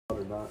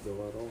did not go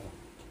at all.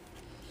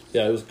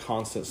 Yeah, it was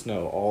constant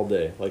snow all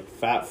day, like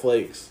fat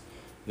flakes.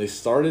 They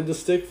started to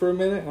stick for a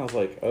minute, and I was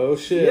like, "Oh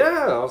shit!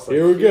 Yeah, I was like,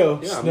 here we go.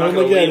 Yeah,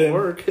 Snowmageddon.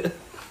 work.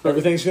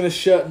 Everything's gonna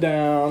shut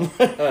down."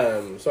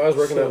 So I was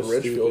working So out in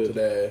Richfield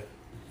stupid.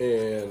 today,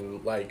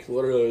 and like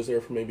literally I was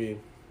there for maybe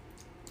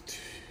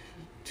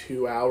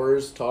 2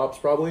 hours tops,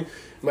 probably.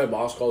 My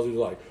boss calls me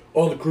like,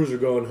 "Oh, the crews are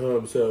going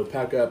home, so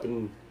pack up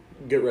and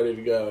get ready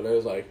to go." And I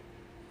was like,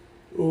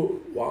 well,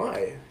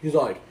 "Why?" He's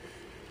like,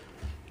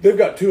 "They've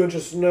got 2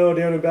 inches of snow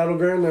down in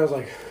Battleground." And I was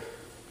like,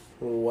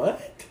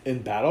 "What?"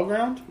 In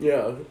Battleground?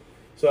 Yeah.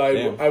 So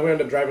Damn. I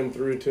wound up driving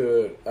through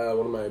to one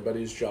of my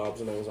buddy's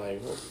jobs, and I was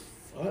like,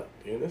 "Oh, fuck,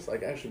 dude, it's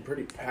like actually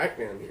pretty packed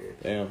down here."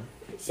 Damn.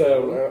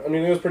 So, I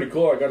mean, it was pretty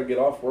cool. I got to get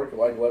off work at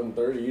like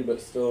 11:30,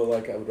 but still,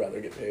 like, I would rather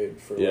get paid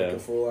for like a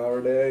full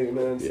hour day, you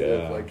know,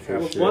 instead of like for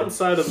half. sure. One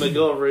side of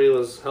McGillivray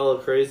was hella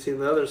crazy,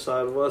 and the other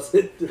side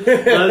wasn't. By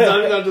the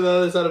time you got to the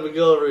other side of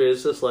McGillivray,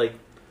 it's just like,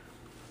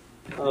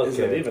 okay. Is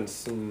it even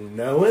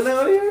snowing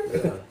out here?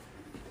 Yeah.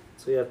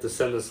 So you have to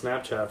send a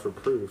Snapchat for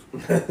proof.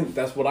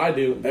 That's what I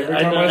do. Every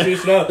I time know. I see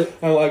snow,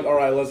 I'm like, all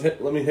right,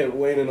 let me hit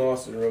Wayne and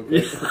Austin real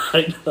quick.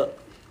 I know.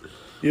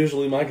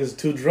 Usually Mike is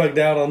too drugged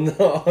out on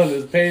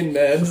his pain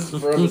meds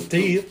from his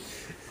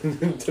teeth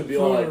to be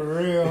For like,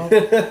 real.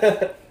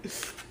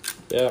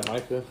 Yeah,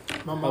 Micah.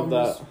 My How'd mom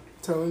was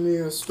telling me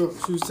a story.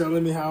 She was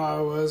telling me how I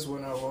was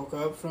when I woke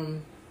up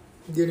from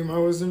getting my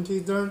wisdom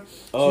teeth done.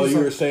 Oh, She's you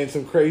like- were saying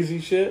some crazy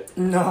shit?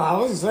 No, I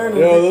wasn't saying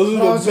Yo, anything. those I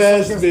are was the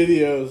just best like,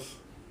 videos.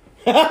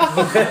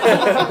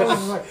 I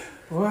was like,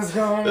 what's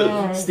going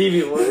on?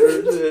 Stevie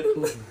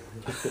Wonder.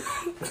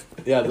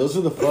 Yeah, those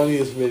are the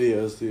funniest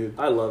videos, dude.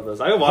 I love those.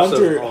 I can watch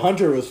those. all.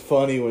 Hunter was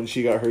funny when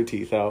she got her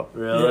teeth out.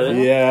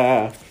 Really?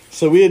 Yeah.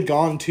 So we had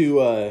gone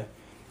to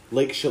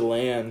Lake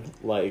Chelan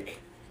like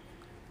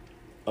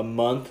a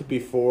month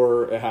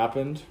before it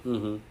happened.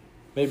 Mm-hmm.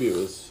 Maybe it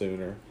was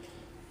sooner.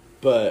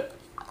 But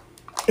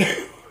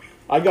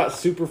I got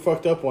super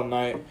fucked up one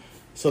night.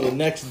 So the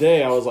next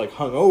day I was like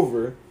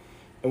hungover,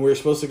 and we were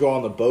supposed to go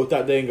on the boat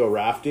that day and go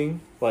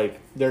rafting. Like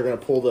they're gonna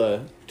pull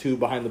the tube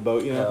behind the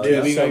boat, you know, Oh,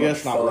 tubing, so I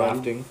guess, much not fun.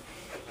 rafting.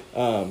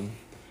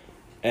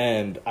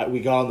 And we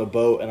got on the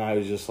boat, and I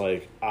was just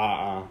like,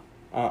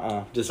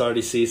 Just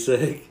already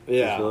seasick.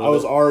 Yeah, Just I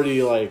was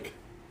already like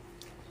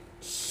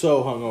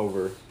so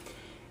hungover,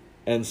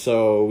 and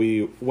so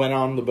we went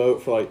on the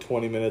boat for like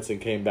 20 minutes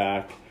and came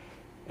back,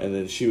 and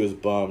then she was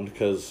bummed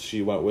because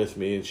she went with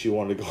me and she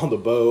wanted to go on the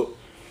boat,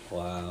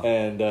 Wow.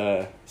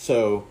 and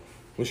so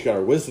when she got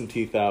her wisdom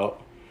teeth out,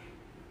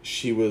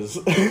 she was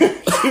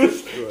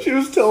she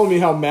was telling me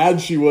how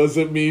mad she was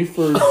at me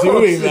for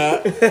doing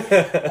that.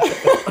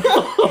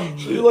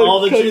 She, like, All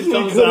the because truth we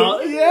comes couldn't-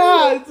 out.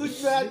 Yeah, it's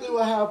exactly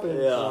what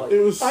happened. Yeah. It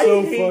was I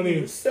so hate funny.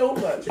 you so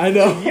much. I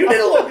know. You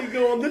didn't let me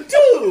go on the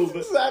tube.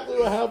 That's exactly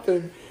what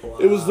happened.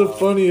 It was the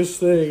funniest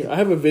thing. I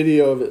have a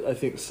video of it, I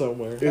think,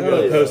 somewhere. You're Hell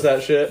gonna yeah. post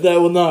that shit.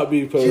 That will not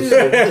be posted.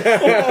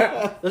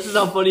 This is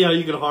how funny how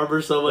you can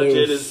harbor so much It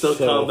in was and still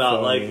so come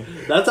out. funny.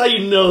 Like, that's how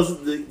you know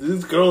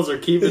these girls are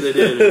keeping it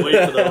in and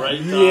wait for the right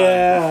time.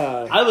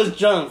 Yeah. I was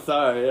drunk,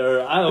 sorry,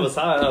 or I was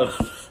high.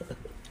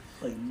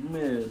 Like,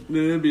 man.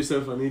 Dude, it'd be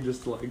so funny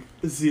just to like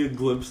see a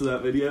glimpse of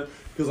that video.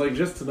 Because like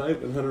just tonight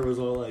when Hunter was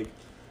all like,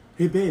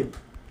 "Hey babe,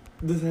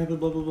 this happened,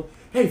 blah blah blah."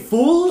 Hey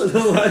fool!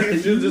 Like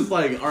she was just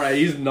like, all right,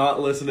 he's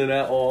not listening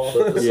at all.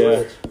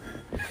 Yeah.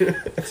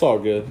 It's all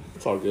good.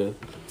 It's all good.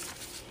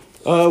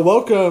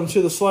 Welcome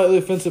to the Slightly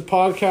Offensive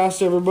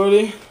Podcast,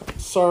 everybody.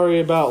 Sorry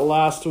about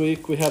last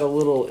week. We had a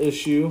little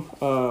issue.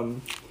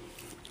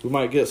 We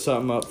might get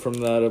something up from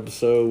that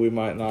episode. We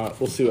might not.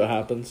 We'll see what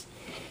happens.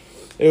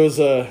 It was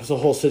a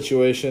whole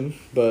situation,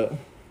 but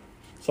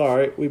it's all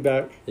right. We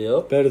back.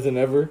 Yep. Better than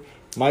ever.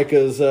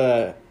 Micah's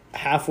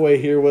halfway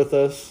here with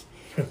us.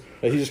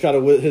 He just got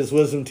his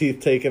wisdom teeth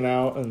taken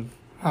out, and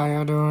How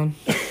y'all doing?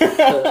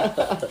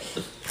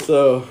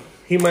 so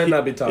He might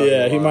not be talking.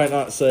 yeah, a he lot. might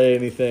not say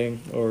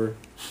anything or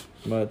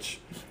much,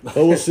 but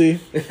we'll see.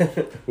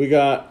 We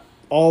got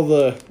all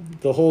the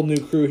whole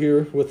new crew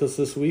here with us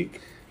this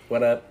week.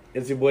 What up?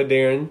 It's your boy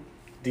Darren,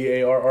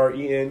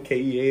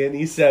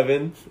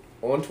 DarrenKeane7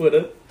 on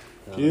Twitter.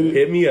 Get it?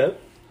 Hit me up.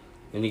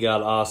 And you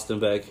got Austin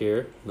back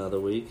here. Another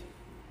week.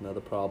 Another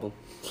problem.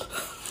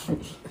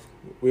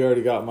 We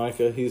already got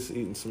Micah. He's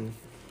eating some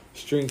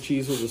string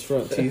cheese with his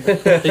front teeth.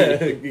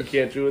 You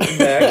can't chew with the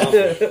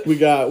back. We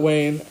got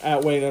Wayne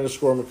at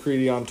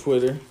Wayne_McCready on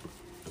Twitter.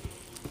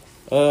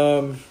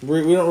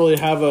 We don't really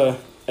have a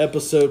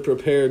episode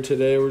prepared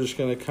today. We're just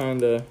gonna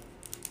kind of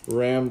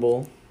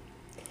ramble.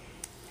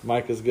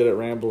 Micah's good at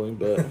rambling,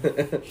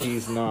 but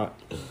he's not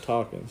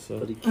talking. So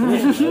But he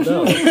can't. I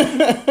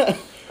know.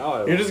 How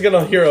I You're just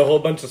gonna hear a whole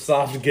bunch of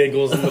soft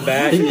giggles in the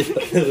back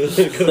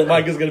because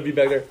Mike is gonna be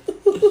back there.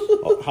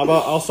 how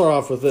about I'll start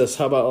off with this.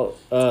 How about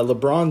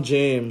LeBron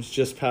James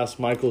just passed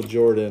Michael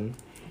Jordan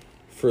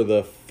for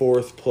the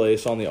 4th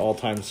place on the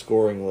all-time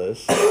scoring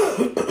list?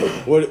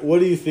 What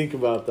do you think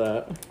about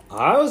that?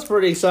 I was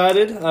pretty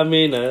excited. I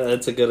mean,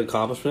 it's a good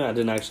accomplishment. I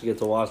didn't actually get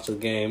to watch the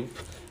game.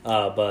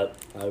 But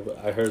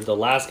I heard the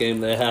last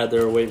game they had, they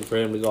were waiting for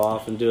him to go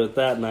off and do it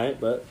that night.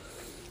 But,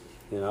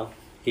 you know,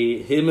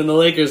 him and the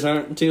Lakers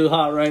aren't too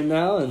hot right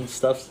now, and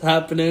stuff's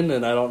happening,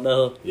 and I don't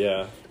know.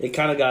 Yeah. It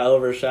kind of got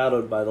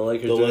overshadowed by the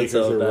Lakers. The doing Lakers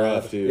so are bad.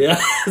 rough, dude. Yeah.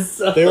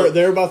 So. They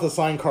were about to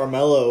sign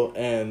Carmelo,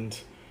 and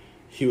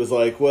he was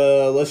like,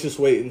 well, let's just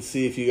wait and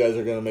see if you guys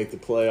are going to make the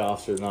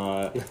playoffs or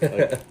not.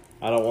 Like,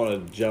 I don't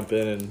want to jump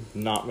in and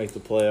not make the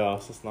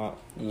playoffs. It's not...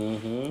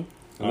 Mm-hmm.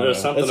 And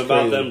there's something That's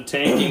about crazy. them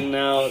tanking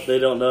now. They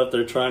don't know if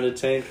they're trying to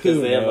tank because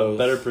Who they have a knows?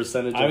 better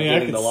percentage of I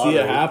getting could the see lottery.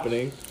 it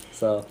happening.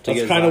 So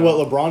That's kind of what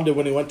LeBron did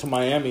when he went to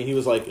Miami. He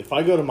was like, if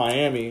I go to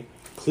Miami,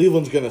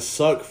 Cleveland's going to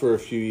suck for a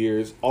few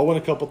years. I'll win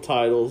a couple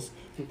titles.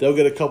 They'll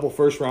get a couple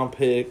first-round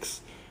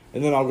picks.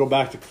 And then I'll go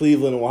back to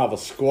Cleveland and we'll have a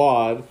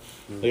squad.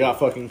 They got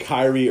fucking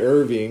Kyrie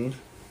Irving.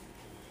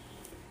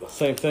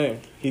 Same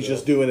thing. He's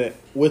just doing it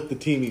with the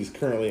team he's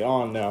currently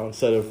on now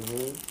instead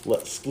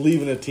of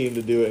leaving a team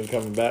to do it and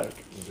coming back.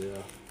 Yeah.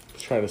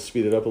 Just trying to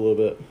speed it up a little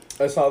bit.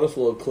 I saw this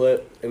little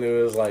clip, and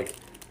it was like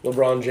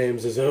LeBron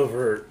James is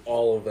over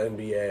all of the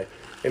NBA,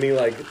 and he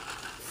like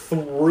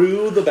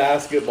threw the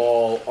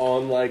basketball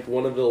on like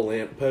one of the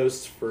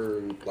lampposts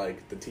for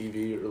like the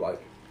TV or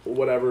like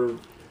whatever,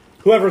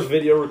 whoever's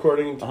video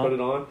recording to put it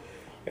on.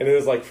 And it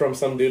was like from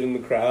some dude in the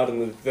crowd,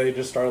 and they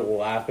just started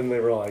laughing. They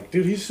were like,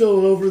 "Dude, he's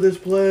so over this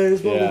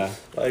place." Yeah.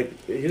 Like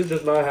he's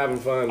just not having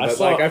fun. I But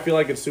saw- like I feel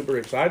like it's super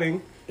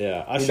exciting.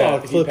 Yeah, I He saw a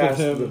passed- clip he of passed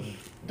him.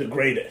 the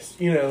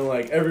greatest. You know,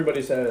 like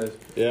everybody says,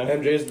 Yeah.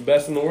 MJ's the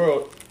best in the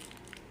world.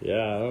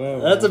 Yeah, I don't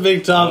know. That's a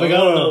big topic. I I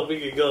don't don't know know if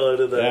we could go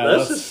into that. Yeah,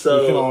 that's just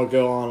so. we can all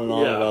go on and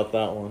on Yeah. about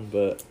that one,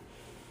 but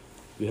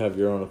you have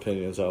your own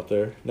opinions out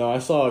there. No, I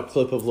saw a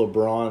clip of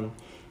LeBron.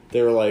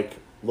 They were like,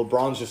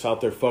 LeBron's just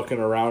out there fucking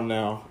around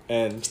now,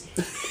 and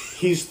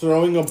he's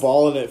throwing a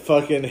ball and it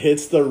fucking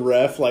hits the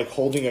ref like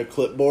holding a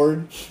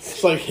clipboard.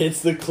 Just like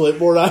hits the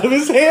clipboard out of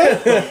his hand.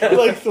 He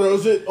like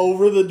throws it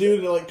over the dude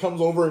and it like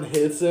comes over and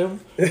hits him.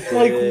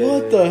 Like,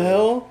 what the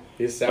hell?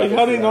 He's savage. Like,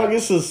 how did he for not that.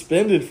 get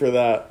suspended for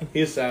that?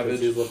 He's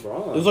savage. He's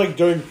LeBron. It was like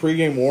during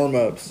pregame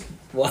warm-ups.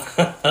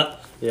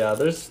 Yeah,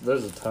 there's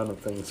a ton of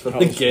things for That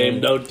the was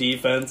game. funny. No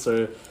defense,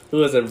 or who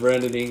was it?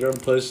 Brandon Ingram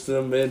pushed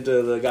him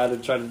into the guy to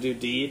try to do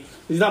D.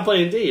 He's not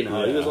playing D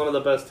now. He Yeah. was one of the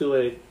best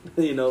two-way,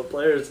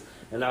 players,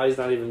 and now he's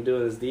not even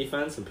doing his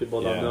defense. And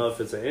people don't Yeah. know if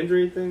it's an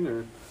injury thing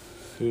or.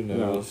 Who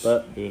knows?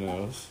 but- Who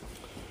knows?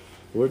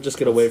 We're just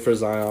gonna wait for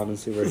Zion and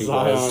see where he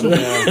Zion, goes.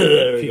 yeah.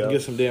 There If we you go. can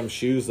get some damn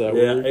shoes that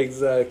Yeah, work.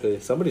 exactly.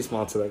 Somebody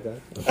sponsor that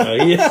guy.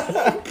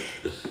 Yeah.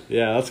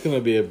 Yeah, that's going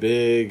to be a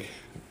big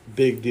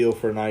deal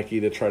for Nike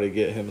to try to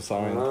get him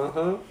signed.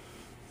 Uh-huh.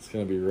 It's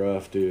going to be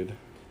rough, dude.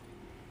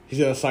 He's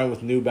going to sign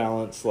with New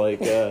Balance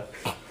like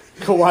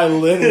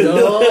Kawhi Leonard.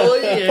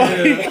 Oh, Fucking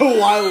yeah.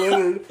 Kawhi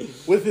Leonard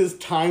with his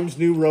Times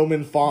New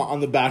Roman font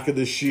on the back of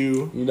the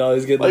shoe. You know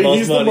he's getting Like, the most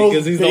he's the money most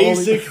because he's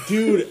basic the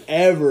only... dude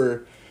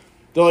ever.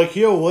 They're like,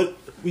 yo, what?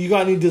 You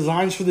got any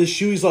designs for this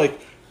shoe? He's like,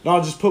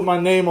 no, just put my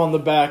name on the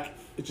back.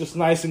 It's just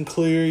nice and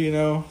clear,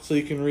 so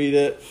you can read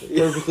it.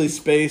 Perfectly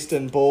spaced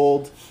and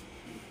bold.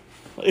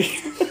 Like,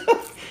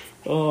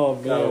 oh,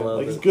 Gotta man. love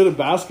Like, he's it. good at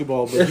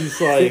basketball, but he's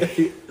like,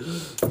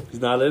 He's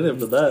not in it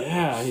for that.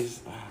 yeah,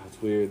 it's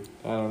weird.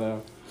 I don't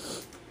know.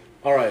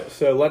 All right,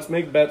 so let's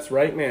make bets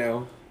right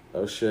now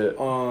Oh, shit.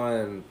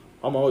 on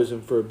I'm always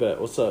in for a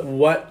bet. What's up?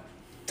 what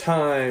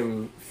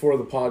time for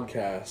the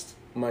podcast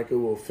Micah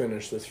will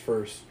finish this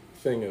first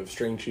thing of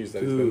string cheese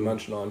that he's been Ooh.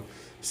 munching on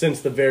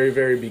since the very,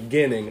 very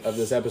beginning of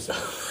this episode.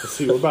 Let's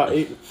see, we're about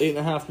eight and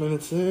a half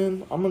minutes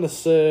in. I'm going to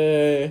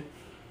say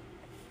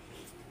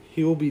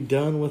he will be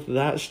done with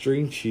that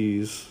string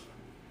cheese.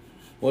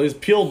 Well, he's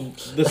peeled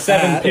the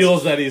 7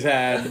 peels that he's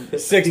had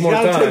 6 He's more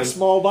got to take times.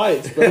 small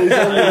bites, bro. He's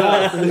only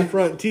got 3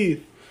 front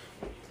teeth.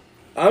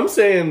 I'm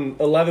saying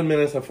 11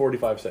 minutes and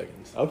 45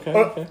 seconds. Okay.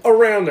 Okay.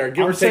 Around there,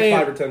 give I'm or take saying-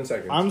 5 or 10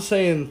 seconds. I'm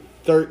saying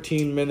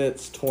 13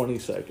 minutes, 20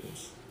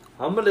 seconds.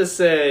 I'm going to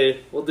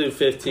say we'll do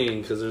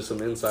 15 because there's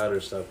some insider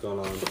stuff going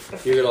on.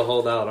 You're going to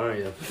hold out, aren't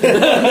you?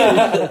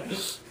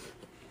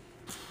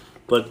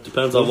 But it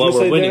depends on What what did you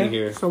we're say, winning Darren?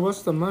 here. So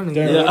what's the money?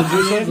 Darren, Yeah. what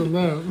did you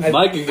say?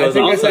 Micah I goes,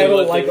 think I I'll tell said you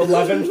what like they-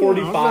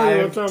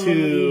 11:45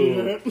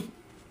 to...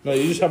 No,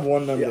 you just have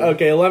one number. Yeah,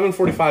 okay,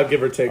 11:45,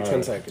 give or take All 10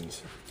 right.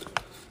 seconds.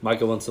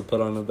 Micah wants to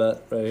put on a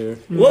bet right here.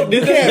 Look,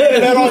 dude,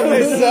 Bet on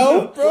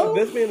yourself, bro.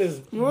 This man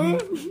is What?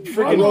 I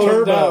freaking wrote it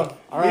turbo. down.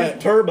 All right.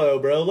 He's turbo,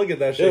 bro. Look at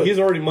that shit. Dude, He's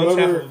already munched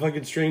half whoever- of a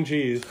fucking string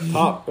cheese.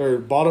 Top or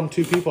bottom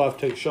 2 people have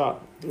to take a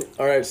shot.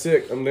 All right,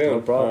 sick. I'm No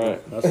down. problem. All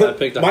right. That's why I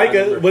picked a high Micah,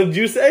 number. what did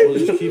you say?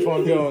 We'll just keep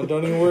on going.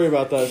 Don't even worry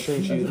about that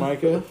string cheese,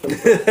 Micah.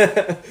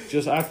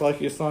 Just act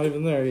like it's not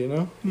even there,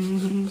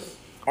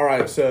 All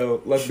right,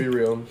 so let's be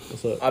real.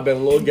 What's up? I've been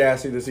a little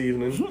gassy this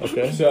evening.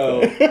 Okay.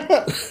 So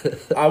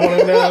I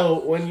want to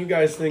know when you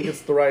guys think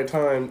it's the right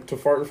time to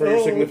fart in front of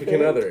your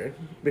significant okay. other.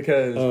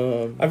 Because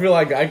Um, I feel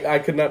like I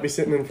could not be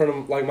sitting in front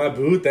of like my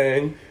boo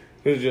thing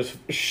who's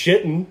just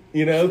shitting,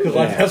 you know, because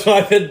like Yeah. that's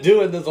what I've been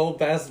doing this whole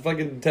past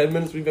fucking 10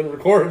 minutes we've been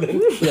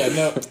recording.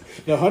 Yeah,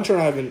 no, Hunter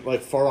and I have been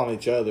like fart on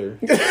each other.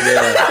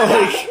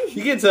 Yeah.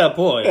 You get to that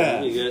point.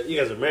 Yeah. You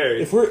guys are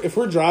married. If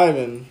we're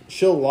driving,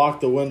 she'll lock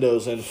the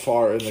windows and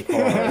fart in the car.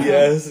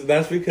 Yes,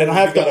 that's because And I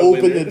have to you got a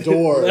open window. the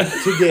door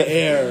to get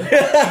air.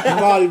 I'm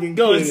not even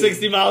Going kidding.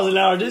 60 miles an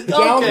hour. Just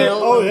Down okay. the,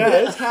 oh yeah,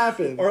 it's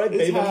happened. All right,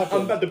 it's babe, I'm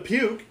happened. about to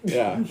puke.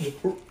 Yeah,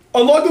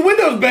 Unlock the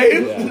windows,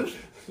 babe. yeah,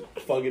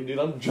 Fucking dude,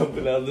 I'm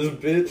jumping out of this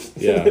bitch.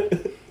 yeah.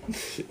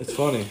 It's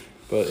funny,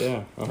 but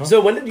yeah. Uh-huh.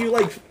 So when did you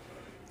like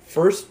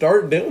first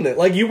start doing it?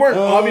 Like you weren't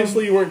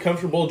obviously you weren't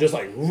comfortable just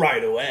like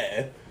right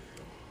away.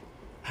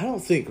 I don't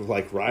think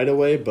like right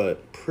away,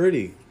 but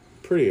pretty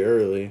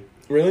early.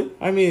 Really?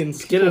 I mean,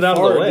 get people it out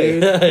of the fart, way.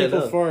 dude. Yeah, I People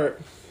know.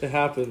 fart. It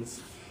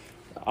happens.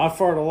 I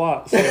fart a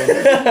lot, so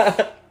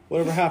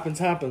whatever happens,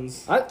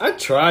 happens. I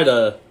try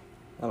to,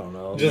 I don't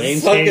know,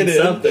 Just suck maintain it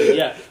in. something.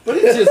 Yeah, but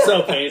it's just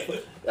so painful.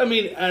 I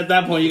mean, at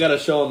that point, you got to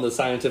show them the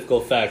scientific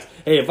facts.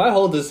 Hey, if I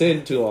hold this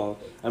in too long,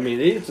 I mean,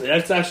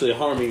 it's actually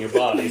harming your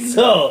body.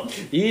 So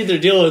you either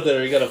deal with it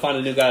or you got to find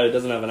a new guy who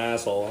doesn't have an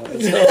asshole. So,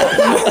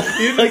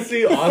 You can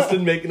see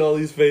Austin making all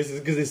these faces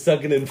because he's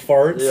sucking in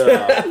farts.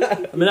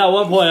 yeah. I mean, at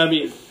one point, I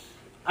mean,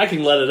 I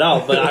can let it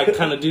out, but I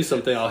kind of do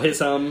something. I'll hit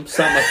something,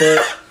 stomp my foot,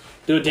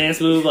 do a dance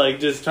move, like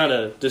just trying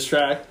to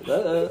distract.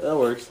 That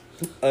works.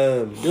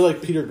 You're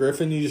like Peter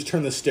Griffin. You just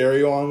turn the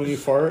stereo on when you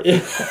fart.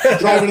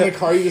 Driving in the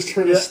car, you just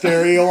turn the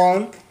stereo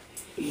on.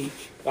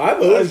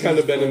 I've always kind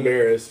of been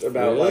embarrassed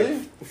about Really?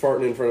 like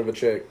farting in front of a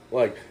chick.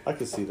 Like, I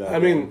could see that. I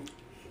mean,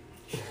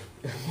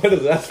 what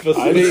is that supposed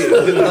to I mean?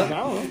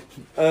 don't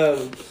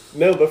know.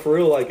 No, but for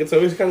real, like it's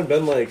always kind of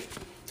been like,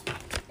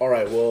 all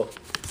right, well,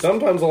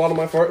 sometimes a lot of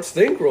my farts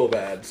stink real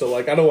bad, so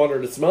like I don't want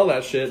her to smell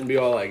that shit and be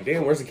all like,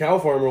 damn, where's the cow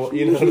farmer?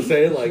 You know what I'm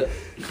saying? Like,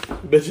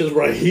 bitch is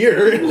right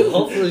here.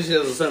 Hopefully, she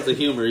has a sense of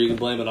humor. You can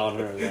blame it on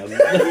her. Then.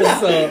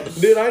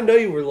 So, Dude, I know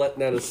you were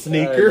letting out a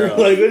sneaker. I know.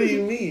 Like, what do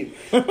you mean?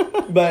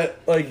 But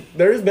like,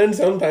 there's been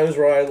some times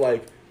where I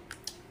like.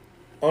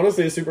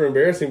 Honestly, it's super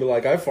embarrassing, but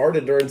like I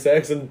farted during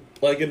sex and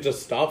like it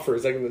just stopped for a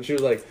second. And she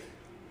was like,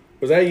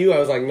 "Was that you?" I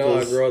was like,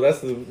 "Nah, girl, that's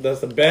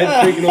the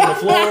bed creaking on the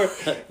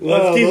floor.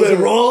 Let's keep it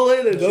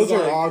rolling." And Those she's are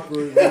like,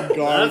 awkward that's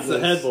regardless. the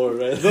headboard,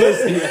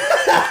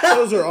 right?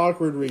 Those are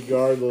awkward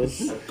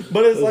regardless.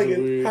 But it's Those like,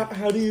 are weird.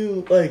 how do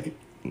you like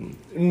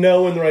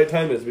know when the right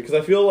time is? Because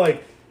I feel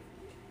like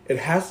it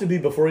has to be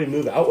before you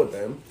move out with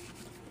them.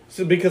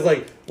 So because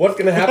like, what's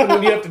gonna happen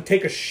when you have to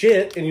take a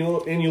shit and you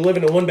live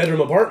in a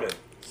 1-bedroom apartment?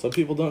 Some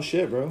people don't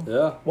shit, bro.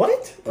 Yeah.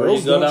 What? Or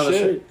Girls you go don't down the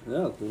shit. street.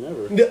 Yeah, they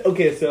never. No,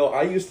 okay, so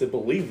I used to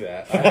believe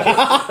that.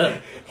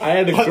 I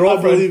had a I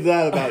girlfriend. believe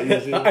that about you,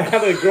 dude. I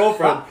had a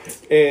girlfriend,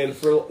 and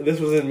this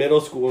was in middle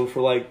school, and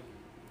for like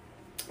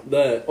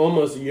the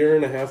almost year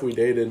and a half we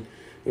dated,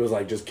 it was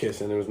like just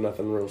kissing. It was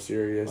nothing real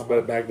serious.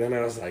 But back then,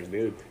 I was like,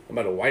 dude, I'm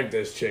about to wipe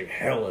this chick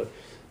hella.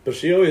 But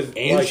she always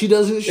And like, she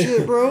doesn't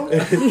shit, bro.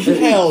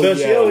 Hell But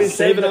yeah. she always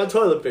Save it said on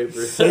toilet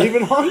paper.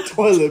 Saving on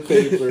toilet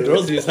paper.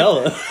 Girls use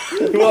hella.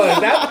 well,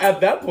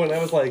 at that point,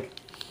 I was like,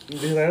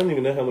 dude, I don't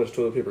even know how much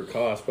toilet paper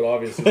costs, but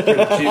obviously it's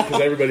pretty cheap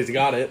because everybody's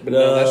got it. But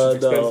no, that's just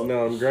expensive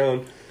now. I'm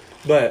grown.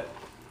 But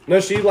no,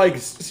 she like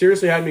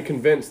seriously had me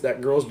convinced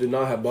that girls did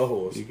not have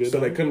buttholes, You good so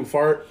now? they couldn't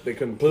fart, they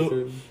couldn't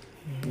poop.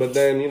 But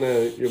then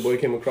your boy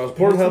came across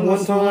Pornhub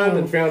one time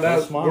and found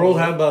out girls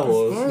have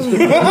buttholes.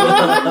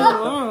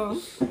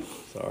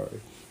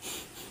 Sorry.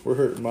 We're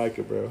hurting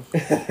Micah, bro.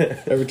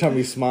 Every time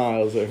he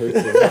smiles, it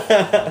hurts him.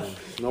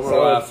 No more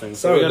So- laughing.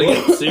 So so we gotta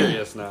what- get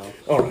serious now.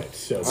 All right,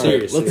 so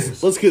Serious.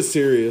 Let's get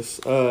serious.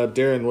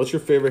 Darren, what's your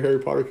favorite Harry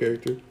Potter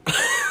character?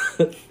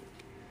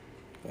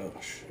 oh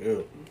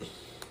shoot.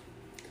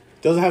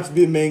 Doesn't have to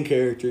be a main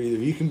character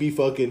either. You can be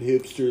fucking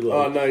hipster like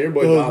Oh no, your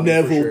boy Dobby,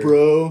 Neville, for sure.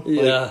 bro.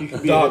 Like, Yeah. you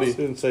can be Dobby.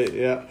 hipster and say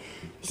yeah.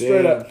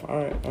 Straight Damn. up.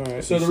 All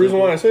right. So the reason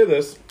why I say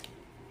this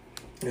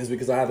is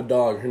because I have a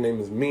dog. Her name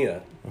is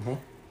Mia,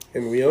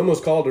 and we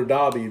almost called her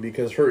Dobby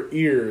because her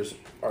ears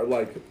are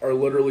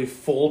literally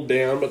full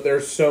down, but they're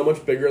so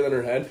much bigger than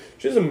her head.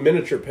 She's a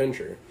miniature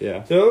pinscher.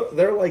 Yeah. So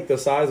they're like the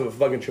size of a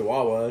fucking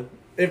chihuahua,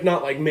 if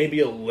not like maybe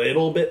a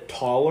little bit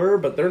taller,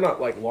 but they're not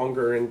like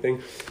longer or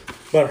anything.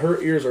 But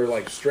her ears are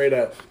like straight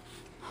up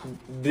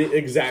the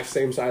exact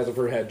same size of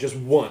her head, just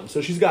one. So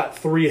she's got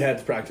 3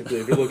 heads practically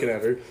if you're looking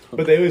at her,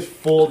 but they always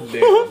fold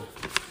down.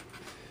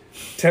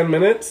 10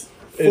 minutes.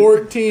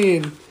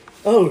 14.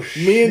 Oh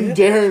shit! Me and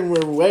Darren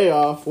were way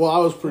off. Well, I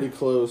was pretty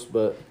close,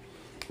 but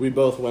we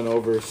both went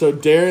over. So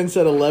Darren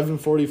said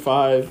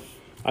 11:45.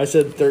 I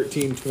said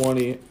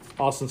 13:20.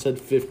 Austin said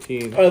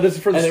 15. Oh, this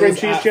is for the And it string was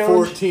cheese at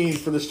challenge. 14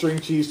 for the string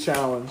cheese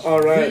challenge. All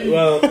right,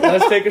 well,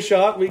 let's take a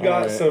shot. We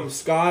got All right. some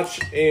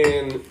scotch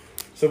and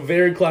some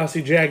very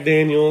classy Jack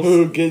Daniels.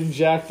 Ooh, getting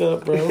jacked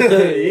up, bro. All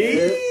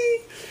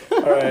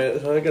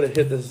right, so I gotta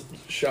hit this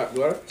shot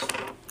glass.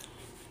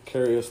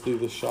 Carry us through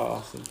the shot,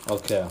 Austin.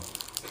 Okay.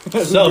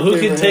 So who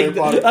can take Harry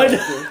Potter the? I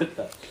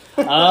character.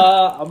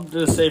 know. I'm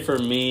gonna say for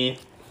me,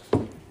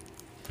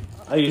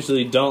 I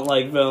usually don't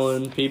like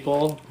villain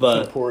people,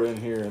 but pour it in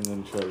here and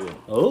then chug it.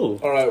 oh,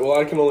 All right, well,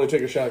 I can only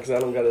take a shot because I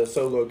don't got a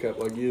solo cup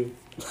like you.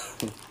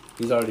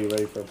 he's already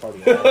ready for a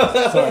party.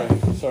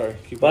 Sorry.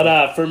 Keep But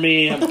going. for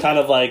me, I'm kind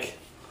of like,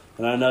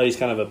 and I know he's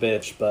kind of a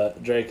bitch,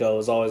 but Draco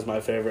is always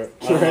my favorite.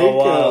 I don't know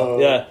why. Draco.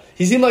 Yeah,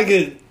 he seemed like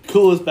a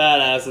coolest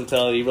badass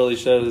until he really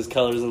showed his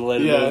colors in the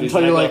later yeah, movies.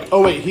 until you're and I like,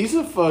 oh wait, he's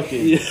a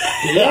fucking. yeah,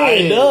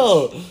 I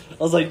know.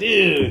 I was like,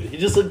 dude, he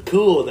just looked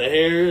cool. The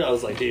hair, I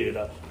was like, dude,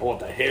 I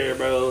want the hair,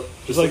 bro.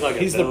 He's Just looked like a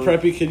he's the villain.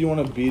 preppy kid you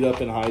want to beat up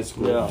in high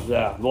school.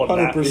 Yeah,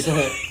 100%.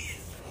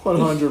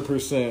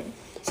 100%.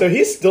 So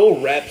he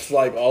still reps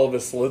like all of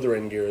his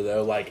Slytherin gear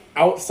though, like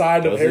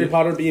outside of Does Harry he?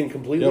 Potter being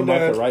completely Yo,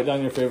 Micah, done. write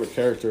down your favorite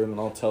character and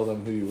I'll tell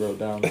them who you wrote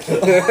down.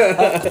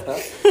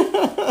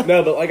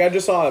 No, but like I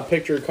just saw a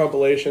picture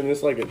compilation.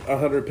 It's like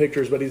 100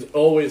 pictures, but he's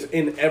always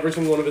in every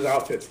single one of his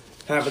outfits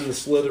having the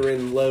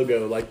Slytherin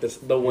logo, like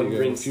the one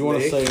green If you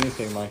want to snake. say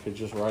anything, Micah,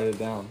 just write it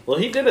down. Well,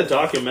 he did a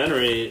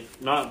documentary,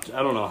 I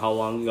don't know how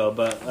long ago,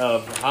 but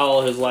of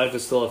how his life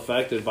is still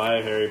affected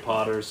by Harry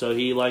Potter. So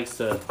he likes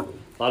to,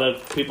 a lot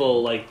of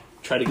people like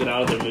try to get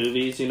out of their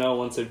movies,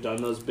 once they've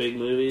done those big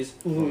movies.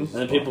 Mm-hmm. And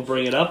then people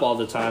bring it up all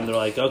the time. They're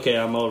like, okay,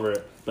 I'm over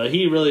it. But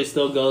he really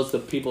still goes to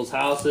people's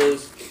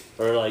houses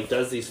or like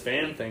does these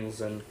fan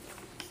things and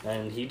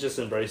he just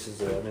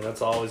embraces it. I mean,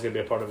 that's always going to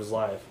be a part of his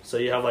life. So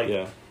you have like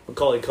Yeah.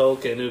 Macaulay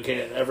Culkin who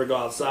can't ever go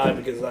outside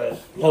because Home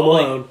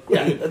Alone.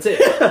 yeah, that's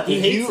it. He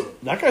hates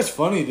it. That guy's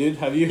funny, dude.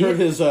 Have you heard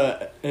his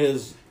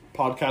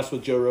podcast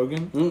with Joe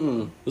Rogan?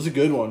 Mm-mm. It was a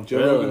good one. Joe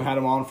Really? Rogan had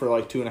him on for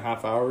like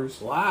 2.5 hours.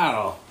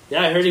 Wow.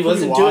 Yeah, I heard he Pretty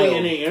wasn't wild. doing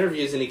any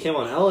interviews, and he came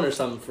on Ellen or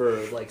something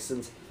for like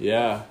since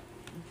Yeah.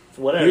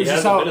 whatever. He was He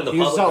just hasn't out, been in the he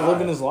was just public out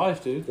living eye. his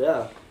life, dude.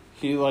 Yeah.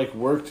 He like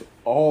worked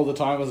all the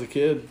time as a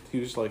kid. He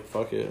was just like,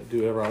 fuck it, do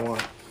whatever I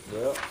want.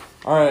 Yeah.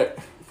 All right,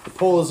 the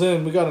poll is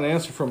in. We got an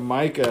answer from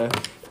Micah.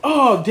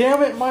 Oh,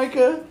 damn it,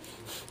 Micah.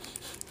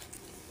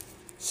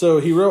 So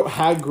he wrote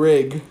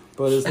Hagrid,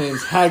 but his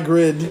name's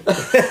Hagrid.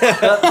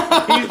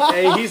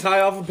 He's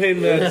high off of pain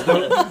meds.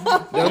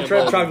 Don't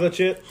trip chocolate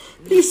chip.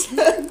 He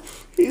said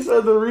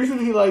the reason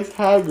he likes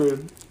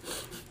Hagrid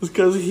is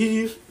because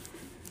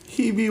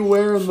he be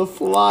wearing the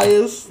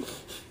flyest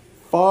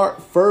far.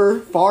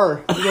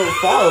 You know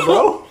far,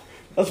 bro.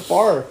 That's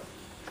far.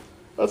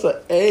 That's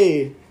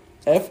a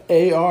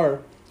F-A-R.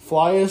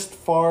 Flyest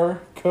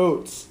far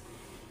coats.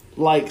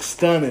 Like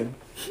stunning.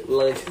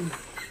 Like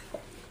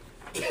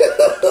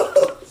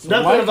So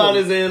nothing Micah- about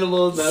his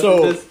animals. Nothing.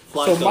 So Just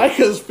fly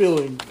Micah's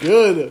feeling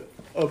good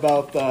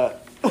about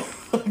that.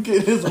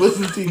 Get his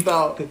wisdom teeth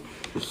out. Yeah,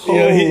 he's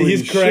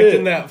Holy correcting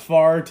shit. that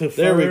far to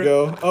There we fur.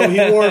 go.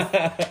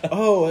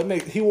 Oh,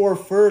 he wore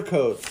fur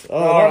coats. Oh,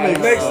 All that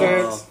right, makes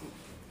sense.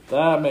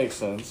 That makes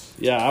sense.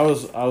 Yeah, I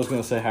was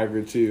gonna say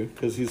Hagrid too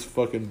because he's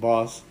fucking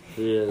boss.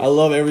 He is. I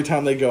love every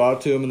time they go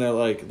out to him and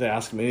they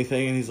ask him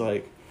anything and he's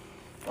like,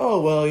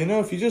 "Oh well,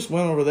 if you just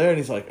went over there," and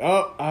he's like,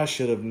 "Oh, I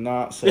should have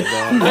not said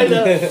that." I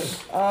know.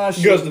 I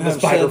He goes to shouldn't the have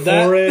spider said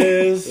that.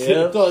 forest. Yeah.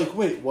 They're like,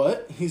 "Wait,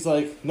 what?" He's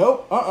like,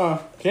 "Nope,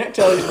 can't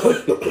tell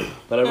you."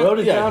 But I wrote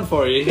it Yeah. down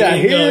for you. Yeah,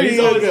 here He's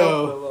you always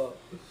go. helping him out.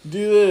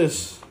 Do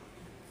this.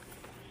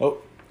 Oh,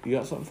 you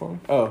got something for me?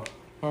 Oh,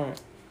 all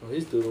right. Oh,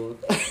 he's doodling.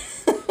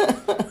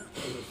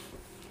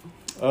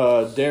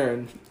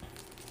 Darren,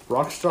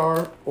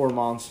 Rockstar or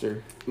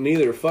Monster?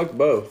 Neither. Fuck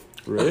both.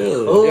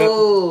 Really?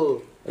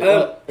 Oh. Are you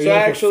So like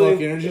actually- a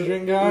fuck energy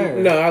drink guy? Or?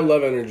 No, I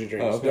love energy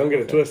drinks. Oh, okay, Don't get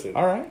it okay. twisted.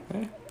 All right.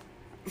 Hey.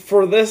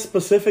 For this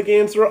specific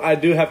answer, I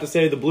do have to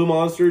say the Blue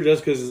Monster,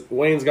 just because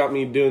Wayne's got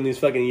me doing these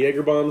fucking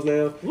Jaeger bombs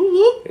now,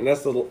 and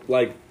that's the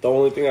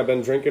only thing I've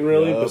been drinking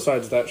really, Yep.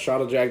 besides that shot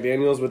of Jack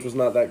Daniels, which was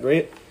not that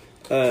great.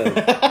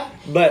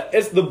 But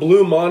it's the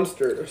Blue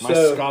Monster. My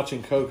So, Scotch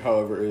and Coke,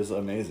 however, is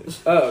amazing.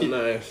 oh,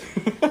 nice.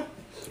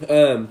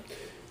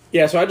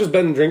 Yeah, so I just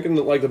been drinking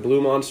the Blue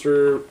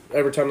Monster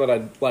every time that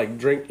I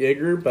drink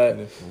Jaeger. But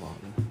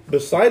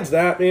besides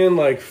that,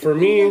 man, for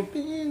me,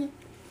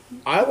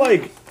 I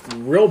like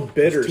real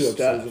bitter It's 2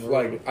 stuff. episodes in a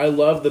row. I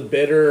love the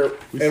bitter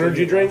We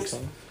energy said it last drinks.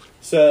 time.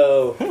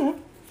 So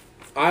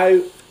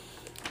I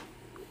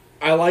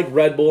like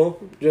Red Bull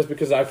just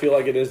because I feel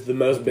like it is the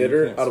most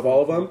bitter out of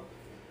all of them.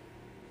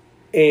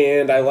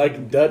 And I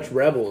like Dutch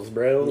Rebels,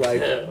 bro.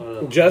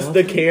 Just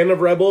the can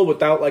of Rebel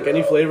without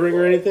any flavoring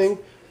or anything.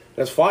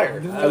 That's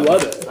fire. I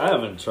love it. I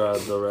haven't tried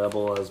the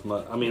Rebel as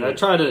much. I mean, I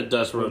tried a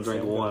Dutch Road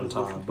drink one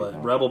time,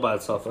 but Rebel by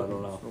itself, I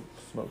don't know.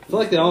 I feel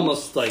like they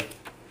almost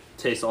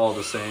taste all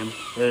the same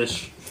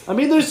ish. I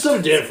mean, there's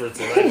some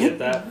differences. I get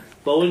that,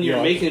 but when you're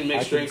Yeah, making I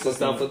mixed can drinks and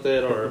fucking stuff with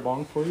it, put or the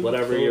bong for you,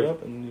 whatever fill it you're-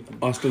 up, and you can-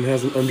 Austin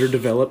has an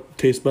underdeveloped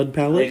taste bud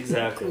palate.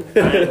 exactly, I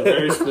am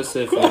very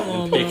specific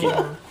and picky.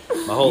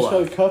 My whole You just gotta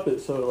life. cup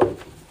it so it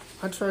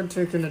I tried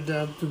taking a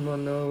dab through my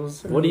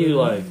nose. What do you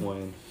like,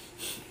 Wayne?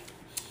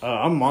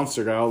 I'm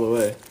Monster guy all the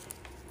way.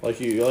 Like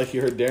you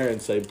heard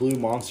Darren say, Blue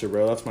Monster,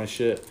 bro. That's my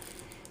shit.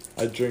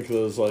 I drink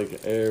those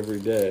every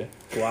day.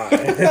 Why?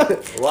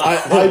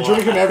 I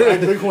drink them I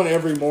drink one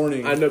every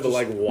morning. I know, but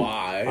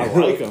why? I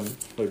like them.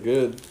 They're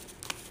good.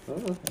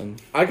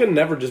 And I could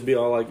never just be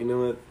all you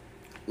know what?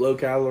 low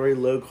calorie,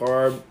 low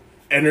carb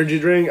energy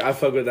drink, I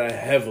fuck with that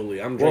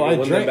heavily. I'm drinking one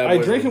of them bad I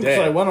boys drink a them because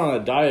day. I went on a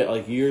diet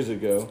like years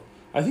ago.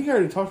 I think I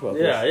already talked about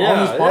this Yeah,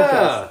 on this podcast.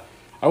 yeah.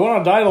 I went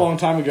on a diet a long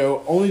time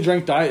ago, only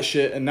drank diet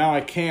shit, and now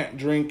I can't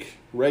drink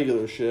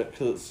regular shit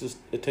because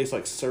it tastes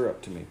like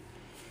syrup to me.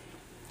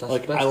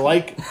 Like I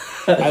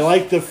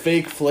like the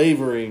fake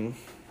flavoring.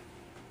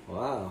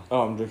 Wow.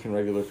 Oh, I'm drinking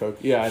regular Coke.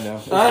 Yeah, I know.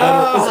 It's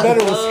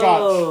better with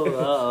scotch.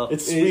 Uh-oh.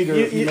 It's sweeter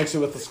if you mix it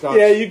with the scotch.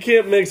 Yeah, you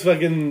can't mix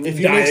fucking If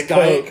you mix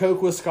Diet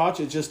Coke with scotch,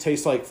 it just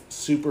tastes like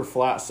super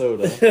flat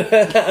soda.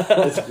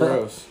 It's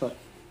gross.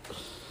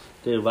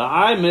 Dude, but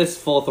I miss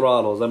Full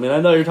Throttles. I mean, I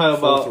know you're talking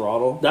Full about...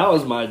 Throttle. That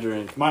was my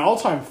drink. My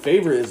all-time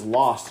favorite is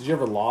Lost. Did you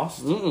ever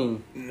Lost?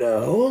 Mm-mm.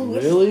 No,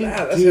 what's Really?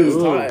 That Dude,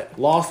 sounds tight.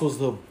 Lost was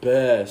the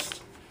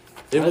best.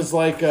 It was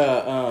like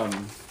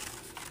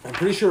I'm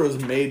pretty sure it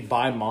was made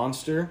by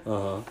Monster,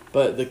 Uh-huh.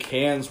 but the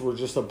cans were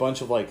just a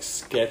bunch of like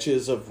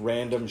sketches of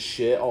random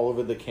shit all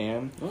over the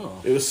can.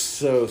 Oh. It was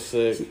so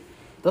sick.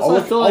 That's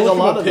what I feel like I'll a look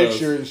lot up of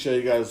picture those... and show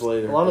you guys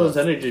later. A lot of those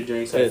energy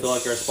drinks, I It's feel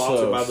like, are sponsored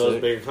so by those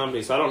sick. bigger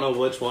companies. So I don't know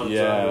which ones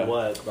Yeah. are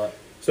what, but...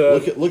 So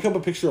Look up a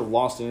picture of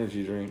Lost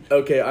energy drink.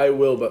 okay, I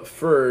will, but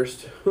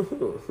first,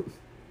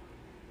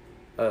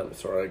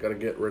 sorry, I gotta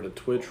get rid of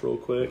Twitch real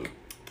quick.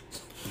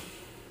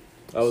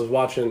 I was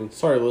watching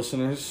Sorry,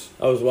 listeners.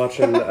 some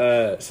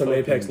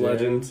Apex Darren.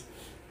 Legends,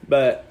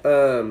 but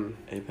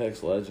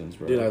Apex Legends,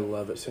 bro. dude, I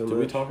love it so much. Did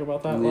we talk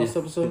about that Yeah. last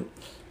episode?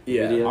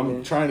 Yeah. Video-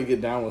 I'm trying to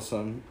get down with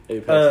some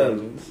Apex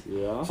Legends.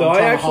 Yeah. So I'm I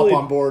trying actually, to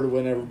hop on board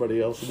when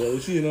everybody else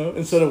does,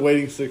 instead of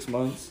waiting 6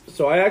 months.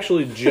 so I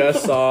actually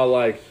just saw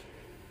like,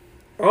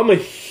 I'm a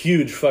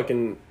huge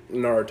fucking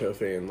Naruto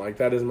fan. Like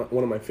that is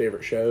one of my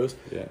favorite shows.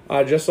 Yeah.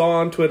 I just saw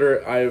on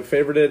Twitter. I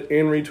favorited it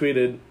and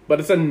retweeted, but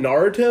it's a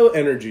Naruto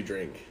energy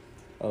drink.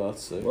 Oh,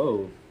 that's sick.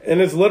 Whoa. And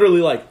it's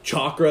literally like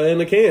chakra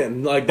in a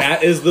can. Like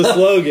that is the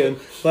slogan.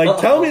 Like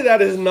tell me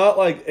that is not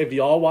like, if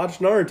y'all watch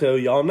Naruto,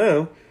 y'all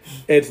know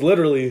it's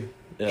literally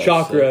Yeah,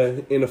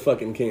 chakra in a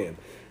fucking can.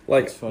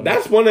 Like That's funny.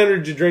 that's one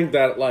energy drink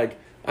that like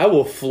I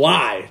will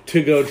fly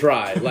to go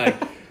try. Like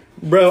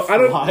bro, I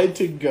don't Fly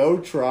to go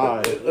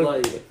try.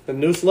 Like, the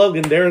new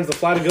slogan, Darren's the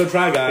fly to go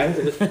try guy.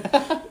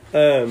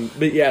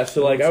 But yeah,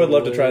 so like I would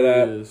love to try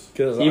that. Hilarious.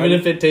 Cause even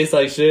if it tastes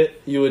like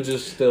shit, you would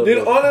just still... dude,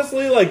 do it.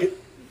 honestly, like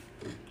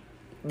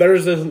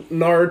there's this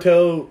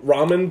Naruto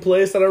ramen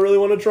place that I really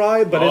want to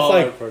try, but Oh, it's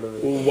I've like heard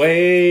of it.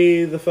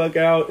 way the fuck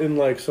out in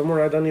like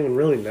somewhere I don't even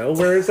really know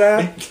where it's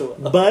at.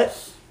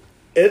 But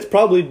it's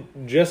probably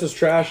just as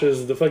trash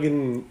as the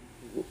fucking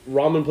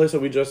ramen place that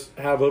we just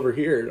have over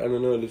here. I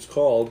don't know what it's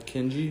called.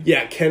 Kenji?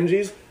 Yeah,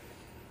 Kenji's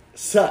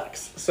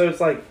sucks. So it's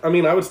like, I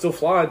mean, I would still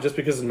fly just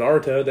because of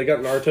Naruto. They got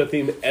Naruto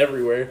theme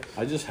everywhere.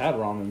 I just had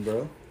ramen,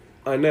 bro.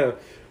 I know.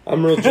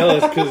 I'm real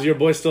jealous because your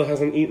boy still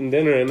hasn't eaten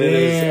dinner, and Damn, it you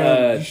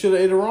is should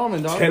have ate a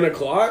ramen, dog. 10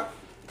 o'clock,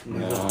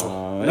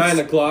 No, 9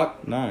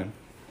 o'clock. 9.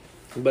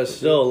 But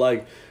still,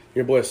 like,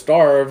 your boy's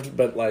starved,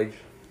 but like,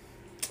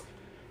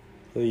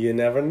 you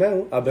never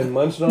know. I've been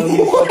munching on these.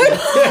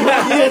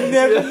 You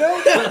never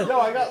know. Yo,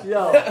 I got.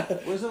 Yo.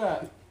 Where's it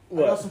at? I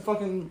What? got some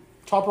fucking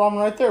top ramen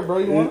right there, bro.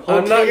 You want?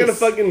 I'm not gonna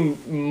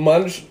fucking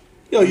munch.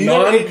 Yo, you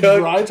never ate non-cooked-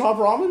 dry top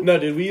ramen? No,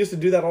 dude, we used to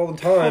do that all the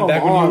time Come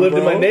back when you on, lived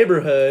in bro. my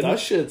neighborhood. That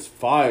shit's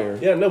fire.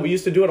 Yeah, no, we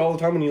used to do it all the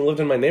time when you lived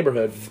in my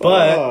neighborhood.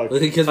 But Fuck.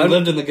 Because we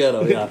lived in the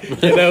ghetto, yeah.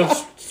 you know,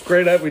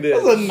 straight up we did.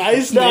 That's a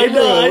nice No, I neighborhood.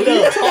 know, I What know.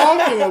 are you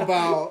talking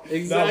about? No,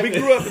 Exactly. we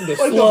grew up in the Like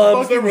the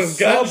slums. There fucking was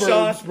gunshots.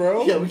 suburbs,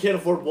 bro. Yeah, we can't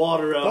afford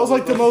water out. That was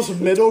like the most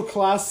middle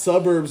class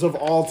suburbs of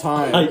all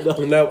time. I know.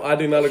 No, I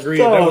do not agree.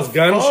 The There was fuck?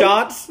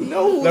 gunshots.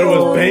 No, There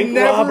was bank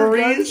never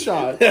robberies.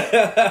 gunshot.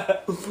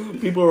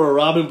 People were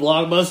robbing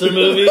Blockbuster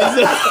movies.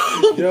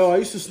 Yo, I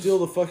used to steal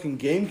the fucking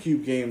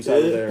GameCube games out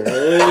of there.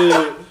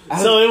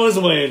 So it was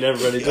Wayne,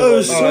 everybody. It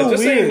was so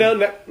Just so you weird.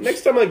 know,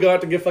 next time I go out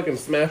to get fucking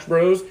Smash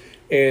Bros.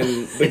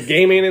 And the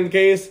game ain't in the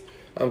case,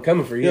 I'm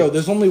coming for you. Yo,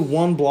 there's only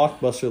one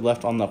Blockbuster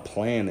left on the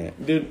planet.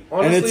 Dude, And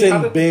honestly,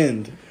 it's in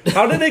Bend.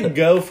 how did it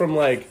go from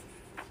like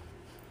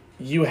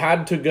you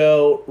had to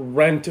go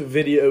rent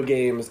video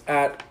games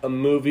at a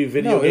movie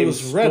video No, game it was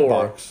store?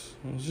 Redbox.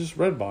 It was just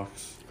Redbox.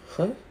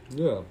 Huh?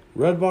 Yeah.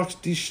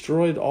 Redbox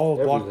destroyed all of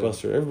Everything.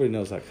 Blockbuster. Everybody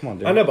knows that. Come on,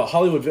 dude. I know, but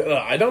Hollywood.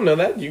 I don't know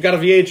that. You got a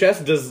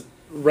VHS? Does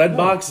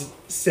Redbox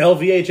sell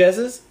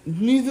VHSs?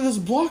 Neither does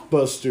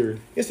Blockbuster.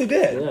 Yes, they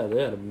did. Yeah,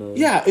 they had a million.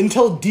 Yeah,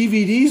 until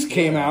DVDs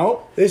came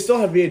out. They still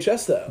have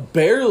VHS though.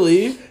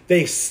 Barely.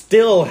 They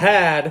still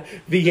had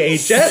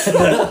VHS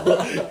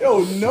though.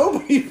 Yo,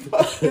 nobody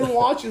fucking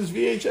watches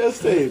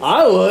VHS tapes.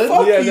 I would.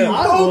 Fuck yeah, you. no.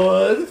 I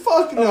would.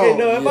 Fuck no. Okay,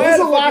 no, if I When's had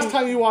the a last fucking-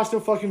 time you watched a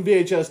fucking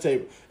VHS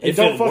tape? And If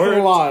don't it fucking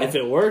worked, lie. if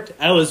it worked,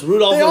 I was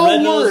Rudolph They the all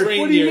Red-Nosed work.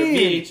 What do you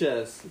Reindeer mean?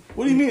 VHS.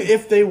 What do you mean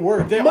if they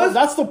work? Must-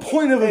 That's the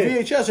point of a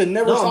Hey. VHS. It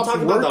never No, I'm stops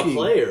talking working. about the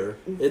player.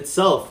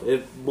 itself.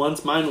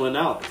 Once mine went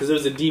out because it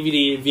was a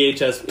DVD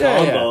VHS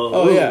Yeah, yeah. combo.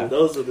 Oh, yeah.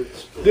 Those are the.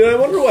 Dude, I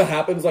wonder what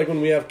happens like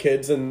when we have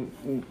kids and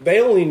they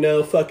only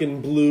know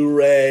fucking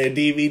Blu-ray,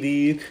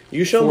 DVD.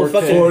 You show them a 4K.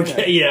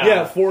 fucking 4K,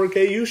 yeah.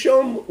 4K. You show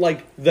them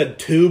like the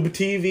tube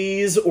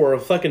TVs or a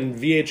fucking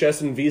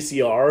VHS and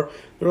VCR.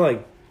 They're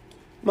like,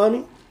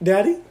 "Mommy,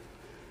 Daddy,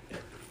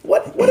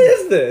 what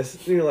is this?"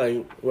 And you're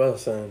like, "Well,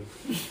 son,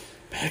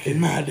 Back in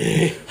my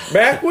day.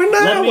 back when I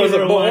Let me was a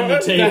boy." rewind the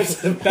tapes.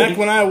 Back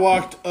when I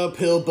walked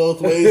uphill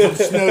both ways in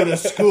snow to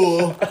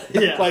school.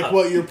 Yeah. Like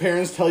what your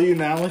parents tell you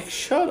now. Like,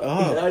 shut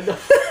up. I know.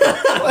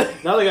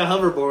 Now they got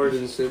hoverboard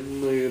and shit.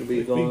 And they're gonna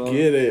be going We on.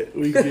 get it.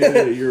 We get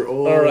it. You're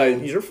old. All right,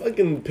 you're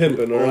fucking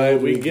pimping. All right,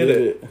 we get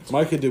it.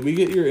 Micah, did we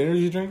get your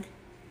energy drink?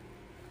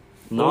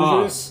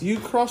 Nos. You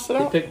crossed it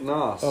He out? picked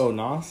Nos. Oh,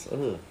 Nos?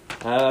 Ugh.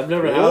 I've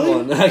never had Really?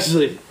 one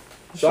actually.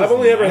 So I've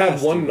only ever had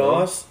nasty, one bro.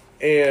 NOS,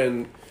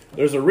 and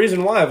there's a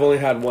reason why I've only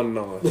had one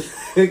NOS.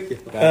 Back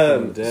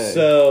in the day.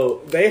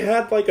 So they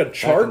had like a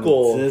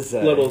charcoal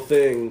zizzy. little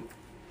thing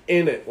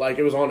in it, like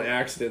it was on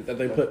accident that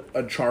they put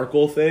a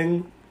charcoal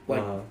thing,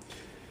 like Uh-huh.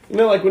 you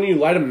know, like when you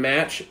light a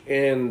match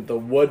and the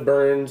wood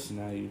burns.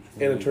 Now you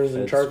And it turns into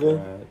head charcoal?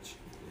 scratch.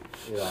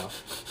 Yeah.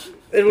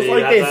 It was They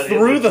like had they that in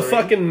threw the the drink?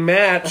 fucking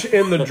match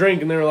in the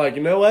drink, and they were like,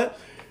 you know what?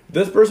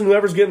 This person,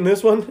 whoever's getting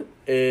this one,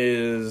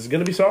 is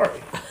gonna be sorry.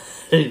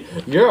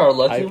 You're our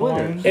lucky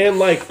Pipeline. winner. And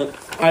like,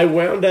 I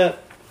wound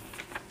up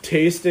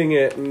tasting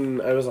it,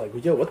 and I was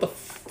like, "Yo, what the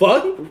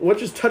fuck? What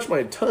just touched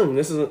my tongue?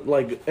 This isn't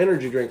like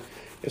energy drink."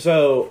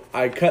 So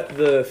I cut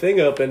the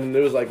thing open, and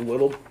there was like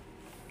little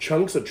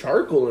chunks of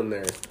charcoal in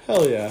there.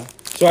 Hell yeah.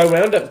 So I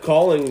wound up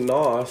calling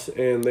NOS,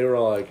 and they were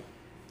like,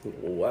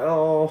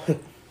 "Well,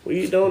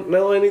 we don't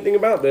know anything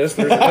about this.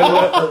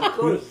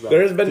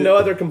 There's been no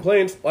other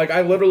complaints." Like,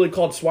 I literally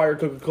called Swire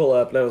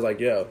Coca-Cola up, and I was like,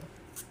 "Yo,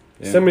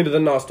 send me to the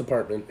NOS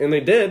department." And they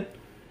did.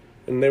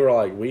 And they were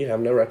like, "We have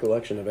no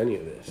recollection of any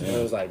of this." And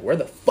I was like, "Where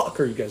the fuck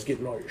are you guys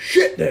getting all your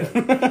shit then?"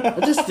 I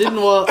just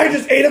didn't want. I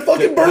just ate a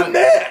fucking burnt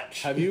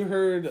match! Have you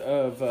heard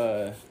of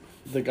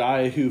the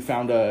guy who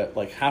found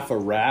half a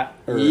rat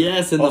or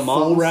Yes, in a the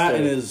full rat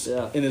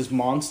monster. in his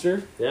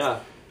monster? Yeah.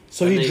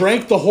 So And he they-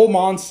 drank the whole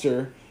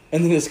monster,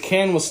 and then his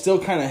can was still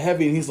kind of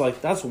heavy, and he's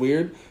like, "That's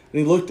weird." And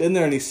he looked in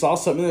there, and he saw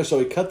something in there, so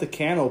he cut the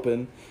can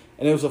open,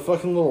 and it was a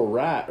fucking little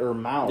rat or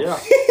mouse. Yeah.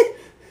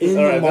 In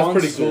All the right, that's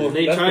pretty monster. cool.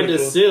 They That's tried to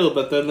pretty cool. sue,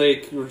 but then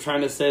they were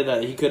trying to say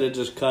that he could have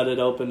just cut it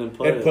open and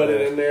put And it put there.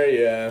 it in there,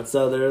 yeah.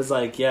 So there's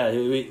like, yeah,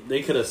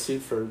 they could have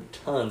sued for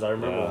tons. I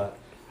remember Yeah. that.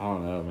 I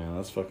don't know, man.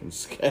 That's fucking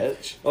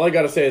sketch. All I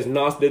gotta say is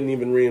NOS didn't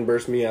even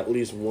reimburse me at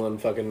least one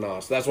fucking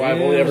NOS. That's why I've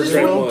only Yeah, ever Just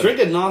drank don't one. drink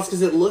a Nos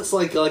because it looks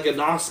like a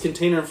Nos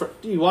container.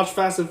 You watch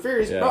Fast and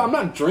Furious? Yeah. No, I'm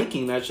not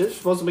drinking that shit. It's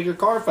supposed to make your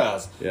car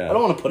fast. Yeah. I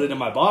don't want to put it in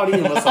my body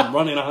unless I'm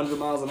running 100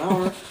 miles an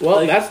hour. Well,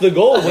 Like, that's the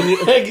goal. When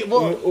you Like,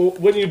 well-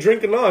 when you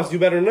drink a NOS, you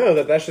better know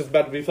that that's just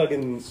about to be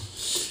fucking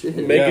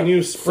making Yeah.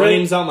 you sprint.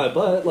 flames out my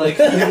butt. Like,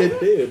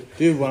 dude.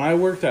 Dude, when I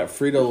worked at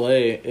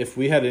Frito-Lay, if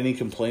we had any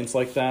complaints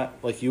like that,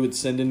 like you would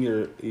send in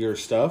your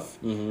stuff,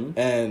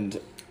 and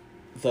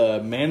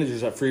the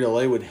managers at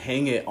Frito-Lay would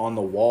hang it on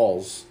the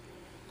walls,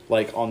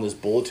 like on this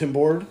bulletin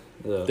board.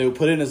 Yeah. They would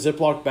put it in a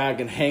Ziploc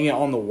bag and hang it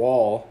on the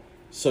wall,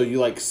 so you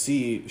like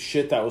see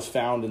shit that was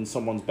found in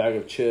someone's bag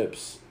of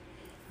chips.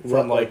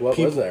 What- like, what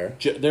was there?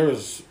 There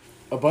was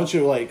a bunch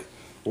of like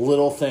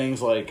little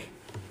things like,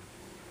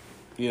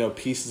 you know,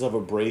 pieces of a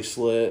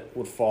bracelet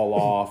would fall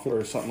off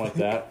or something like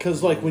that.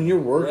 Because like when you're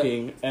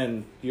working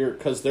and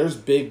because there's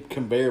big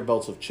conveyor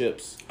belts of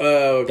chips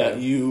Oh, that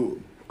okay.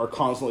 you are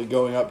constantly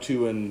going up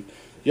to, and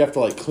you have to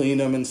like clean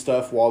them and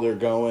stuff while they're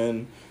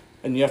going,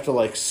 and you have to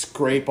like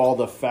scrape all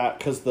the fat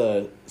because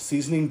the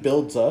seasoning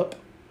builds up.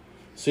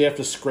 So you have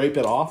to scrape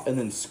it off and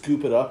then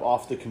scoop it up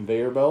off the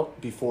conveyor belt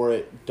before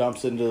it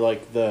dumps into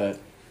like the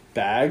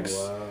bags.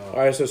 All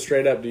right, so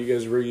straight up, do you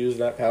guys reuse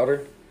that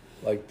powder?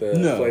 Like the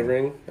No.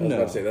 flavoring? I was No.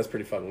 about to say, that's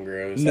pretty fucking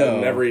gross. No.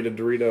 I'll never eat a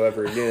Dorito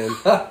ever again.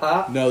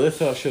 No, they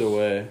throw that shit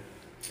away.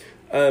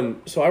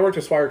 So I worked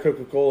at Swire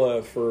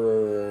Coca-Cola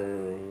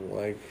for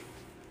like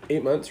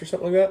 8 months or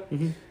something like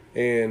that.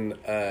 And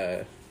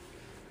I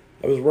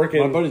was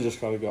working... My buddy just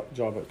got a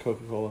job at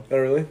Coca-Cola. Oh,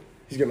 really?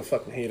 He's gonna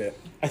fucking hate it.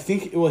 I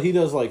think, well, he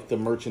does like the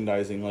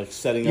merchandising, like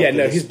setting up Yeah, the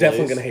no, he's displays.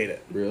 definitely gonna hate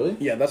it. Really?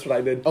 Yeah, that's what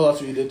I did. Oh, that's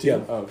what you did too? Yeah.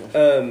 Oh,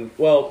 okay.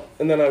 Well,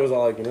 and then I was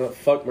all like, you know what,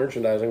 fuck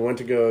merchandising. Went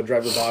to go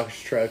drive the box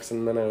trucks,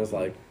 and then I was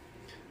like,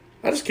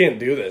 I just can't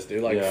do this,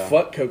 dude. Like, Yeah.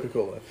 fuck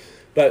Coca-Cola.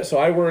 But, so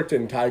I worked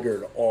in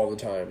Tigard all the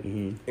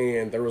time.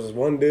 And there was this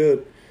one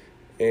dude,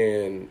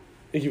 and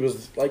he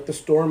was like the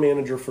store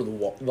manager for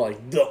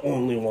the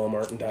only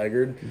Walmart in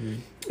Tigard.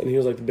 And he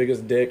was like the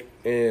biggest dick,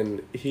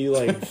 and he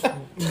like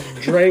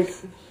drank...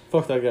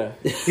 Fuck that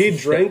guy. He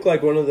drank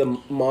like one of the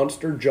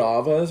Monster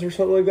Javas or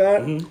something like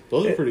that.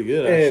 Those are pretty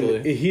good, And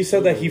actually. he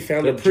said that he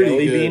found They're a pretty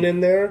jelly good. bean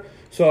in there.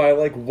 So I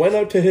like went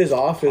out to his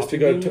office Coffee to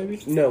go bean, to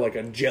maybe? no, like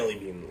a jelly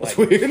bean. Like,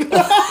 Weird.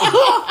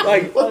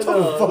 like What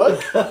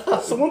the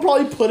fuck? Someone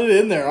probably put it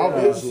in there,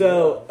 obviously.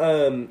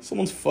 so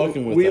Someone's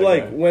fucking with we that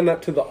like guy. went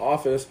up to the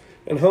office,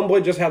 and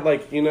homeboy just had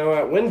like, you know,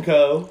 at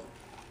Winco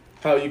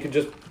how you could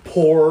just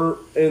pour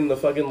in the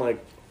fucking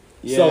like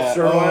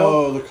self-serve aisle.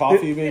 Oh, the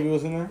coffee baby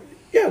was in there?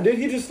 Yeah, dude,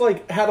 he just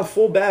like had a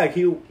full bag.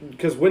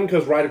 Because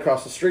Winco's right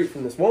across the street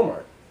from this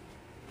Walmart.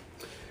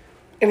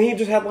 And he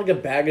just had like a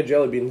bag of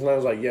jelly beans, and I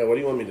was like, "Yeah, what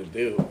do you want me to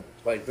do?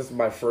 Like, this is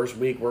my first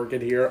week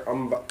working here.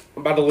 I'm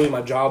about to lose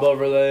my job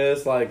over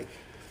this. Like,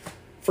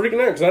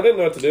 freaking out because I didn't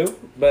know what to do.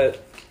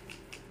 But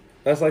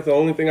that's like the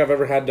only thing I've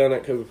ever had done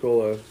at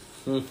Coca-Cola.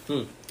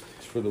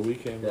 It's for the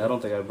weekend. Yeah, I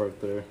don't think I've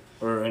worked there.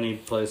 Or any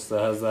place that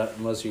has that,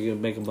 unless you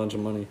can make a bunch of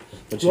money.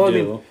 But you Well,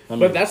 do.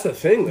 but that's the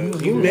thing, though.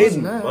 You made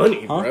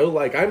money, bro.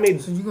 Like, I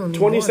made So you gonna need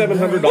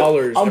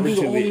 $2,700 I'm every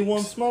the 2 only weeks.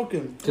 one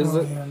smoking. Because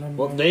well,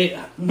 Nobody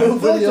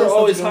they're else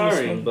always is gonna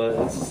hiring, but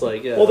it's just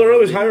like, yeah. Well, they're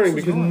always hiring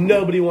because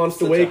nobody wants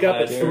to Such a wake up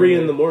high at 3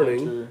 in the morning.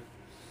 Hunter,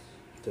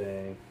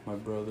 Dang. my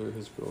brother,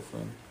 his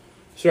girlfriend.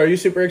 So, are you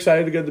super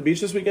excited to go to the beach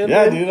this weekend?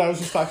 Yeah, man? dude, I was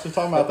just actually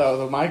talking about that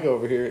with Mike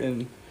over here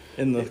in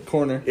the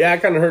corner. Yeah, I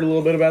kind of heard a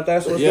little bit about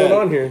that. So, what's Yeah.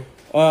 going on here?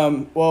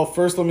 Well,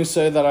 first let me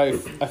say that I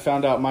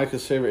found out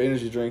Micah's favorite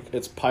energy drink.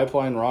 It's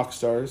Pipeline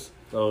Rockstars.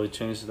 Oh, we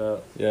changed it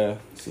up. Yeah,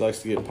 he likes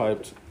to get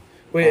piped.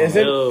 Wait,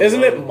 no,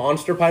 isn't no. it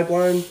Monster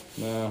Pipeline?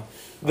 No.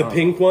 The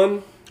pink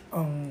one?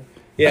 Um,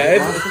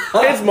 Yeah,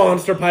 it's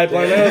Monster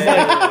Pipeline.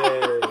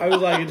 I was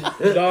like,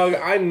 dog,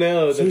 I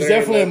know. So that he's there ain't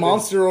definitely a nothing.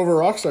 Monster over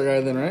Rockstar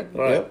guy then, right?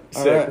 All right,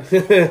 Yep.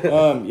 sick.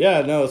 All right.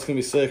 Yeah, no, it's going to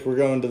be sick. We're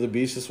going to the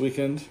beach this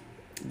weekend.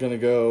 Going to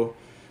go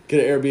get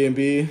an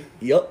Airbnb,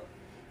 Yup.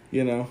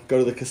 you know, go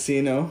to the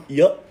casino.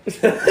 Yup.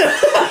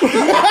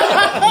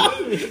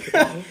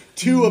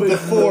 2 of the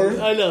 4.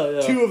 I know,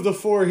 yeah. 2 of the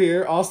 4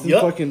 here. Austin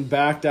Yup. fucking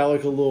backed out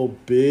like a little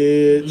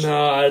bitch.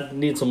 No, I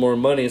need some more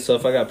money, so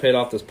if I got paid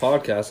off this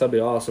podcast, that'd be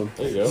awesome.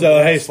 There you go.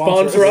 So, hey,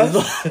 sponsor us.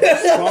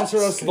 Sponsor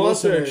us.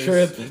 Sponsor a listeners.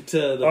 trip to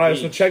the All right,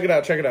 so beach. check it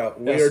out.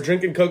 We Yes. are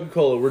drinking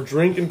Coca-Cola. We're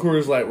drinking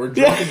Coors Light. We're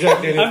drinking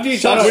Jack Daniels. After you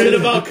Shout talk out shit to-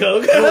 about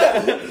Coke.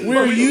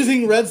 We're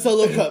using Red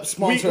Solo Cups.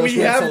 Sponsor us. We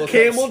Red have Solo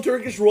Camel Cups.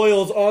 Turkish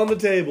Royals on the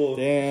table.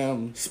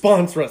 Damn.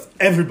 Sponsor us,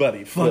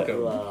 everybody. Fuck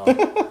them. Wow.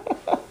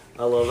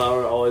 I love how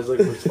we're always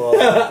looking for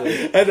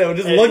sponsors. I know,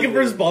 just Hey, looking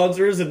for dude.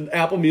 sponsors, and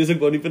Apple Music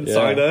won't even Yeah.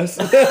 sign us.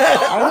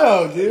 I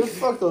know, dude.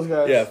 Fuck those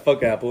guys. Yeah,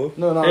 fuck Apple.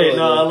 No, not Hey, really.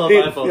 no, I love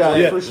Hey, iPhones. yeah,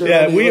 Yeah, for sure. yeah,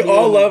 Let me- we let me-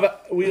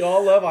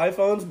 all love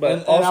iPhones, but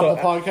And also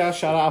Apple Podcast.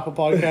 Shout out Apple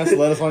Podcast.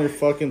 Let us on your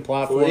fucking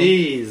platform.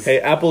 Please. hey,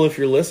 Apple, if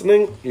you're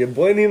listening, your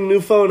boy need a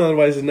new phone.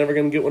 Otherwise, he's never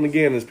gonna get one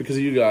again. It's because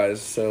of you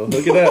guys. So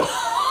look at that.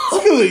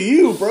 It's because of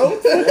you, bro.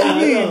 What do you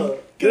mean?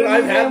 Dude, Get a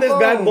I've new had this phone.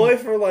 bad boy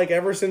for like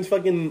ever since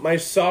fucking my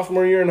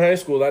sophomore year in high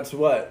school. That's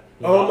what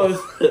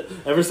almost.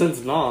 Ever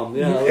since Nom,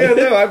 yeah. Yeah,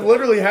 no, I've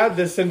literally had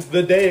this since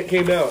the day it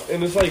came out,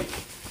 and it's like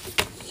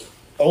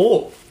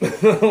old.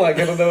 Like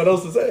I don't know what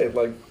else to say.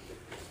 Like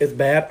it's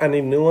bad. I need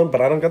a new one,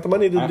 but I don't got the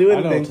money to do I know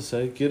anything. what to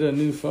say. Get a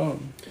new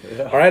phone.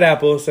 All right,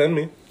 Apple, send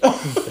me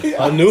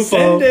a new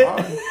phone.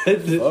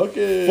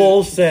 Okay.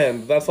 Full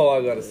send. That's all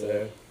I gotta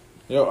say.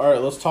 Yo, all right.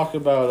 Let's talk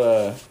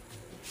about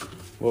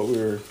what we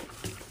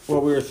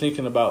were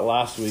thinking about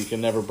last week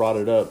and never brought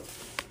it up.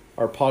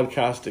 Our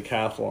podcast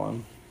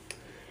decathlon.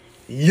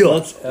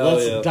 Let's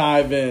yeah.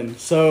 dive in.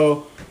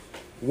 So,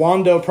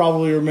 Wando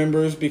probably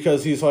remembers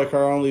because he's like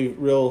our only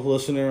real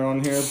listener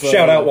on here. But,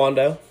 Shout out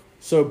Wando.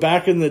 So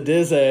back in the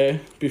Dizzy,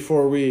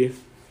 before we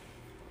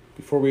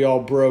all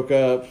broke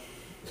up,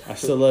 I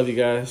still love you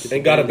guys.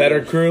 And got a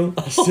better crew.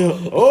 I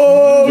still,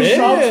 oh, Damn.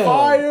 shots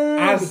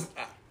fired!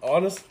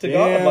 Honest to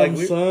Damn, God, like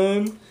we,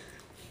 son.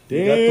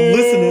 Damn. got the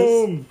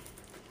listeners.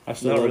 I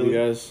still Not love you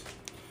really. guys.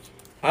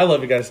 I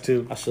love you guys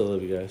too. I still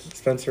love you guys.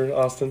 Spencer,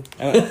 Austin.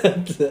 And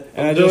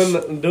I I'm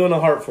just, doing a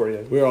heart for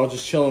you. we were all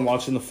just chilling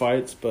watching the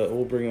fights, but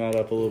we'll bring that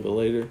up a little bit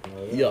later.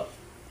 Yeah.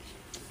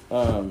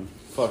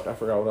 Fuck, I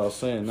forgot what I was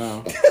saying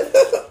now.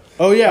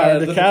 Oh yeah,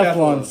 The the decathlon.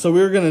 decathlon. So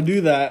we were gonna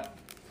do that,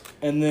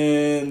 and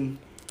then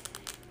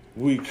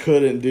we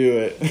couldn't do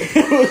it.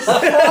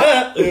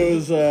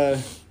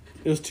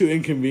 It was too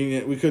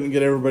inconvenient. We couldn't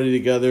get everybody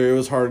together. It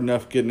was hard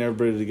enough getting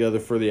everybody together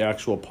for the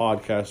actual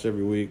podcast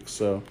every week.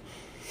 So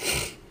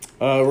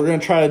we're gonna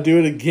try to do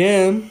it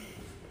again.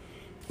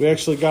 We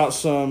actually got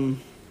some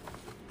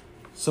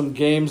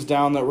games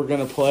down that we're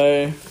gonna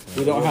play.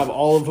 We don't have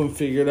all of them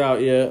figured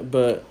out yet,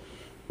 but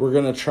we're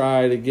going to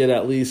try to get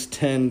at least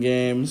 10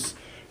 games.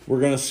 We're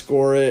going to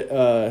score it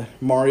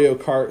Mario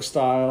Kart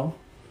style.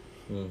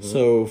 Mm-hmm.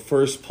 So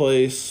first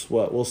place,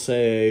 we'll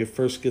say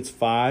first gets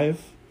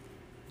 5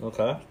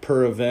 Okay.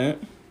 per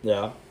event.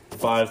 Yeah.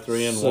 5,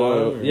 3, and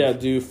So, 1. or- yeah,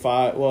 do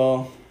 5.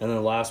 Well, And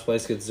then last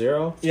place gets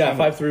 0. Yeah,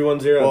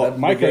 5310. well That'd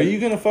be Micah, good. are you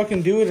going to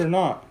fucking do it or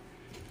not?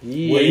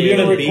 Yeah. Are you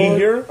gonna be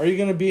here? Are you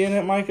going to be in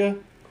it, Micah?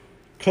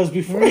 Because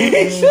before...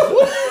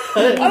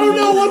 I don't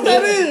know what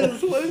that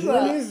is. What is What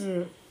that? is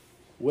it?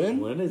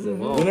 When? When is it?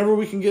 Well, Whenever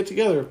we can get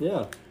together.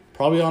 yeah.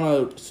 Probably on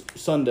a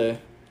Sunday.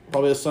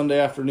 Probably a Sunday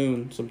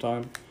afternoon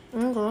sometime.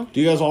 Okay. Do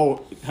you guys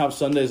all have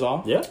Sundays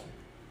off? Yeah.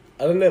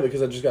 I don't know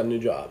because I just got a new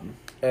job.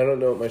 I don't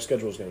know what my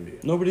schedule is going to be.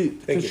 Nobody. you.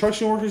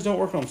 Construction workers don't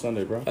work on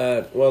Sunday, bro.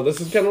 Well, this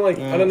is kind of like,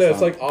 I don't know,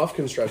 it's it's fine. like off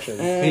construction.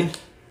 Eh.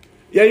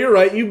 Yeah, you're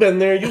right. You've been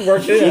there. You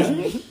worked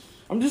it.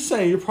 I'm just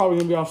saying you're probably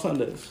gonna be off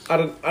Sundays. I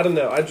don't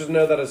know. I just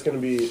know that it's going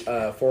to be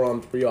 4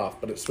 on 3 off,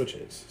 but it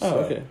switches. Oh,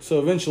 okay. So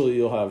eventually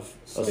you'll have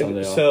a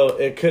Sunday off. So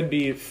it could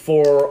be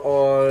 4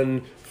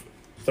 on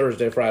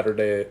Thursday,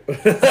 Friday.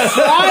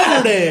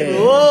 Saturday.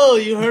 Whoa,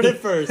 you heard it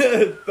first.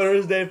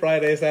 Thursday,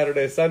 Friday,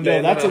 Saturday, Sunday. Yeah,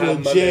 and then that's a I'll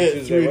have Monday, legit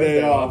Tuesday,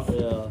 3-day Wednesday off.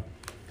 Yeah.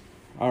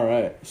 All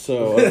right.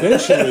 So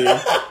eventually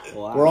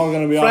Wow. we're all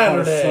gonna be off on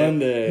a Saturday.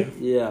 Sunday,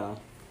 Yeah.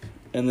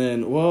 and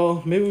then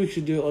maybe we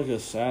should do it like a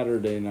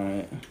Saturday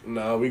night.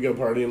 No, we go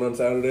partying on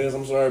Saturdays.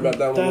 I'm sorry about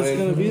that one, That's Wayne.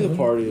 gonna be the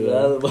party.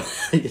 Though.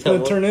 It's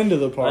gonna turn into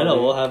the party. I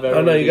know, we'll have Oh,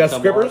 everybody. no, you got come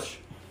strippers? watch.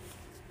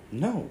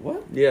 No,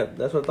 what? Yeah,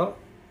 that's what I thought.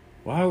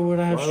 Why would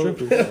I have Why would-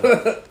 strippers?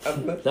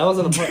 That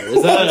wasn't a part.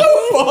 Is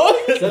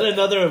that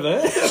another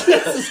event?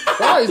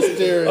 Christ,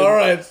 Darren. All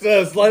right,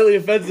 so Slightly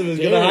Offensive is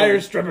going to Damn. hire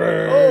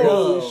strippers.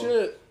 Holy No.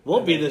 shit.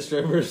 We'll be the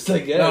strippers, I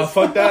guess. No,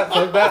 fuck that.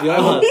 Fuck that.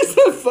 Yeah. He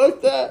said,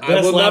 "Fuck that." I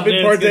will not be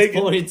lap dance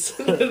gets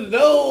partaking. points.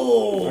 No.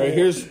 All right,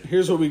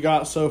 here's what we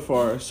got so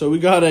far. So we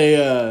got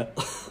a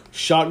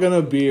shotgun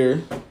of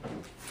beer,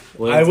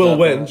 I will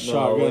win.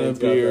 Shotgun of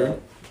beer,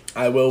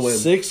 I will win.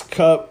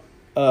 6-cup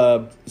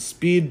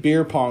speed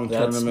beer pong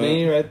That's tournament.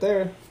 me right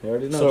there. You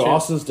already know. So champ.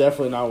 Austin's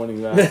definitely not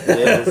winning that.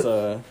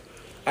 It's,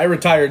 I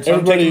retired, so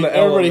I'm taking the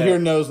L on everybody that. here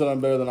knows that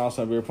I'm better than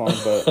Austin at beer pong,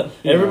 but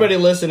you Everybody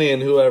listening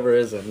and whoever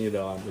isn't, you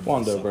know, I'm the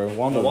Wanda, best. bro.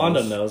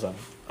 Wanda knows I'm.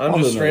 I'm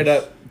Wanda just straight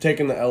knows. up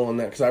taking the L on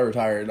that because I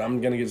retired.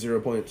 I'm going to get 0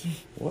 points.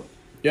 What?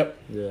 Yep.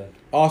 Yeah.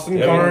 Austin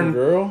know. Karn,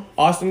 Girl.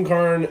 Austin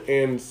Karn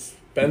and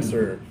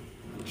Spencer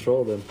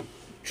Trolled him.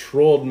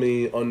 trolled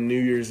me on New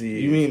Year's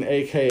Eve. You mean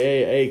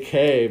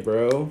AKA AK,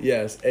 bro?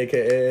 Yes,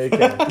 AKA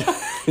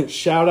AK.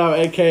 Shout out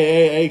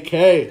AKA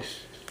AK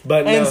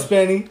But and no,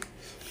 Spenny.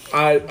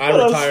 I What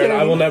else, retired.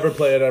 I Spenny? will never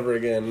play it ever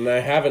again, and I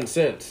haven't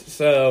since.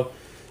 So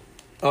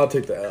I'll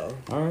take the L.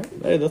 All right,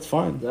 hey, that's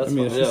fine. That's I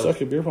mean, fine, if you yeah.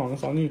 suck at beer pong,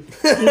 that's on you.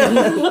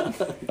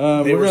 They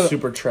we're were gonna-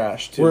 super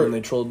trash too we're- when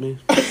they trolled me.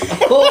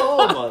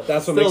 Oh my!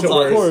 That's what Still makes it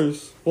talking. Of worse.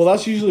 course. Well,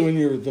 that's usually when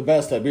you're the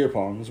best at beer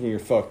pong. Is when you're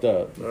fucked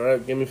up. All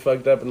right, get me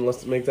fucked up, and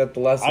let's make that the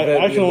last I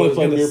event. can only Everyone's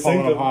play gonna beer pong sink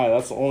when I'm them. high.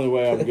 That's the only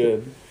way I'm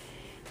good.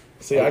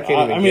 See, I can't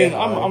even. I mean, get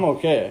I'm high.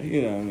 okay.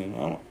 You know, I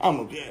mean, I'm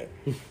okay.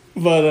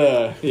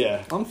 But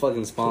yeah. I'm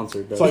fucking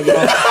sponsored, bro. So I get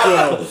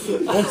off,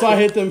 once I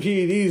hit them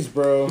PEDs,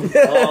 bro,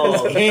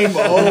 Oh, game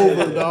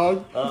over,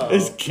 dog.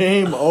 It's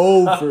game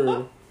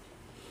over.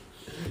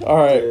 All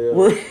right, Yeah.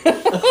 we're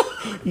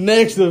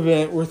next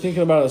event. We're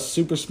thinking about a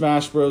Super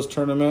Smash Bros.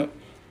 Tournament.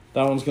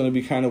 That one's going to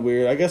be kind of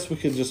weird. I guess we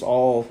could just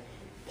all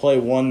play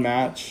one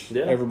match,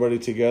 Yeah. everybody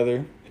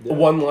together.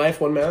 One life,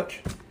 one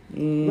match.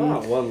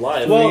 not one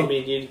life. Well, I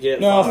mean, you'd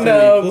get No, five. three.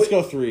 No, Let's but-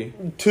 go 3.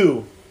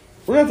 2.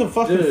 We're going to have to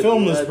fucking Dude,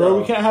 film this, I bro. know.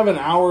 We can't have an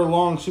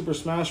hour-long Super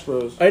Smash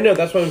Bros. I know.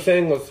 That's what I'm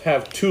saying. Let's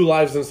have 2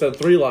 lives instead of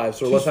 3 lives,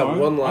 or Two's let's have fine.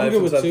 1 I'm life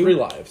good with instead of 2. 3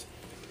 lives.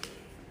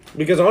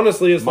 Because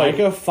honestly, it's like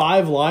Micah,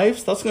 5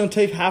 lives? That's going to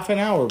take half an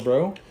hour,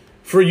 bro.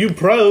 for you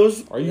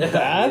pros. Are you Yeah,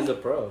 bad? He's a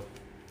pro.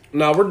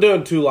 No, we're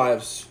doing 2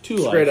 lives. 2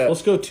 straight lives. up.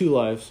 Let's go 2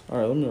 lives. All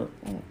right, I'm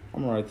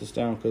gonna write this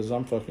down because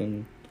I'm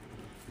fucking,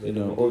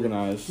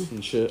 organized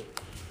and shit.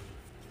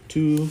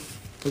 2.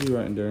 What are you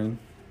writing, Darren?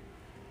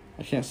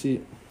 I can't see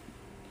it.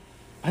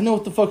 I know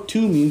what the fuck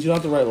 2 means. You don't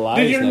have to write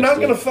lives. Dude, you're next not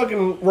to gonna it.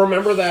 fucking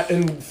remember that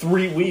in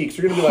 3 weeks.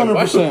 You're gonna be like,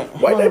 100%.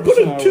 why'd they put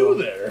 100% a I 2 will.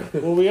 there?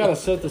 Well, we gotta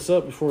set this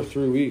up before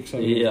 3 weeks. I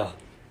mean, Yeah.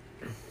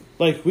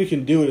 like we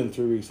can do it in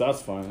 3 weeks.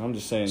 That's fine. I'm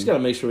just saying. Just gotta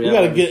make sure we have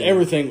gotta get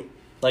everything. like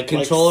like,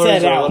 controllers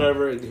set or out.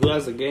 whatever. Who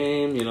has a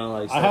game? You know,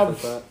 like stuff I have-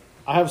 like that.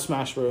 I have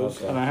Smash Bros.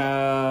 Okay. And I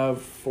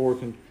have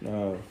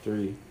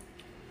 3.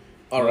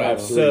 All right.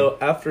 Yeah. So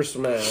after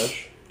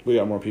Smash, We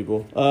got more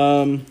people.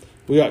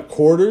 We got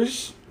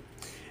quarters.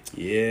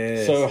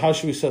 yeah. So how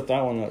should we set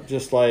that one up?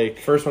 Just like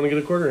first one to get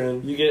a quarter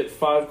in. You get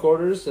 5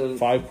 quarters and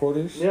 5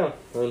 quarters? yeah,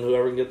 and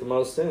whoever can get the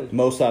most in.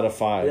 Most out of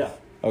 5. Yeah.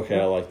 Okay,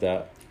 I like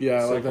that. Yeah,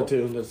 I like Simple. that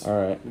too. That's All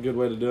right. a good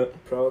way to do it.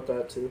 Pro at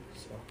that too.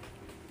 So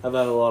I've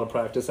had a lot of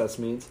practice at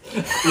Smeeds.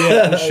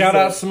 Yeah. Shout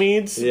out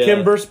Smeeds. Yeah.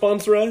 Kimber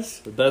sponsor us.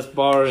 The best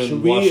bar in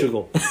Should we-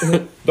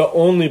 Washougal. The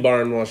only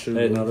bar in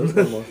Washington. Hey, no, there's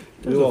one more.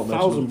 There's We won't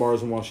 1,000 mention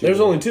bars in Washington.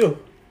 There's only 2.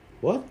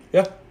 What?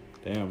 Yeah.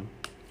 Damn.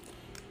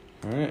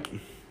 All right.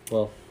 them.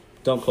 Well,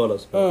 don't quote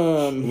us.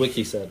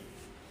 Wiki said.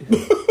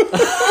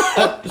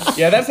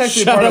 Yeah, that's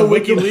actually Shout part out of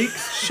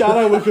WikiLeaks. Shout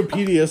out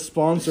Wikipedia,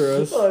 sponsor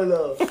us. I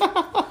know.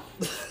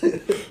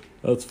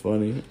 That's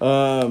funny.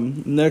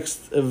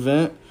 Next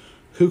event,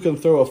 who can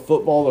throw a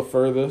football the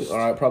furthest? All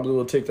right, probably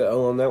we'll take the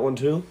L on that one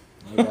too.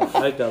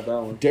 I got that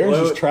one. Darren's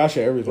Wait, just trash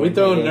at everything. we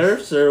throwing I guess.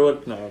 nerfs or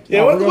what? No.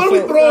 Yeah, we're what are we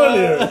gonna throwing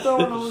here?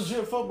 Throwing a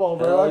legit football,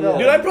 Hell bro. I got yeah.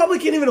 Dude, I probably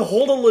can't even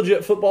hold a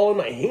legit football in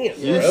my hand.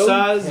 Huge Bro.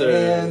 size or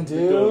Man,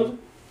 dude.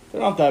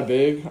 They're not that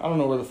big. I don't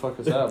know where the fuck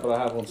it's at, but I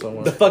have one The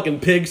somewhere. fucking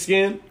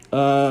pigskin.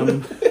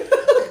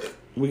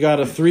 We got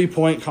a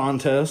 3-point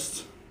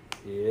contest.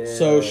 Yeah.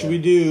 So should we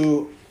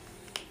do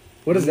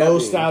What does that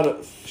most mean? out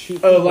of shoot?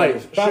 Oh, like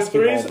shoot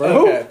basketball, threes?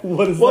 bro. Okay.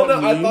 What does Well,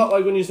 that no, I mean? thought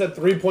like when you said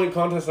 3-point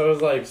contest, I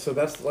was like, so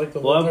that's like the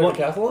whole Well, entire what-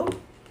 decathlon?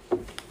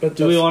 But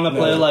Do we want to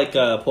play no. like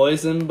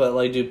poison, but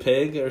like do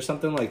pig or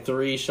something like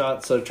 3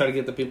 shots? So try to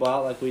get the people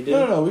out like we did.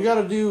 No. We got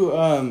to do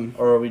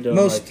Or are we doing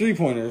most like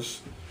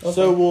 3-pointers.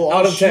 So we'll all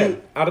out of shoot,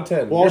 10. Out of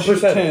 10. We'll all Your shoot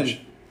percentage.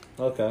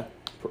 10. okay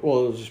Well,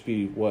 it'll just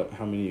be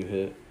how many you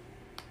hit.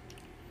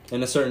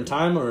 in a certain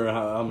time or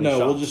how many No,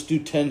 shots? we'll just do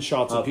 10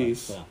 shots Okay,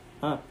 apiece. Yeah.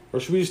 Huh. Or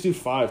should we just do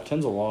 5?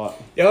 10's a lot.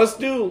 Yeah, let's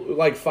do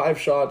like 5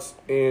 shots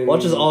in. We'll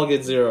just all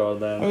get 0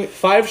 then. I mean,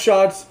 5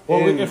 shots.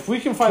 well, in if we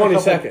can find 20 a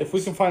couple, seconds. if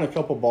we can find a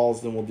couple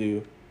balls, then we'll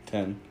do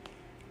 10.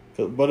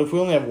 But if we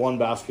only have one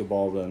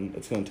basketball, then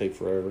it's going to take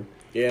forever.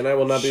 Yeah, and I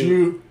will not be.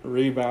 Shoot,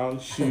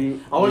 rebound,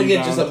 shoot. I want to get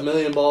rebound. just a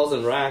million balls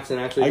and racks and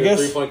actually I do guess-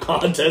 a 3-point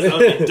contest. That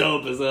would be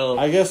dope as hell.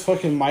 I guess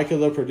fucking Micah,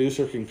 the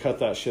producer, can cut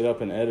that shit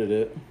up and edit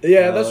it.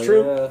 Yeah, that's Oh,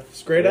 true. yeah.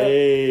 Straight up.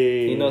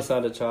 Hey. He knows how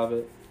to chop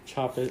it.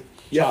 Chop it.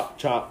 Yeah.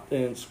 Chop,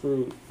 and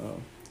screw. Oh.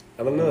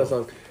 I don't know that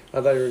song. I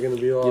thought you were gonna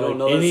be all. You don't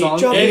know Any, that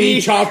song? any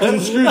chopped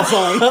and screwed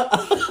song.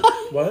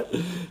 What?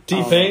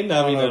 T-Pain?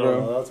 I mean, I I don't don't know,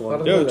 know. That's I one.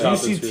 don't Yo, know do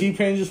that. you see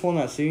T-Pain just won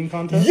that singing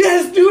contest?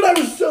 Yes, dude, I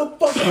was so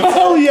fucking.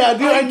 Hell yeah,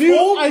 dude! I told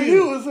knew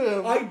you. it was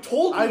him. I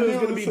told you I it was knew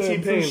gonna it be was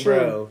him, T-Pain, for sure.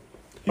 bro.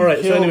 All right.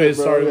 So, Killed anyways,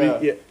 it, bro,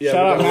 sorry. yeah.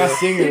 Shout out Mass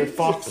Singer,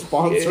 Fox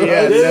sponsor.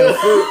 Yeah, us.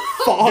 no,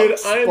 Fox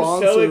dude, I am so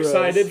sponsor us.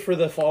 excited for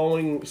the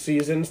following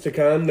seasons to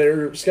come.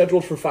 They're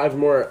scheduled for 5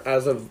 more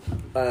as of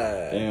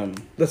Damn,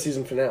 the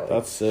season finale.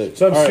 that's sick.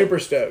 So I'm All right, super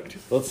stoked.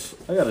 Let's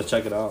I gotta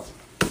check it out.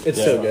 It's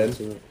Yeah. so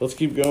good. let's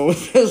keep going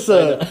with this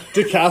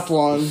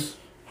decathlon.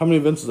 How many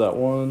events is that?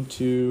 1,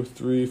 2,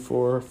 3,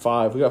 4,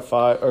 5. We got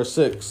 5 or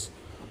 6.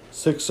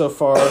 6 so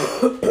far.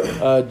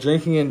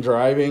 Drinking and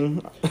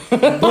driving. See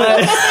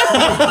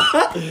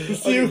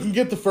who can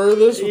get the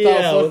furthest without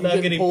Yeah, fucking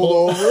without getting getting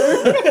pulled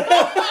over.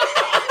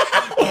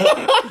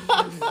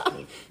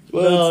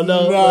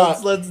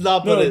 Let's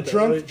not put No, it.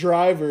 drunk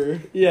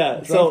driver.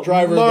 Yeah, drunk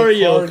driver, the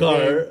Mario card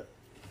Kart.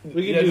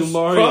 We can Yeah, do just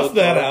Mario cross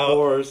that Kart out.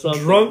 or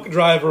something. Drunk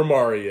driver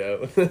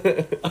Mario.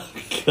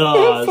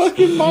 Gosh.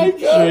 Fucking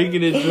Micah.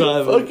 Drinking and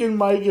driving. Fucking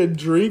Micah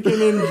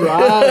drinking and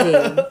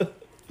driving.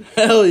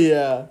 Hell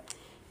yeah.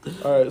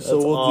 Alright, so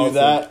That's we'll awesome. do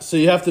that. So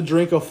you have to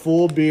drink a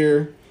full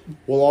beer.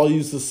 We'll all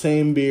use the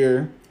same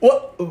beer.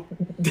 What?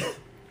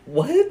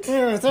 What?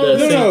 Yeah, I thought The we were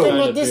same talking kind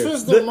about of this beer.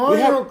 was the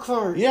Mario have-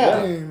 Kart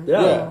yeah, game.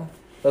 Yeah.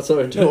 That's what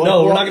we're doing. No, No,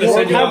 we're we'll- not going to we'll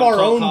send you have out our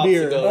call own cops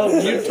beer. to go.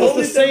 You It's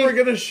totally the said same- we're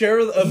gonna share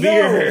a No,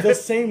 beer. the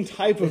same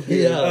type of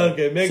beer. Yeah.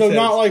 Okay, makes So sense.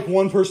 not like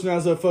one person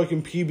has a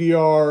fucking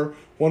PBR,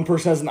 one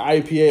person has an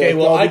IPA. Okay, like,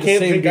 well, they'll I be the can't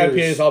same drink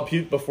beers. IPAs. I'll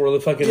puke before the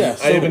fucking. Yeah,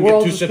 so I even we're all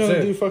get 2 just sips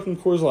gonna do in. fucking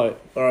Coors Light.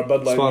 All right,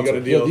 Bud Light, you Sponsor. got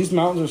a Yo, deal. these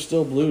mountains are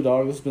still blue,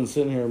 dog. It's been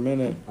sitting here a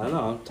minute. I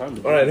know. Time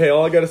to All right, hey,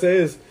 all I gotta say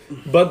is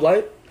Bud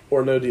Light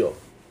or no deal.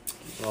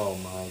 Oh,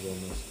 my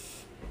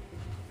goodness.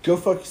 Go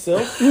fuck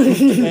yourself.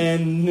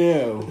 And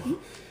no.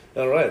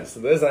 All right, so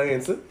there's our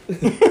answer. So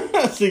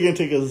you're gonna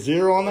take a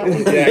 0 on that one?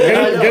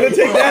 Yeah, gonna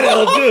take that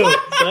L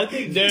too. I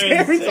think Darren's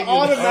Darren's taking-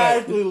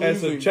 automatically And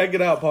so losing. check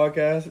it out,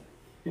 podcast.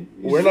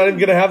 We're not even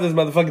gonna have this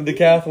motherfucking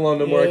decathlon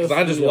no more because Yes,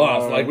 I just we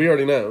lost. are. Like we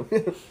already know.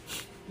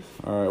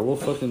 All right, we'll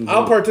fucking.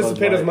 I'll do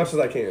participate Bud as Light. much as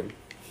I can.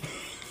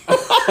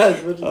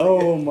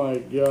 Oh my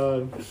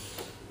god.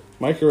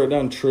 Micah wrote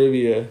down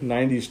trivia,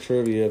 90s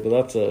trivia, but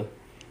that's a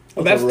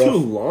That's a rough, too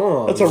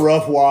long. That's a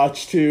rough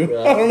watch too. Yeah.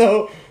 I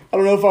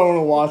don't know if I want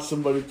to watch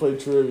somebody play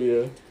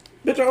trivia.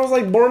 Bitch, I was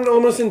like born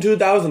almost in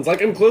 2000s. Like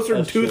I'm closer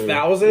That's to true.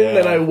 2000 Yeah.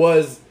 than I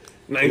was.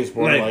 He was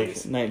born like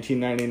 90s.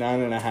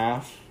 1999 and a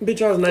half.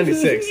 Bitch, I was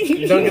 96.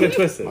 You don't get it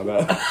twisted. My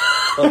bad.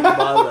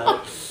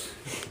 My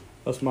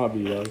That's my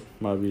B, dog.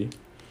 My B.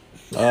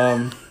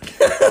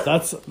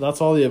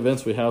 That's all the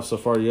events we have so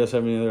far. Do you guys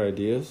have any other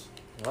ideas?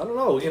 I don't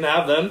know. We can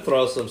have them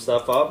throw some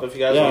stuff up if you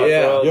guys Yeah, want to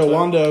yeah. throw Yo, it.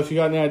 Wando, if you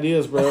got any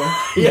ideas, bro.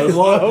 Yeah,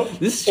 well,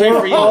 this is straight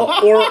for you.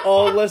 Or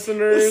all This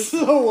listeners.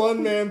 is a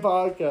one-man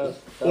podcast.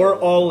 Or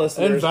all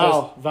listeners.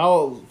 And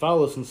Val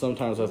listens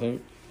sometimes, I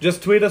think.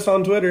 Just tweet us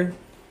on Twitter.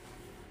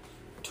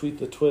 Tweet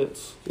the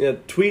twits. Yeah,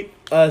 tweet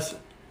us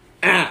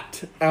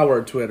at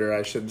our Twitter,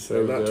 I should say.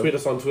 There we Not go. tweet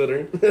us on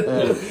Twitter.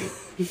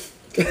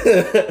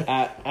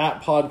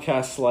 At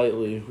podcast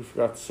slightly. We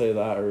forgot to say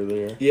that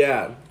earlier.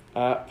 Yeah.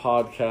 At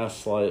podcast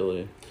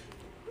slightly.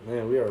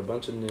 Man, we are a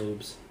bunch of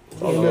noobs.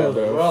 Oh, no,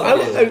 bro. We're all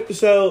good.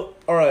 So,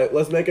 alright,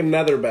 let's make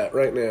another bet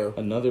right now.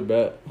 Another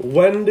bet.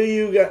 When do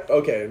you get...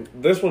 Okay,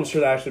 this one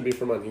should actually be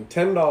for money.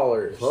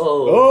 $10.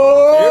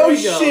 Oh, here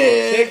we go.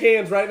 shit. Shake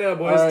hands right now,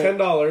 boys. All right.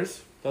 $10.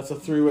 That's a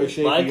three-way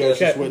shake Micah. you guys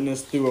just Okay.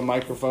 witnessed through a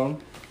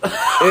microphone.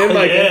 And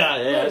like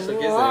Yeah, shook his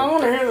Well, I hand.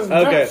 want to hear this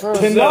Okay. bet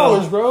first.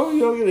 $10, bro. You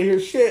don't get to hear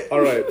shit.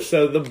 Alright,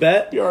 so the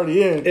bet You're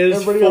already in.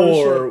 is Everybody got a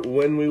for shit.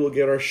 when we will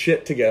get our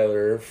shit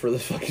together for the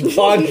fucking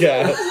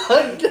podcast.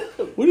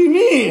 What do you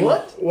mean?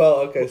 What? Well,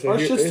 okay, so Our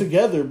here- shit's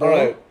together, bro.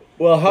 Alright.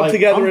 Well, how Like,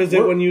 together I'm- is it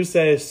we're- when you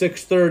say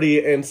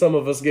 6:30 and some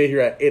of us get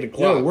here at 8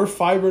 o'clock? Yo, we're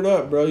fibered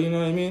up, bro. You know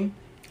what I mean?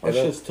 Our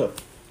Yeah, shit's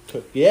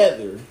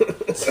together.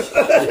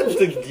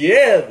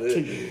 together.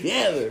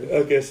 Together.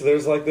 Okay, so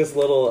there's like this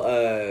little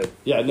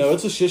Yeah, no,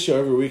 it's a shit show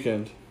every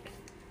weekend.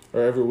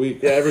 Or every week?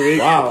 Yeah, every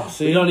week. Wow.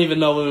 See, We don't even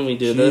know when we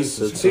do Jesus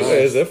this. See,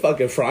 is it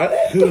fucking Friday?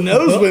 who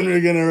knows when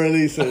we're gonna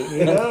release it?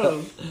 Who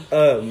knows?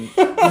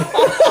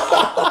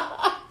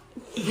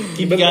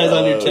 Keep you guys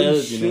on your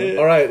toes, you shit.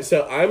 know. All right,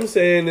 so I'm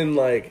saying in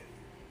like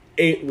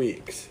 8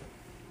 weeks.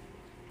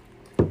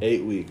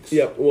 8 weeks.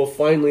 Yep, we'll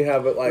finally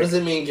have it What like. does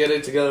it mean, get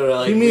it together?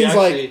 Like, He we means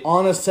actually, like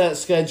on a set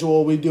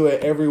schedule. We do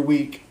it every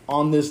week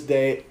on this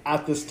day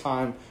at this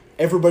time.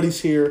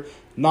 Everybody's here.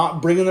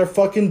 Not bringing their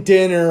fucking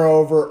dinner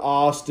over,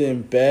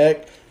 Austin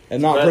Beck,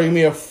 and not Right. bringing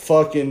me a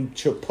fucking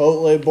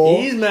Chipotle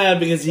bowl. he's mad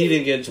because he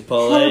didn't get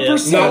Chipotle.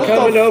 100%. Not What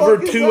coming the over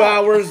fuck is 2 that?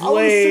 hours I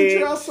would have sent late.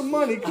 your ass some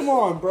money. Come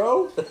on,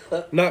 bro.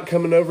 Not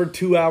coming over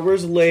 2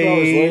 hours 2 late.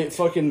 hours late.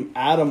 Fucking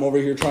Adam over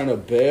here trying to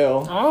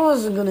bail. I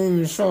wasn't gonna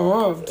even show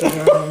up. To See,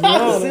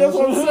 that's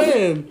what I'm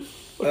saying.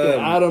 Fucking Um,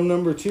 Adam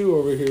number 2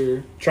 over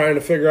here. Trying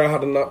to figure out how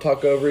to not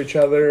talk over each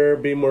other,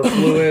 be more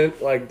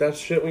fluent. Like, that's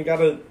shit we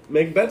gotta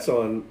make bets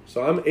on.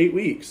 So I'm 8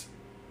 weeks.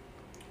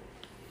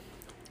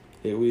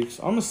 8 weeks.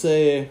 I'm gonna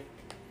say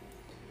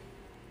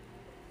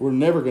we're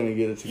never gonna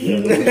get it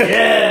together.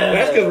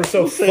 That's because we're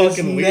so It's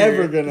fucking never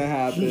weird. gonna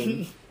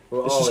happen.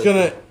 We're It's always- just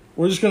gonna.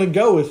 We're just gonna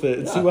go with it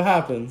and see Yeah. what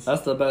happens.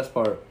 That's the best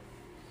part.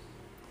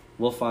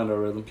 We'll find our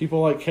rhythm.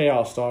 People like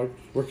chaos, dog.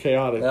 We're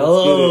chaotic.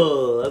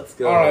 Oh, let's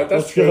go. All right,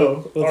 that's Let's go.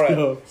 true. Let's All right.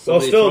 go. Well,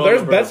 Somebody still, throw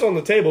there's it, bets bro. on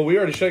the table. We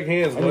already shook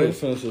hands, I need to boys.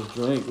 finish this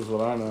drink. Is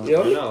what I know. Yeah,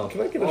 I know.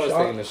 Can I get I'm a always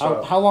shot? taking a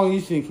shot. How long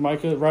you think,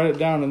 Micah? Write it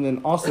down, and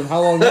then Austin,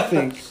 how long you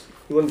think?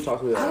 You wouldn't talk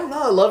to me I that. don't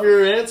know. I love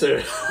your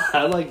answer.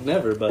 I like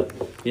never, but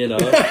you know.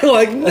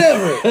 Like,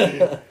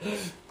 never.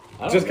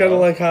 I don't Just kind know.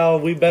 of like how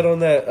we bet on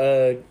that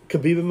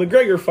Khabib and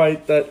McGregor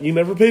fight that you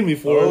never paid me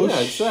for. Oh, yeah,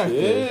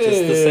 exactly. shit.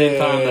 Just the same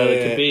time that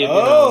it could be, you know,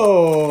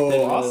 Oh,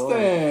 didn't really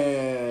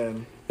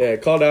Austin. Yeah,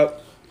 called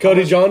out.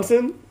 Cody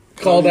Johnson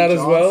called Cody out as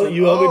well. Johnson.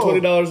 You owe me Oh.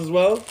 $20 as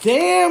well.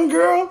 Damn,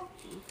 girl.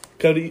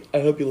 Cody,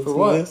 I hope you listen For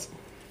what? to this.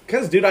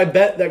 Because, dude, I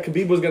bet that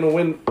Khabib was going to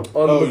win on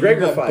Oh, the you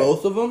McGregor bet fight.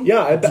 both of them?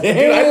 Yeah, I bet, dude, I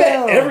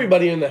Damn. bet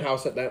everybody in the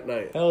house at that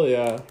night. Hell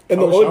yeah. And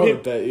I the wish only I would peop-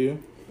 have bet you.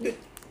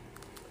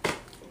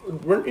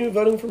 Weren't you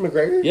voting for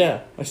McGregor? Yeah,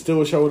 I still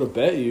wish I would have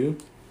bet you.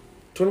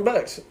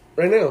 $20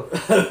 right now.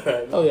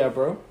 Oh yeah,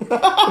 bro.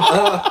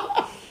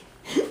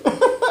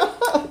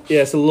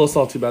 Yeah, it's a little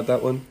salty about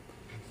that one.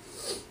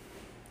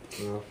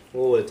 No,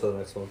 we'll wait till the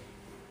next one.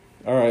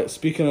 All right.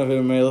 Speaking of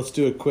MMA, let's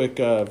do a quick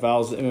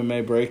Val's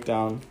MMA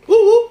breakdown.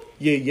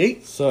 Yeah, yeah.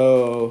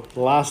 So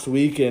last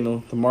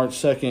weekend, the March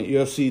 2nd,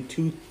 UFC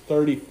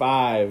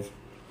 235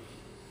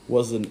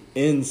 was an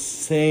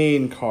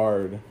insane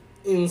card.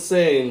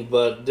 Insane,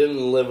 but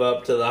didn't live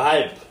up to the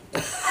hype.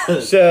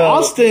 So,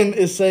 Austin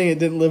is saying it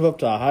didn't live up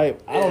to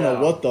hype. I don't know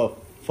Yeah. what the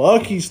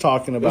fuck he's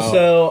talking about.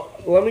 so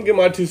let me get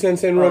my 2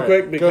 cents in real All right,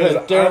 quick go because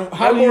ahead. Darren,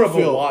 I'm do more you of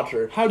feel? a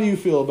watcher. How do you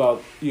feel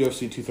about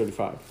UFC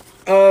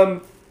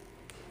 235?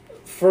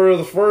 For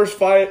the first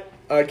fight,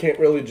 I can't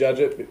really judge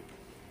it.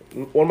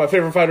 One of my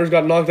favorite fighters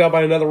got knocked out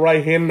by another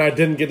right hand, and I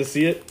didn't get to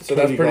see it. So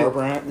Cody that's pretty.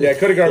 Garbrandt? Yeah,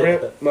 Cody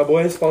Garbrandt, my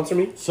boy, sponsor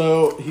me.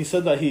 So he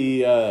said that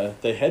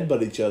they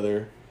headbutt each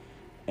other,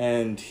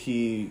 and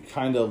he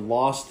kind of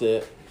lost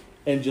it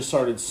and just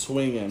started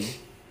swinging.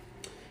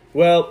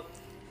 Well,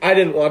 I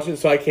didn't watch it,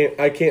 so I can't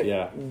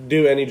Yeah.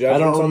 do any I judgments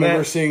don't on remember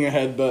that. seeing a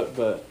headbutt,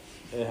 but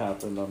it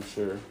happened. I'm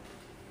sure.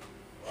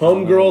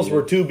 Homegirls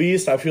were two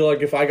beasts. I feel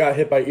like if I got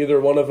hit by either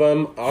one of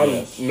them, I'm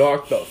Yes.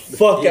 knocked the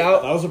fuck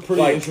out. That was a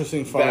pretty like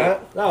interesting fight.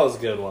 that. That was a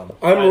good one.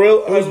 I'm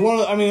real. It was one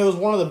of. It was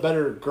one of the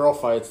better girl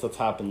fights that's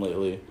happened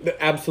lately.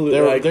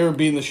 Absolutely. They were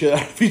beating the shit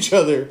out of each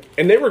other.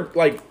 and they were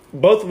like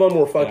both of them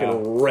were fucking Yeah.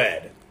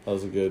 red. That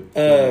was a good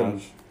Um,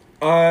 match.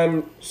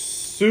 I'm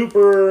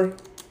super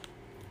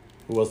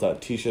Who was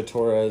that? Tisha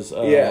Torres.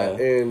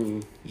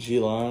 and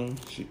Jilan.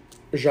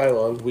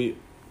 Xylon.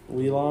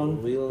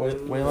 Weilong.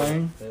 Whelan?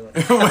 Weilang.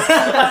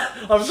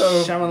 I'm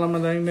sorry.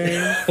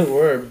 Shamalama-dang-dang.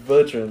 We're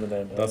butchering the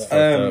name. That's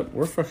Okay. fucked up.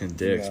 We're fucking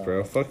dicks,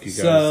 bro. Fuck you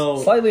guys.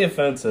 So Slightly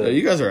offensive. Yeah,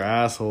 you guys are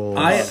assholes.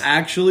 I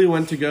actually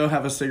went to go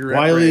have a cigarette.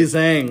 Wiley break.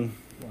 Zhang.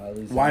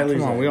 Wiley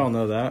Come on, Zhang. we all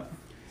know that.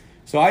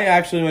 So I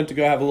actually went to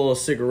go have a little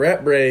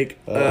cigarette break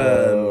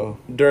Oh.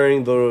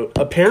 during the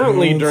during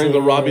the Cancer.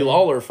 Robbie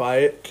Lawler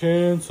fight.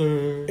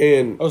 Cancer.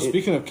 And Oh,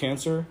 speaking of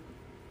cancer,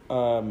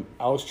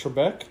 Alex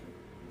Trebek,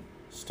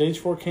 stage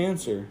 4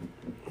 cancer.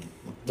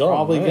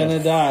 Probably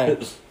gonna die.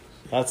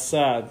 That's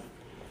sad.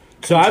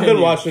 so I've been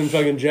Continue. watching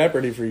fucking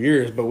Jeopardy for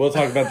years, but we'll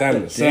talk about that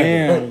in a second.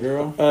 Damn,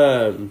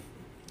 girl.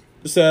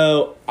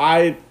 So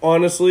I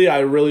honestly, I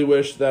really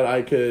wish that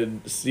I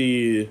could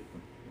see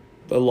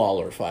the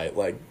Lawler fight.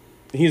 Like,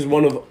 he's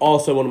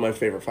also one of my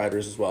favorite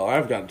fighters as well.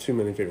 I've got too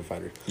many favorite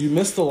fighters. You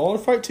missed the Lawler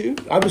fight too?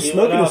 I was You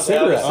smoking went a out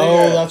there with cigarette. a Oh,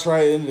 cigarette. that's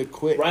right. It ended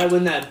quick. Right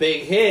when that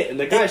big hit, and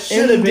the guy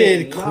should have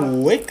been.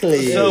 knocked.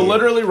 quickly. So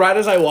literally, right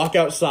as I walk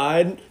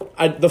outside,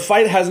 the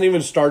fight hasn't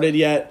even started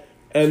yet,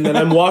 and then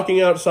I'm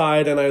walking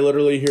outside, and I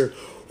literally hear,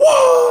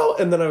 "Whoa!"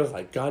 And then I was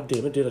like, "God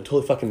damn it, dude! I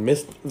totally fucking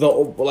missed the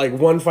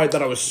one fight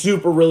that I was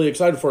super really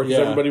excited for because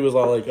Yeah. everybody was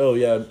all like, oh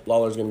yeah,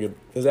 Lawler's gonna get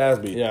his ass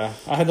beat." Yeah,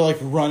 I had to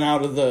run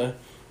out of the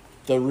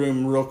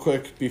room real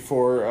quick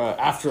before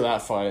after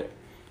that fight,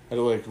 had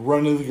to like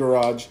run into the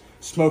garage,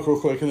 smoke real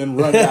quick, and then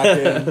run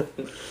back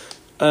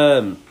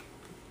in.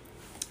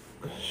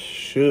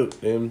 Shoot,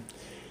 dude.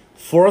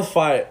 Fourth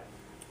fight.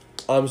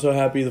 I'm so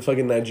happy the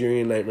fucking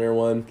Nigerian Nightmare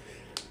won.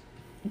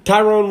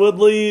 Tyron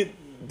Woodley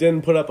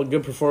didn't put up a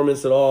good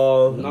performance at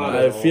all. Not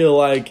at all. Feel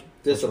like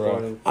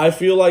Disappointing. I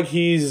feel like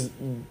he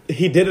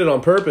did it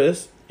on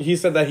purpose. He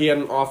said that he had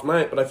an off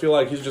night, but I feel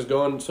like he's just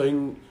going so he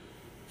can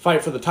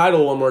fight for the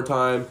title one more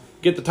time,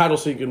 get the title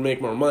so you can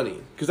make more money.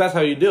 Because that's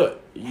how you do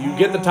it. You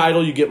get the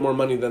title, you get more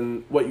money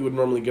than what you would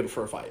normally get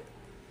for a fight.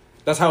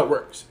 That's how it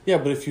works. Yeah,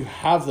 but if you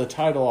have the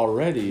title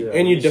already, Yeah.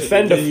 And you should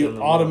defend be a getting you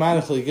the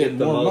automatically get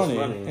the more most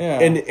money. money. Yeah,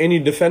 and you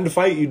defend a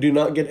fight, you do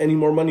not get any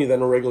more money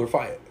than a regular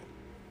fight.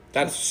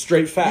 That's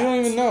straight facts. you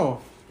don't even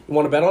know. You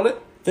want to bet on it?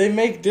 They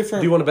make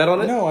different. Do you want to bet on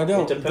it? No, I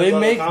don't. It depends They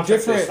on the make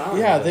contracts they different. sign,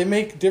 Yeah, but- they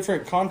make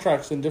different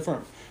contracts and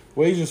different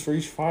wages for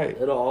each fight.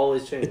 It'll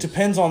always change. It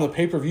depends on the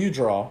pay-per-view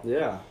draw.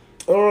 Yeah.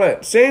 All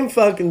right, same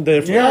fucking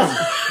difference.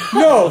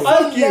 No,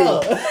 fuck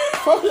you.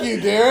 Fuck you,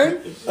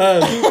 Darren.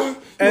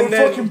 You And wanna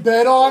then- fucking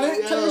bet on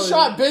it? Take a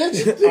shot,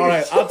 bitch. All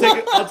right,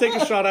 I'll take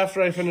a shot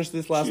after I finish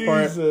this last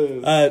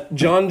Jesus. part.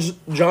 John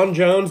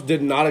Jones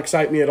did not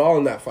excite me at all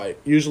in that fight.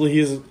 Usually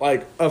he's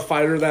like a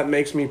fighter that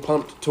makes me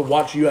pumped to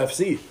watch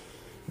UFC,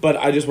 but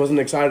I just wasn't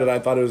excited. I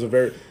thought it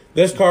was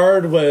this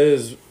card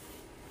was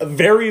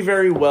very,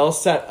 very well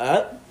set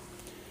up,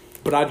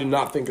 but I do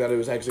not think that it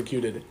was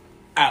executed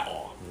at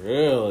all.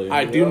 Really?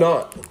 I do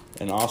not.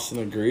 And Austin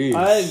agrees.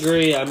 I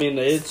agree. I mean,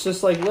 it's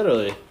just like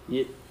literally.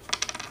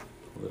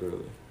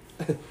 Literally.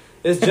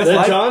 It's just The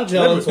like John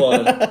Jones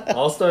one.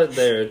 I'll start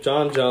there.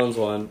 John Jones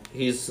one.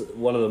 He's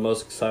one of the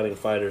most exciting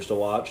fighters to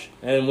watch.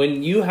 And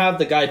when you have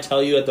the guy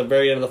tell you at the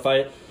very end of the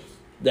fight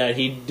that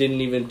he didn't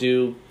even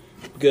do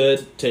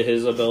good to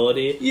his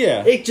ability,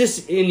 Yeah. it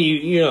just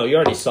you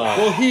already saw it.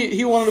 Well,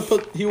 he wanted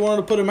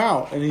to put him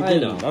out, and he I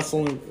didn't. know. That's the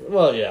only.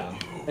 Well, yeah,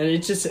 and it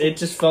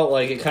just felt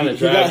like it kind He of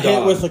got dragged hit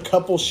on. with a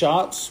couple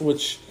shots,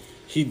 which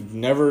he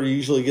never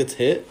usually gets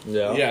hit.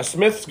 yeah. yeah.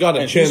 Smith's got a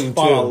And he's chin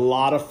fought a too.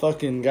 lot of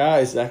fucking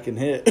guys that can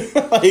hit.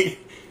 Like,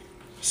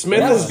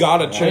 Smith has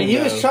got a I chin. mean, he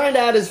was man. trying to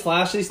add his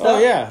flashy stuff, Oh,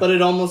 yeah. but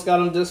it almost got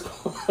him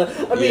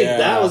disqualified. I mean,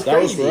 that was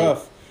crazy.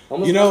 rough.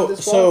 Almost You got know, him so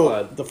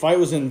disqualified. the fight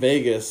was in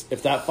Vegas.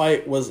 If that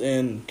fight was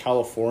in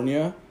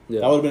California, Yeah.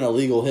 that would have been a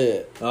legal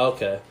hit.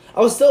 Okay. I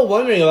was still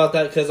wondering about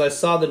that because I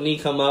saw the knee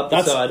come up,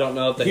 That's- so I don't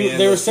know if the hand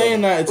They were was still-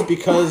 saying that it's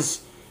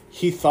because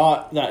he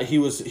thought that he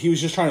was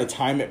just trying to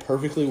time it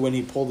perfectly when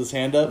he pulled his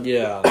hand up.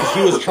 Yeah.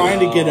 He was trying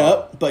to get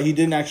up, but he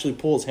didn't actually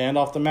pull his hand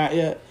off the mat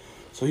yet.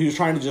 So he was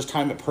trying to just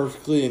time it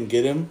perfectly and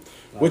get him,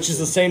 which is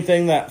the same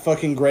thing that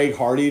fucking Greg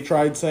Hardy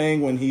tried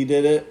saying when he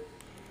did it.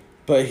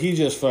 But he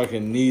just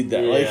fucking need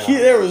that. Like Yeah.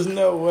 there was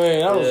no way.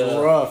 That was Yeah.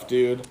 rough,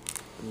 dude.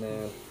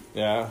 Man.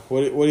 Yeah.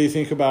 What do you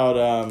think about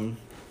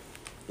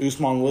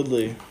Usman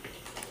Woodley?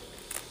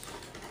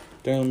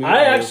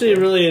 I actually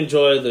really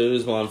enjoyed the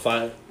Usman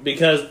fight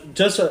because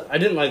I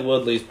didn't like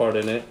Woodley's part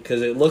in it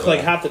because it looked like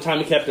half the time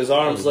he kept his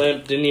arms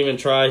limp, didn't even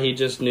try. He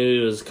just knew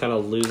he was kind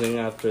of losing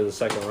after the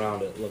second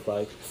round. It looked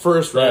like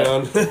first But-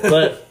 round.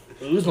 but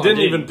Usman Didn't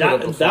even put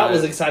up a that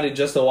was fight. exciting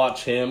just to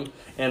watch him,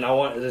 and I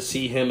wanted to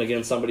see him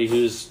against somebody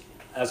who's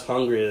as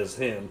hungry as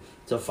him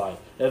to fight.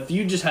 If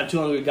you just have two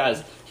hungry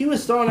guys, he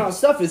was throwing out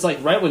stuff. It's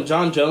like right when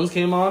John Jones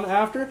came on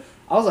after,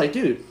 I was like,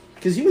 dude,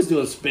 because he was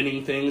doing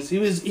spinning things. He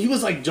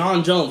was like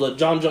John Jones. Like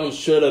John Jones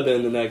should have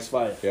been the next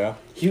fight. Yeah.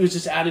 He was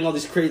just adding all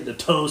these crazy, the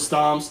toe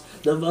stomps,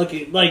 the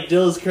fucking, like,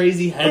 those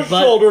crazy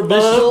headbutt, shoulder the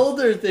bump.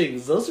 shoulder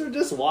things. Those are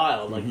just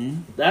wild. Like,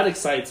 that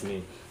excites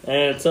me.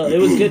 And so it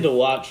was good to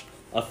watch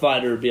a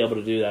fighter be able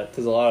to do that,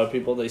 because a lot of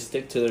people, they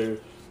stick to their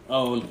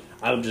own,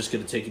 I'm just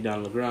going to take you down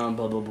on the ground,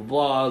 blah, blah, blah,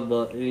 blah,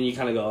 but and you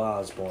kind of go, oh,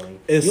 it's boring.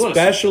 You wanna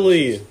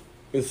see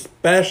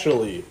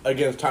Especially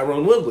against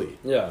Tyron Woodley. finishes.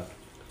 Yeah.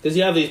 Because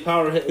you have these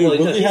power hitters. Dude, Well,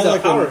 Woodley he's had a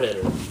like power a-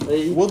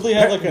 hitter. Woodley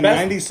had like a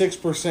Best-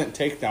 96%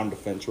 takedown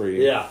defense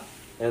rating. Yeah.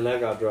 And that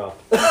got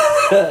dropped.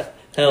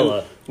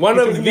 Hella. One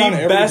He of took the him down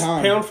every best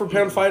time. pound for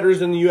pound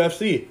fighters in the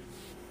UFC.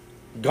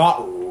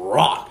 Got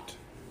rocked.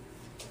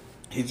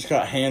 He just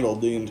got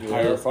handled the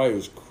entire Yeah. fight. It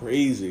was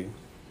crazy.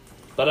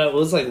 But it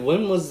was like,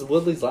 when was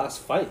Woodley's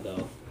last fight,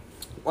 though?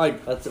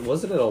 Like,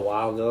 Wasn't it a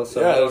while ago?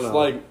 So I yeah, don't it's know.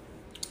 like It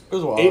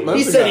was wild. 8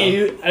 months He said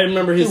ago. I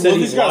remember he Dude, said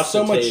Woodley's he's got watched so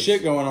the much tapes.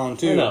 shit going on,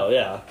 too. I know,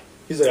 yeah.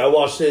 He's like, I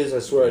watched his, I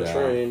swear Yeah. I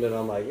trained, and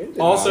I'm like, it did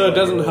Also, not it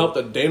doesn't really- help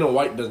that Dana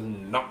White does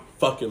not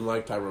fucking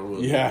like Tyron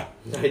Woodley. Yeah.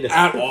 I know.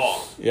 At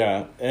all.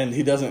 Yeah. And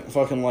he doesn't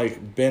fucking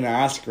like Ben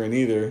Askren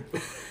either.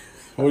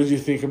 What did you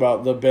think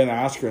about the Ben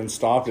Askren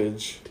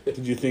stoppage? Did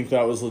you think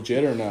that was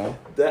legit or no?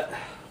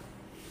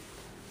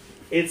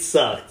 It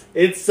sucked.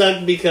 It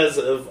sucked because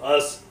of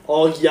us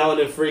all yelling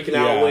and freaking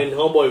out Yeah. when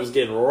Homeboy was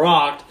getting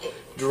rocked,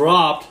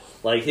 dropped.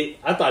 Like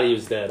I thought he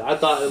was dead. I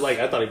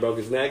thought he broke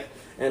his neck,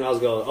 and I was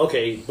going,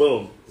 okay,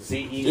 boom,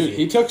 see, easy. Dude,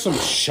 he took some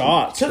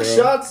shots, took bro.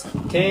 shots,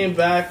 came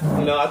back.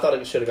 I thought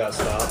it should have got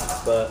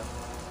stopped, but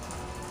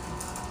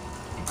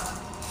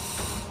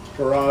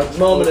Garage.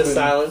 Moment of open.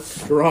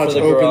 silence. Garage for the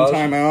open garage.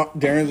 timeout.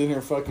 Darren's in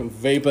here fucking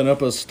vaping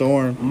up a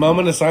storm.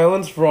 Moment of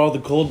silence for all the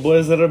cold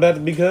boys that are about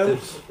to become.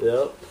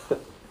 Yep.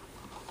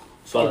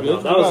 So But good.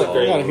 no, that was a We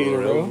great got a one. heater,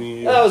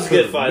 bro. That was a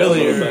good fight. That was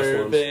one of the best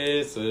Million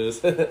ones.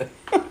 bases.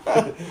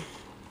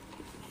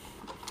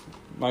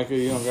 Micah,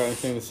 you don't got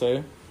anything to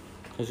say?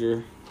 Because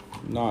you're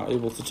not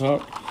able to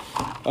talk?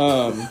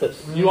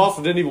 You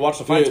also didn't even watch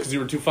the fights Dude. because you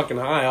were too fucking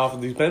high off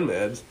of these pen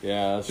meds.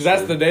 Yeah, Because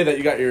that's the day that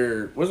you got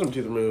your wisdom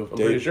tooth removed. I'm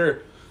Day- pretty sure.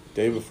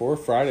 day before?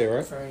 Friday,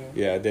 right? Friday.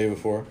 Yeah, day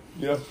before.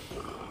 Yeah.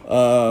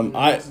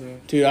 I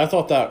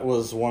thought that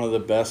was one of the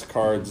best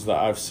cards that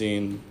I've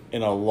seen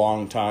in a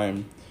long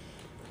time.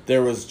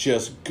 There was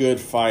just good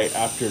fight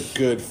after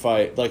good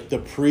fight. Like the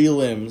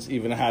prelims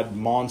even had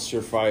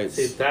monster fights.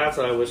 See, that's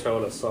what I wish I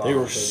would have saw. They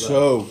were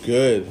so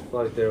good.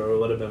 like they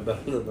would have been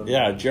better than them.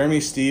 Yeah,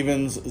 Jeremy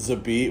Stevens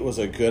Zabit was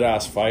a good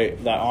ass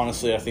fight. That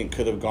honestly I think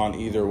could have gone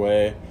either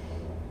way.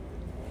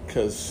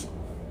 Cause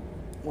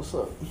what's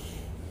up?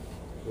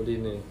 What do you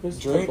need? This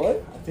drink? I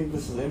think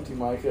this is empty,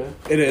 Micah.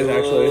 It is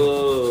actually.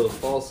 Oh,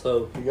 false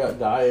hope. You got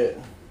diet.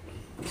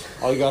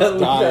 All you got is We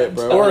diet,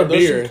 got bro. Or a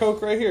There's beer. some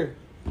Coke right here.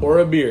 Or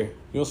a beer.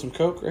 You want some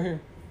Coke right here?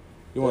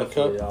 You want a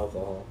Definitely Coke?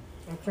 alcohol.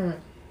 I can't.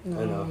 I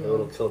know. It would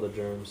have killed the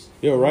germs.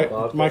 Yo,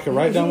 Vodka. Micah,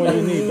 write down what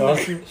you need, dog.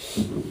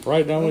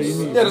 Write down what you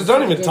need. Yeah, just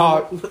don't even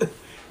talk.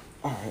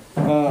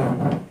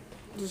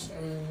 Just,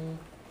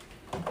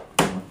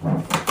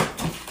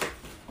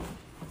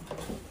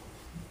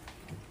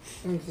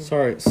 thank you.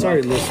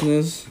 Sorry,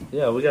 listeners.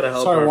 Yeah, we gotta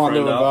help Sorry, our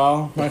Wanda friend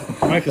out.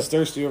 Val. Mike is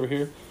thirsty over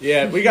here.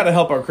 Yeah, we got to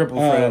help our crippled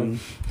friend.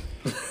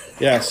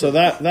 Yeah, so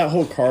that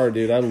whole card,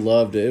 dude, I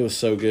loved it. It was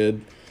so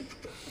good.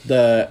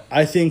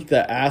 I think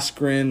the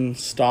Askren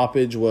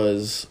stoppage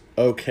was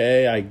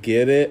okay. I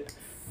get it.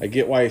 I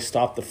get why he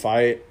stopped the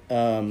fight.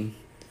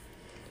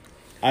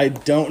 I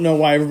don't know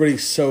why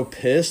everybody's so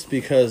pissed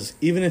because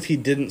even if he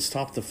didn't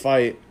stop the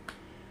fight,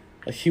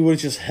 like he would have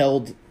just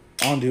held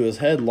onto his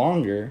head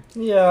longer.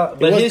 Yeah,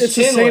 but his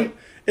chin went-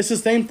 It's the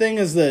same thing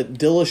as the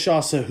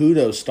Dillashaw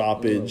Cejudo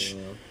stoppage.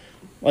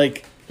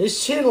 Like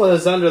his chin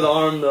was under the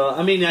arm, though.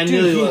 I mean, I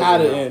knew dude, he was had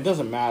it in. It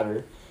doesn't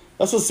matter.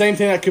 That's the same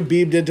thing that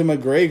Khabib did to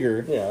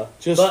McGregor. Yeah,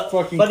 Just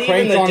fucking even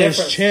cranked the on his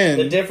difference- chin.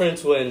 The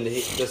difference when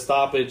the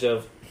stoppage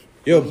of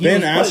Yo, he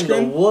Ben was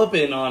putting the Askren,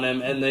 whooping on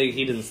him, and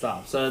he didn't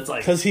stop. So it's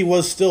like because he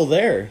was still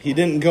there. He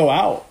didn't go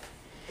out.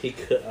 he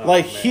could. Oh,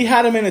 Like, man. he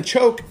had him in a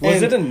choke. Was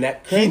and it a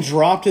neck He crank?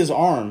 dropped his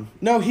arm.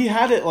 No, he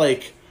had it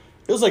like...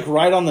 It was like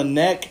right on the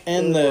neck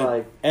and It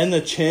was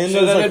the chin. So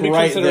it was then like it'd be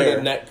right considered there.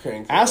 a neck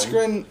crank. then.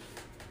 Askren,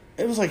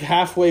 it was like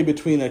halfway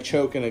between a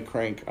choke and a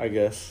crank, I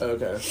guess.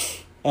 Okay.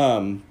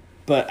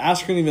 But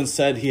Askren even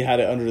said he had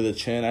it under the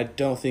chin. I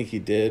don't think he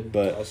did,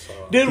 but I saw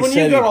it. Dude, He when you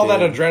said got he all that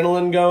did.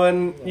 adrenaline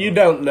going, you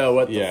don't know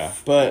what the Yeah,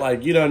 but-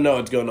 like you don't know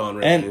what's going on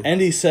right now.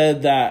 and he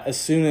said that as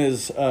soon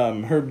as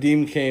Herb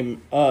Deem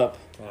came up,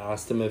 I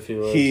asked him if he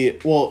was.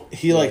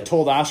 he like Yeah.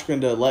 told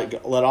Askren to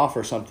let off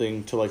or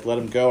something to like let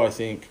him go, I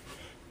think.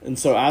 And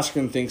so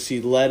Askren thinks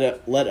he let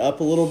up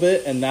a little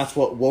bit, and that's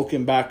what woke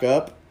him back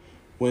up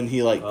when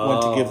he like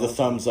went to give the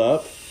thumbs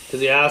up. Because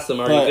he asked him,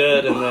 "Are But- you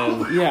good?" And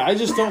then Yeah, I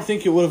just don't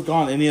think it would have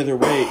gone any other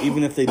way,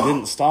 even if they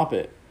didn't stop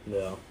it.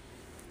 yeah,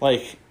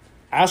 Like,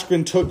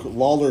 Askren took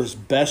Lawler's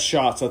best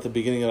shots at the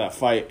beginning of that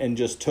fight and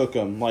just took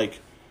them. Like,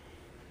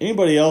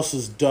 anybody else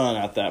is done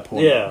at that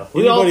point. yeah.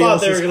 We all Anybody thought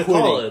else they were is going to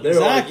call quitting. it. They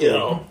Exactly. were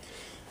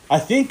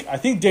like, I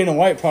think Dana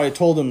White probably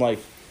told him, like,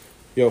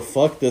 yo,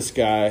 fuck this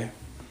guy.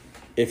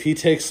 If he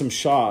takes some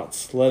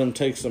shots, let him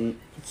take some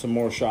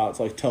more shots,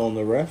 like telling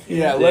the ref.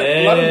 yeah, Dang,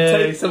 let him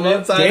take some some.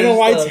 insider Dana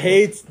White stuff.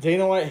 hates Ben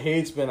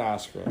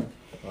Askren.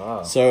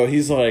 Wow. So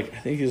he's like, I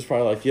think he was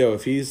probably like, yo,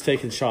 if he's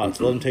taking shots,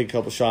 let him take a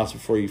couple shots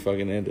before you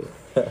fucking end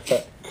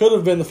it. Could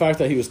have been the fact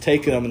that he was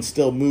taking them and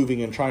still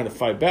moving and trying to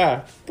fight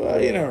back,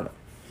 but you never know.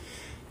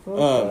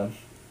 Okay.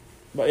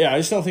 But yeah, I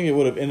just don't think it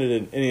would have ended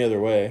in any other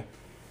way.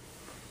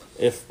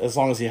 As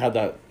long as he had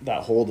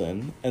that hold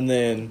in. And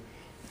then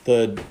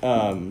the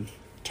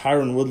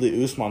Tyron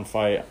Woodley Usman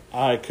fight,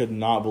 I could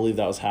not believe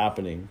that was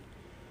happening.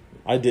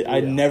 I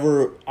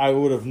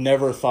would have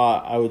never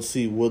thought I would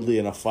see Woodley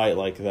in a fight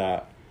like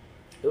that.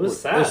 It was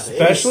sad.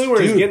 Especially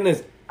where he's Dude. getting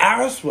his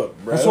ass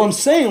whooped, bro. That's what I'm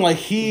saying. Like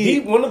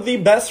One of the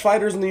best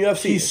fighters in the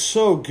UFC. he's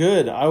so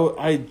good.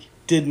 I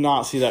did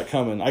not see that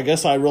coming. I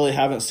guess I really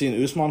haven't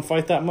seen Usman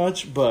fight that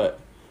much, but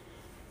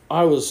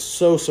I was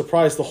so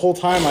surprised the whole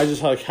time. I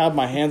just like had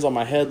my hands on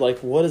my head, like,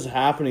 what is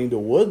happening to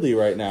Woodley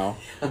right now?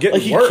 Getting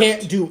Like he worked.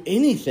 can't do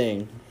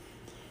anything.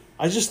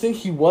 I just think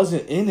he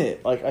wasn't in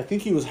it. Like I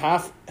think he was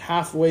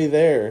halfway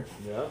there.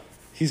 Yeah.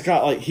 He's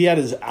got he had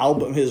his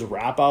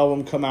rap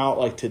album come out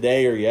like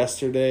today or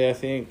yesterday, I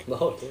think.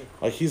 Oh, dude.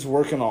 Like he's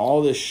working on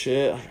all this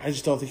shit. Like, I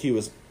just don't think he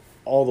was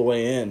all the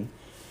way in.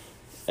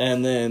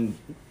 And then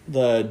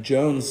the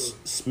Jones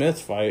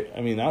Smith fight, I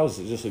mean, that was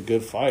just a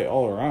good fight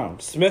all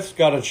around. Smith's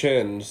got a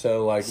chin,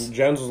 so like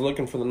Jones was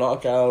looking for the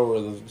knockout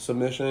or the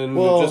submission.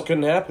 Well, it just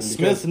couldn't happen.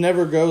 Smith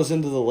never goes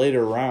into the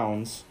later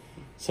rounds,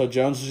 so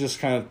Jones was just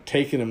kind of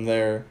taking him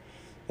there,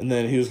 and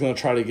then he was going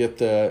to try to get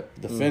the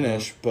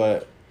finish,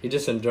 but He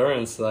just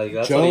endurance, like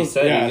that's what he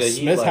said. Yeah, he,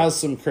 Smith like, has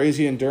some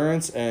crazy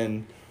endurance,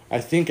 and I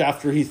think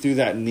after he threw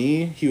that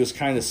knee, he was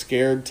kind of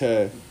scared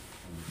to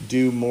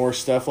do more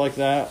stuff like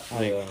that.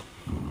 Like,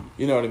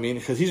 you know what I mean?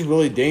 Because he's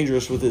really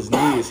dangerous with his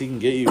knees. He can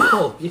get you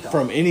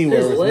from anywhere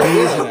His with legs,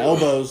 knees and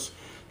elbows.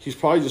 He's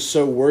probably just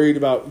so worried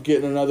about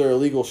getting another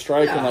illegal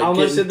strike and like how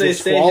much getting did they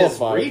say his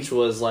disqualified. reach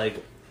was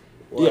like?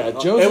 Yeah,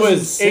 Jones It is was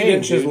insane, 8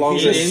 inches dude.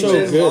 longer. He's just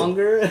so good.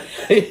 Longer.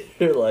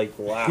 You're like,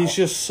 wow. He's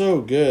just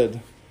so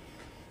good.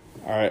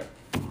 All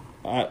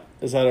right.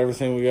 Is that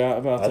everything we got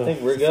about I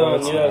think we're good on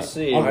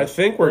UFC. I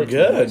think we're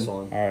good.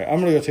 All right, I'm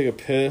going to go take a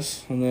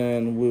piss, and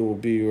then we will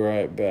be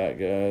right back,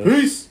 guys.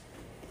 Peace.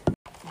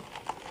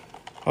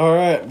 All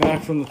right,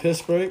 back from the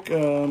piss break.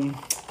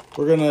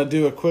 We're going to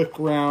do a quick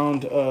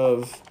round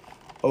of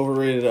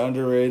overrated,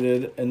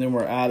 underrated, and then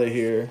we're out of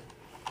here.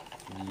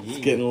 It's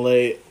getting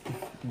late.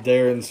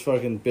 Darren's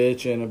fucking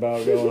bitching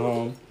about going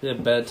home. Yeah,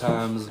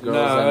 bedtimes, girls.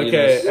 Nah, that need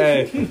okay. us.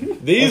 Hey,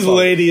 these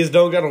ladies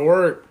don't got to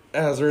work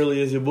as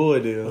early as your boy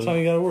What do. time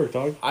you got to work,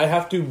 dog? I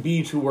have to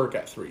be to work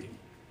at 3.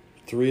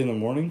 3 in the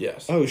morning?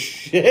 Yes. Oh,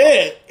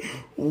 shit.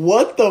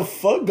 What the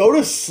fuck? Go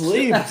to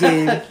sleep,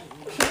 dude.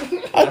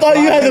 I thought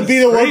you had to be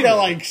to work at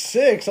like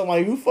 6. I'm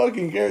like, who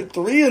fucking cares?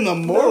 3 in the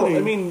morning. No,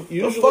 I mean, fuck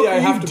usually I are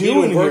have you to be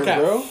doing to work here, at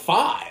bro?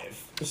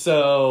 5.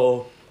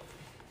 So,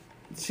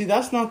 See,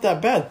 that's not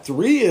that bad.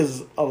 3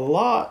 is a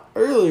lot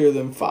earlier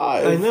than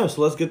 5. I know.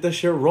 So let's get this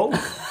shit rolling.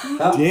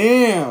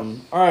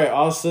 Damn. All right,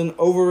 Austin.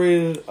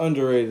 Overrated,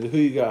 underrated. Who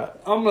you got?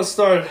 I'm gonna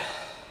start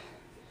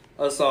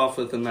us off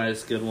with a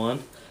nice, good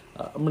one.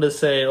 I'm gonna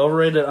say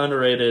overrated,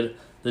 underrated.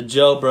 The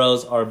Joe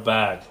Bros are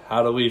back.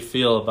 How do we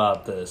feel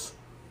about this?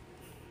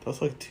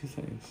 That's like 2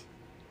 things.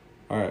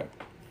 All right.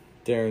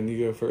 Darren,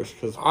 you go first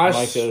because I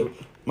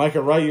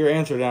Micah, write your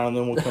answer down and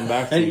then we'll come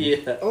back to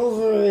you. Yeah.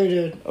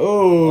 Overrated.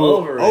 Oh,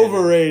 Overrated.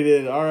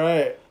 overrated. All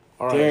right.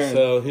 All right, Darren.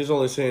 so he's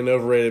only saying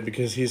overrated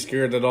because he's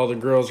scared that all the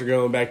girls are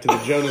going back to the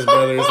Jonas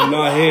Brothers and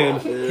not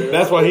him.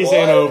 That's why he's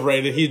saying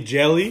overrated. He's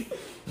jelly.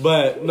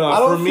 But no, I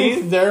don't for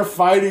think me, they're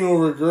fighting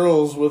over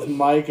girls with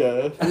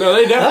Micah. no,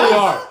 they definitely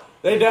are.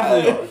 They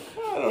definitely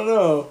are. I don't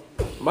know.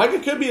 Micah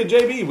could be a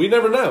JB. We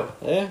never know.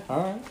 Yeah,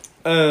 all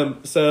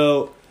right.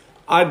 So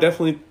I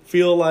definitely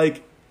feel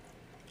like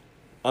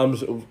I'm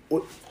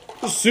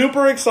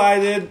super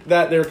excited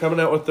that they're coming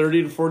out with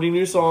 30 to 40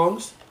 new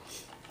songs.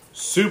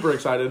 Super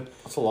excited.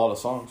 That's a lot of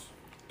songs.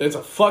 It's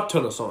a fuck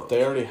ton of songs.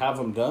 They already have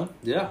them done?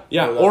 Yeah.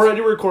 Yeah, Oh, that's-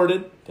 already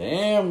recorded,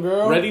 Damn,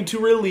 girl. ready to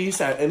release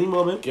at any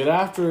moment. Get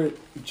after it,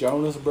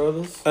 Jonas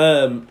Brothers.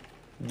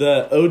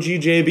 The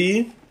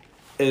OGJB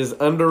is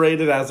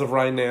underrated as of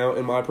right now,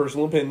 in my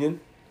personal opinion,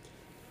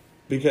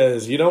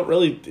 because you don't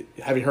really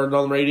have you heard it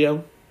on the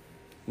radio?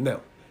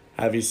 No.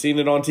 Have you seen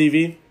it on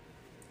TV?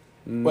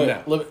 Wait,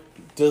 No. look,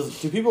 do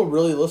people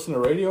really listen to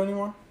radio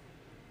anymore?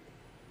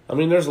 I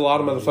mean, there's a lot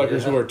of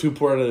motherfuckers who are too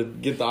poor to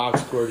get the aux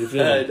cord. You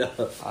feel I me?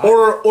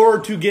 know. Or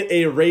to get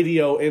a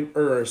radio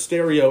or a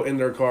stereo in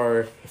their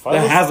car I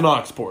that listen- has an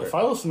aux port. If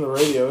I listen to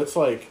radio, it's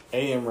like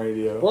AM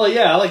radio. Well,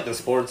 yeah, I like the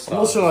sports stuff.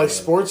 I'm listening to like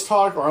sports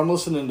talk, or I'm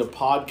listening to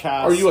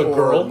podcasts. Are you a or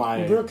girl?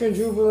 My Brook and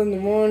Jubal in the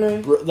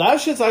morning. that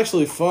shit's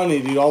actually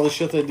funny, dude. All the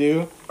shit they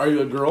do. Are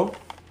you a girl?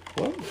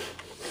 What?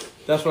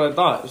 That's what I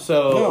thought.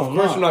 So No, of I'm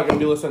course not. you're not going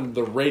to be listening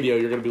to the radio.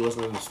 You're going to be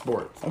listening to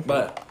sports.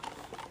 But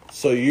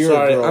So you're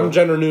sorry, a girl. I'm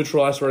gender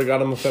neutral. I swear to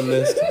God, I'm a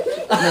feminist.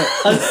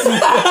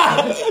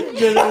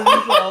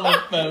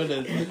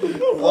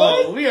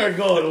 Oh, we are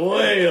going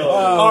way over.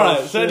 All right.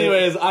 So, shit.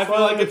 anyways, I feel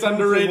like it's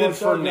underrated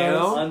for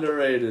now.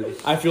 Underrated.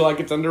 I feel like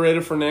it's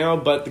underrated for now,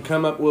 but the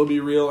come up will be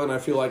real, and I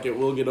feel like it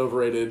will get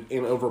overrated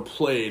and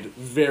overplayed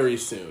very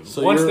soon.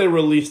 So once you're- they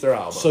release their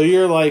album. So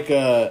you're like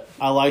I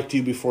liked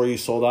you before you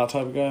sold out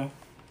type of guy.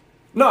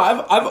 No,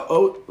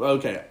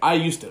 okay. I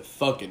used to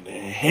fucking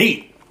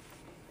hate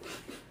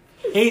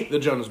the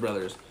Jonas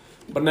Brothers,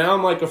 but now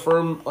I'm like a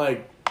firm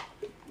like,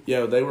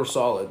 yo, they were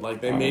solid.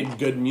 Like they made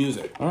good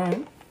music. All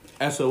right.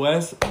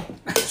 SOS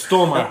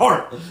stole my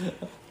heart.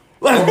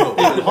 Let's go.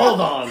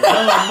 Hold on.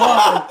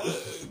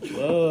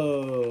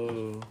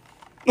 Whoa.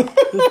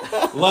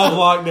 Love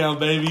Lockdown,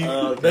 baby.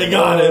 Okay. They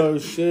got it. Oh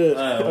shit.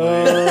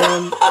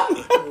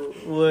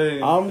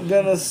 Wait. I'm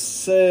gonna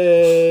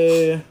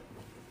say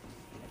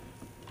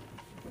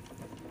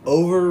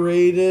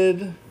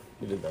overrated.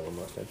 You did that one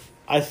last time.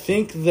 I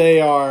think they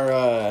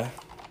are.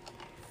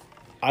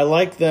 I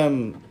like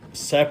them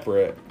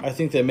separate. I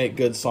think they make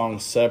good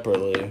songs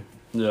separately.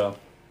 Yeah.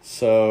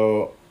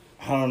 So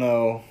I don't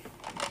know.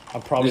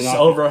 I'm probably It's not.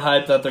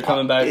 overhyped that they're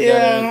coming back together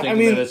Yeah, and I thinking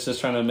mean- that it's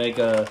just trying to make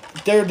a...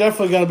 They're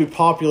definitely gonna be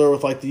popular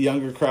with like the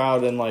younger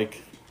crowd and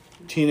like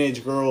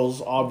teenage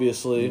girls,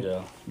 obviously.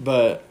 Yeah.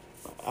 But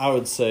I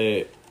would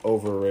say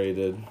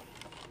overrated.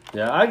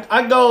 Yeah,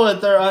 I go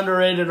with they're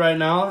underrated right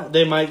now.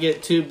 They might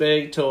get too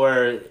big to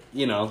where,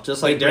 you know,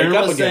 just like They break Darren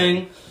up was again.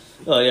 saying.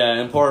 Oh, yeah,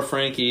 and poor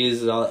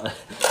Frankie's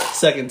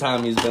second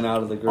time he's been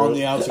out of the group. On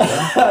the outside.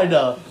 I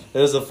know. It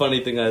was a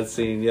funny thing I'd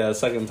seen. Yeah,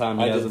 second time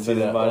he I did hasn't see been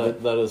that.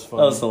 invited. That is That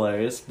funny. was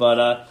hilarious.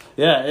 But,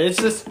 yeah,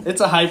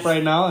 it's a hype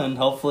right now, and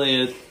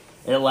hopefully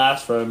it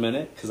lasts for a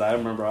minute because I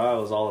remember I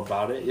was all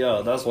about it.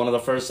 Yo, that's one of the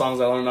first songs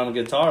I learned on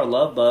the guitar,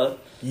 Love Bug.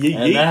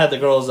 And that had the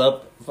girls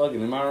up fucking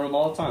in my room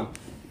all the time.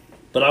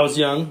 But I was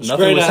young.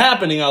 Nothing was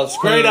happening. I was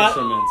playing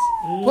instruments.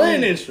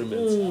 Playing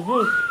instruments.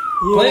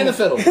 Playing the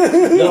fiddle.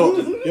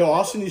 Yo,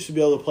 Austin used to be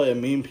able to play a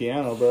mean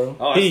piano, bro.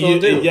 Oh, I still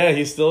do. Yeah,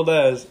 he still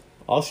does.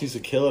 Austin used to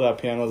kill it at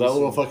piano. That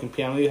little fucking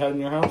piano you had in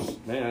your house?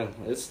 Man,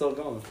 it's still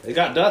going. It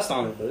got dust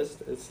on it, but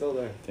it's still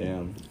there.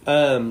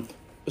 Damn.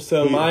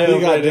 So Who my you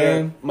got,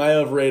 overrated,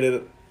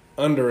 Darren?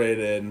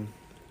 underrated,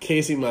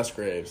 Casey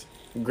Musgraves,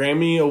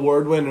 Grammy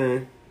Award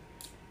winner,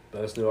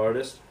 Best new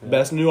artist. Yeah.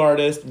 best new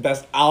artist,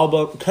 best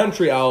album,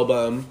 country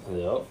album.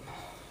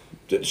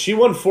 Yep. She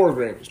won 4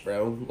 Grammys,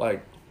 bro.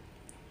 Like,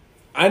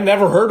 I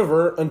never heard of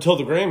her until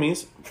the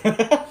Grammys.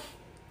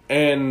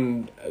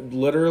 And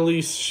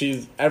literally,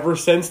 she's, ever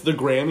since the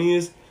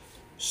Grammys,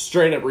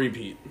 straight up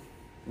repeat.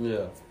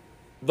 Yeah.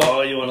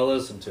 All you want to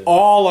listen to.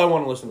 All I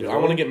want to listen to. I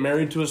want to get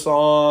married to a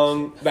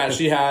song that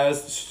she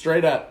has,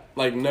 straight up.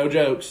 Like, no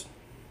jokes.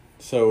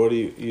 So what do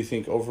you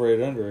think,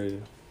 overrated,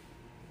 underrated?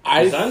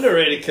 It's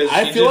underrated because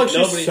I feel like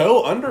she's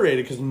so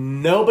underrated because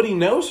nobody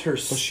knows her Well,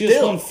 still. she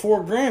has won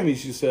 4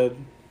 Grammys, you said.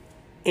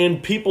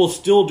 And people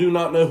still do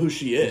not know who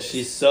she is.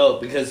 She's so,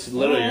 because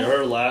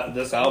literally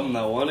this album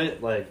that won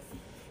it, like.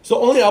 It's the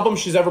only album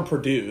she's ever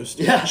produced.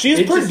 Yeah, she's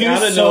it just out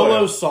produced of solo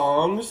nowhere.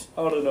 songs,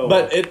 I don't know.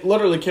 but it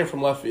literally came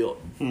from left field.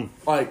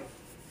 Like,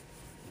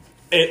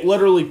 it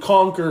literally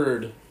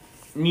conquered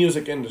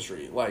music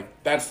industry. Like,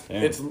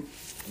 it's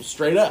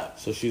straight up.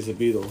 So she's the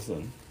Beatles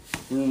then.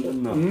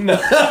 No.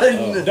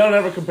 No, don't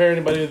ever compare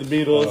anybody to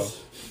the Beatles.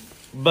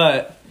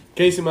 But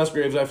Casey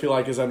Musgraves, I feel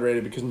like, is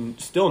underrated because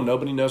still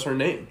nobody knows her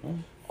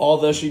name.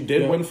 Although she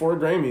did win 4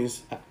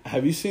 Grammys.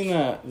 Have you seen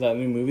that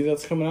new movie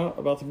that's coming out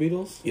about the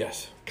Beatles?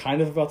 Yes.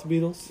 Kind of about the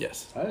Beatles?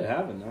 Yes. I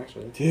haven't,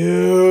 actually.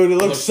 Dude, it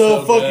looks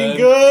so fucking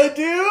good,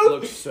 dude. It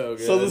looks so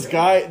good. So this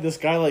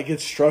guy like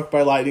gets struck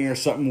by lightning or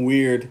something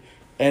weird,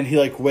 and he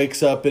like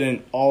wakes up in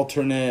an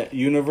alternate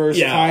universe,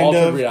 kind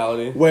altered of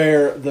reality,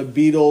 where the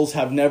Beatles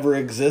have never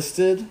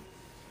existed,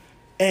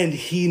 and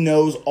he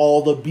knows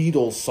all the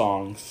Beatles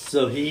songs.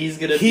 So he's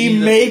gonna. He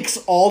makes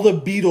all the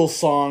Beatles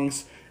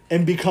songs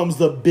and becomes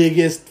the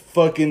biggest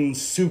fucking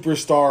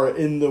superstar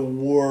in the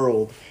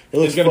world. It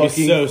looks gonna be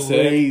fucking so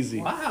sick. crazy.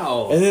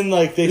 Wow. And then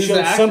like they Who's showed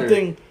the actor?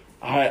 something.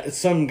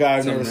 Some guy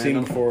I've Some never seen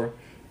random? before.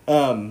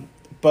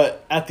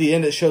 But at the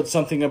end, it showed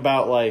something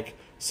about like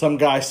some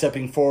guy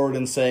stepping forward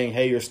and saying,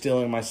 "Hey, you're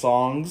stealing my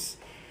songs."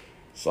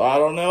 So I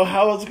don't know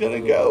how it's gonna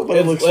go, but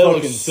it looks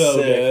fucking so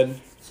sick. good.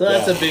 So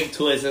that's Yeah. a big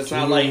twist. It's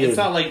not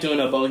like doing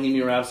a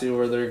Bohemian Rhapsody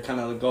where they're kind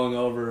of going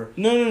over.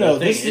 No.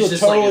 the This thing. is It's a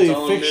just like totally its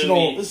own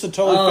fictional. movie. This is a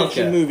totally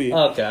fiction movie.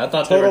 Okay, I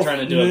thought they were trying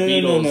to do a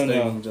Beatles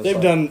thing. Just They've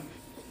like- done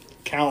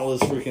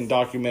countless freaking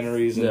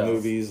documentaries and Yeah.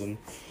 movies,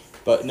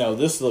 but no,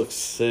 this looks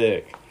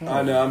sick.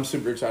 I know. I'm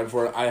super excited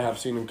for it. I have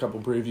seen a couple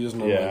previews,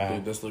 and I'm Yeah. like,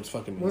 dude, this looks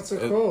fucking. What's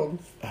it called?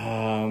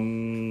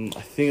 I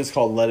think it's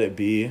called "Let It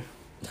Be."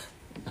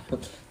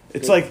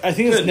 It's like I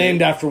think it's Could named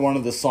be. after one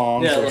of the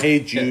songs, Yeah, or like- "Hey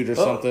Jude" or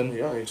something.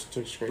 Yeah, I just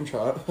took a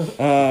screenshot.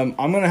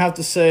 I'm gonna have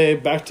to say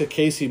back to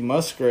Casey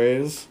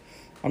Musgraves.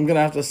 I'm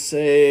gonna have to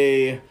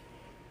say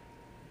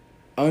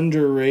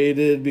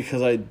underrated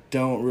because I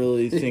don't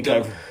really think don't.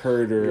 I've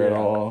heard her at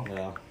all.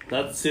 Yeah,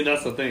 that's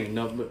the thing.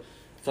 No, but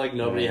it's like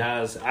nobody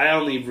has. I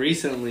only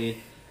recently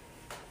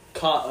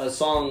caught a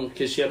song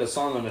because she had a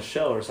song on a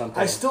show or something.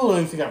 I still don't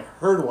even think I've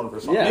heard one of her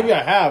songs. Yeah. Maybe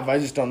I have. I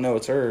just don't know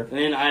it's her.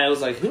 And I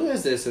was like, "Who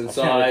is this?" And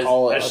so can't I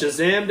recall it.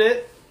 Shazammed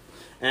it,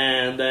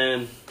 and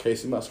then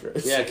Casey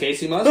Musgraves. yeah,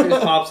 Casey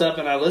Musgraves pops up,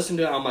 and I listened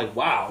to it. I'm like,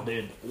 "Wow,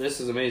 dude, this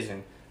is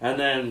amazing." And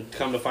then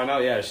come to find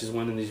out, yeah, she's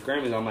winning these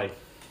Grammys. I'm like,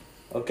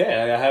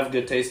 okay, I have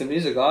good taste in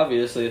music.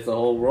 Obviously, if the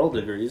whole world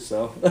agrees.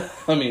 So,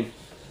 I mean,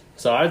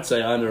 so I'd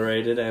say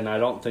underrated, and I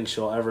don't think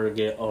she'll ever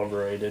get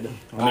overrated.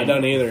 I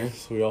don't either.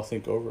 So we all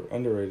think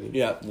underrated.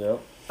 Yeah.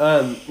 Yep.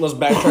 Let's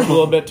backtrack a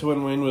little bit to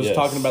when Wayne was Yes.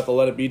 talking about the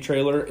Let It Be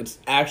trailer. It's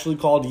actually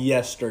called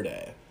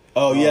Yesterday.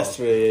 Oh,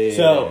 yesterday. Yeah,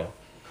 So- yeah.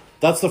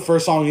 That's the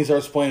first song he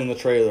starts playing in the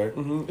trailer.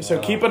 So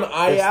keep an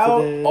eye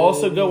Yesterday. out.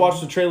 Also, go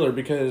watch the trailer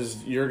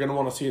because you're gonna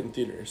want to see it in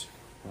theaters.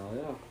 Oh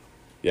yeah.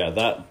 Yeah,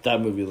 that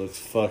movie looks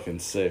fucking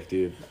sick,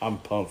 dude. I'm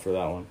pumped for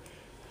that one.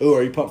 Ooh,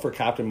 are you pumped for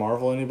Captain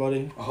Marvel?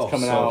 Anybody? Oh, it's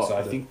coming so out.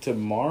 excited. I think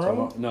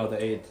tomorrow. No, the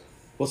 8th.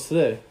 What's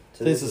today?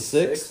 Today's the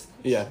 6th.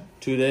 Yeah.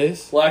 2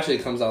 days. Well, actually,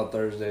 it comes out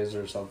Thursdays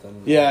or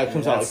something. Yeah, it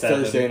comes out like At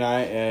 7. Thursday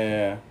night.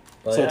 Yeah.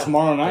 But So yeah,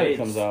 tomorrow night it 8th,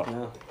 comes out.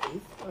 Yeah.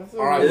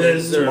 All right. It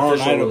is their Tomorrow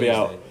official night it'll be release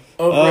out. date.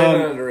 Overrated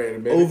and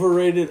underrated, baby.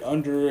 Overrated,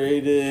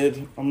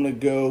 underrated. I'm gonna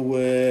go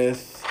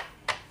with.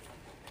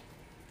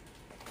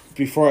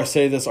 Before I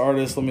say this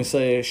artist, let me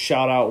say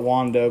shout out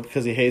Wando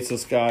because he hates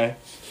this guy.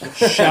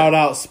 Shout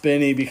out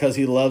Spinny because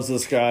he loves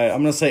this guy. I'm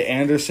gonna say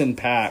Anderson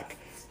Paak,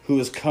 who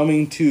is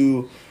coming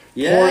to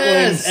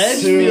Yes,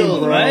 Portland soon, Edgefield,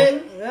 bro.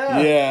 right?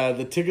 Yeah,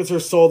 the tickets are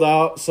sold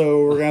out,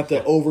 so we're gonna have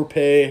to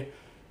overpay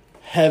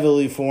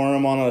heavily for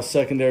him on a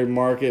secondary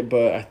market,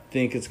 but I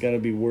think it's going to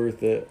be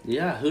worth it.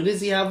 Yeah, who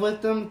does he have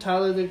with him?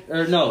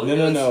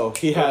 No.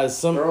 He has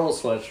some Earl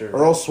Sweatshirt.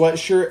 Earl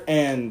Sweatshirt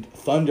and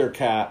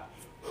Thundercat,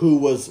 who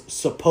was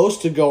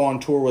supposed to go on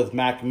tour with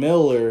Mac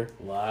Miller.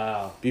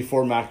 Wow.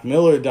 Before Mac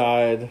Miller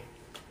died.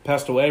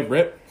 Passed away,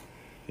 rip.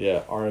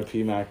 Yeah,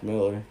 R.I.P. Mac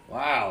Miller.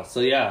 Wow.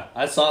 So yeah,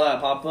 I saw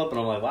that pop up and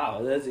I'm like, wow,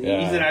 he's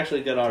an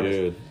actually good artist.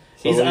 Dude.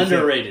 So He's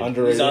underrated.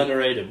 Underrated? He's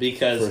underrated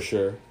because For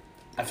sure.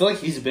 I feel like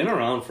he's been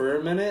around for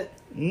a minute.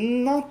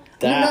 Not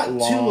Not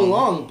long. too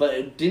long,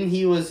 but didn't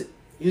he was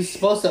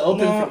supposed to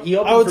open No, for, he I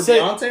opened would for say-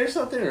 Beyonce or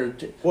something or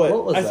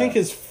What was I that? think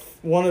is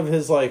one of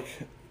his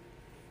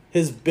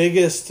his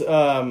biggest.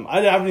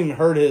 I haven't even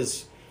heard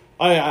his.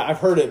 I've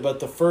heard it, but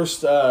the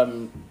first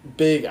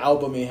big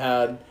album he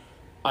had,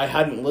 I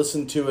hadn't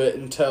listened to it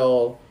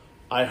until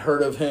I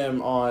heard of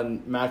him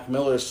on Mac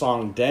Miller's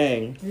song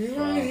 "Dang." You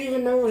guys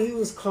even know what he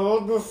was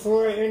called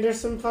before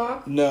Anderson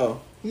Paak?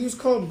 No, He was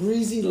called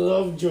Breezy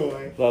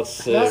Lovejoy. that's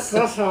sick.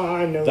 That's how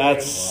I know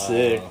That's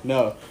him. sick.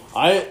 No,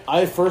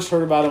 I first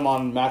heard about him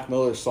on Mac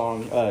Miller's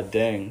song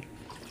 "Dang."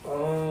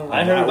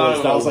 I heard about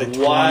him that was like a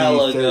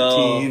while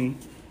ago. 2013.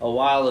 A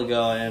while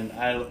ago, and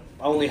I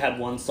only had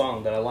one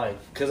song that I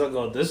liked because I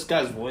go, this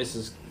guy's voice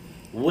is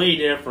way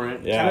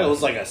different. Yeah. Kind of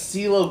was like a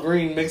CeeLo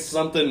Green mixed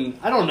something.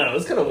 I don't know.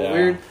 It's kind of Yeah.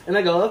 weird. And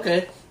I go,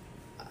 okay,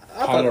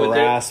 I'll Kind fuck of with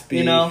raspy, it.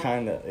 You know,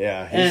 kind of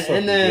yeah. He's and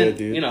fucking then good,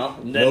 dude.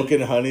 then, Milk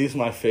and Honey's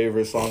my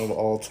favorite song of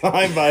all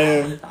time by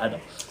him. I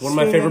don't. One of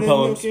my favorite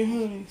poems.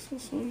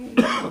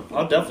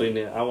 I'll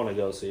definitely. I want to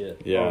go see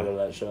it. Yeah. I want to go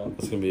to that show.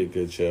 It's gonna be a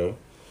good show.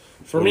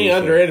 For What do me, you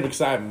think? underrated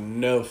because I have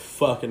no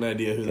fucking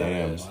idea who that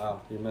Damn. is.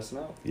 Wow, you're missing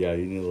out. Yeah,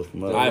 you need to look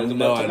him up. I have Look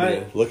no him up idea.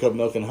 tonight. Look up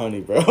Milk and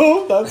Honey,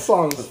 bro. That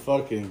song's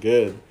fucking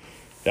good.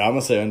 Yeah, I'm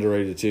gonna say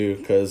underrated too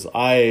because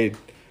I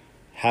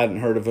hadn't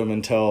heard of him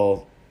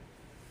until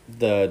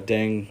the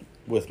Dang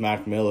with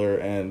Mac Miller,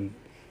 and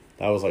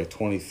that was like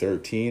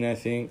 2013, I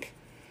think,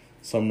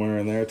 somewhere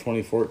in there,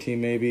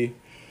 2014 maybe.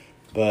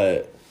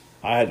 But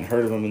I hadn't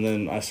heard of him, and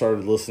then I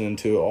started listening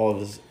to all of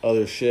his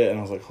other shit, and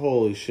I was like,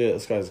 holy shit,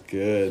 this guy's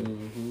good.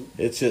 Mm-hmm.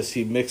 It's just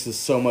he mixes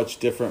so much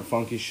different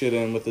funky shit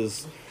in with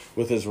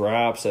his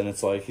raps, and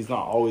it's like he's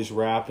not always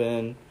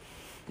rapping.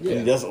 Yeah. And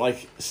he doesn't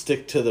like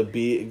stick to the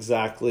beat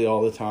exactly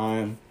all the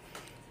time.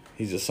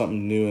 He's just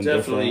something new and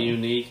Definitely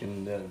different. unique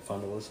and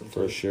fun to listen to.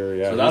 For sure,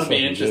 yeah. So he's that would be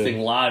fucking interesting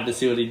good. live to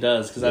see what he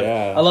does because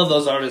Yeah. I love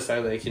those artists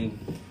how they can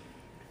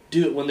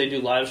do it when they do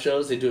live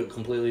shows. They do it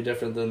completely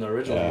different than the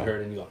original Yeah. you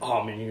heard, and you go,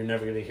 "Oh man, you're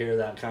never gonna hear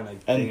that kind of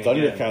And thing again."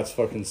 Thundercat's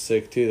fucking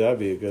sick too. That'd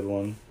be a good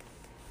one.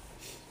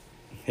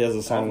 He has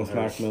a song with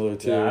haven't Mac heard- Miller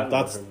too. yeah, I haven't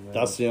that's heard of him.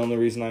 that's the only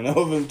reason I know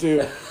of him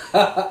too.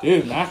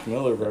 Dude, Mac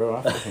Miller, bro.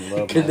 I fucking love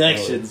Mac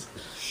Connections.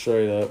 Miller.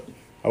 Straight up.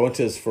 I went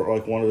to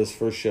one of his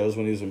first shows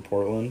when he was in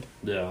Portland.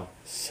 Yeah,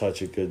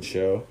 Such a good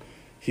show.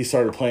 He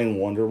started playing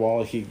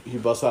Wonderwall. He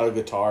busted out a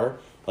guitar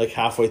like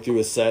halfway through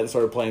his set and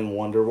started playing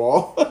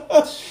Wonderwall.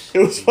 It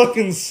was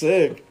fucking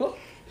sick.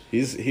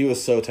 He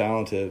was so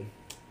talented.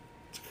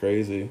 It's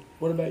crazy.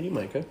 What about you,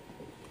 Micah?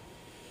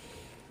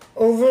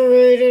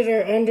 Overrated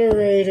or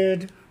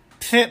underrated?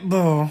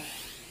 Pitbull.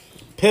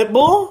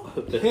 Pitbull?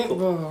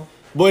 Pitbull.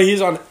 Boy,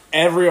 he's on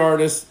every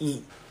artist.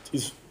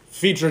 He's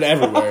featured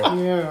everywhere.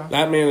 Yeah.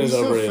 That man is He's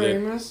so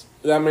overrated. famous.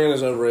 That man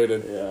is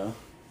overrated. Yeah.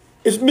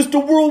 It's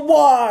Mr.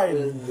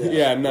 Worldwide.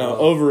 Yeah, no,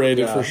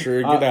 overrated Yeah. for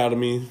sure. Get out of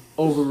me.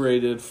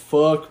 Overrated.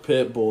 Fuck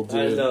Pitbull,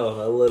 dude. I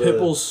know. I literally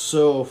Pitbull's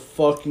so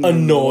fucking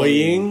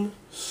Annoying.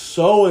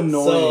 So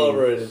annoying. so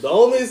overrated. The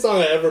only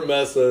song I ever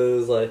messed with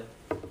is like,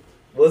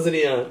 wasn't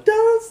he on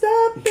 "Don't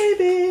Stop,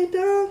 Baby,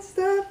 Don't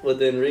Stop"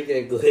 with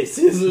Enrique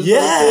Iglesias? Or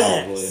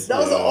Yes! something? That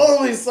was the Yeah.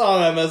 only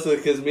song I messed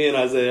with because me and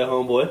Isaiah,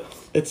 homeboy,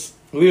 It's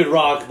we would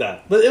rock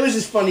that. But it was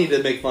just funny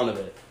to make fun of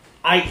it.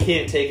 I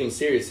can't take him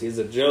seriously. He's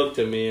a joke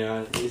to me.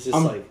 It's just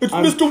like It's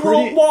I'm Mr.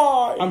 pretty-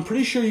 Worldwide. I'm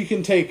pretty sure you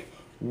can take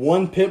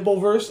one Pitbull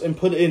verse and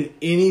put it in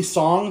any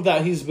song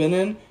that he's been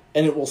in,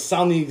 and it will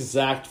sound the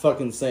exact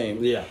fucking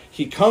same. Yeah.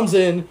 He comes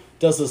in,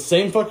 does the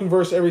same fucking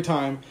verse every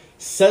time,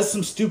 says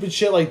some stupid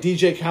shit like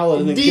DJ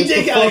Khaled, and then gets the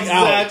DJ fuck Khaled,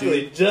 out,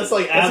 exactly. dude. Just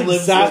like That's ad-libs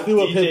exactly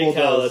with what DJ Pitbull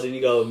Khaled, does. and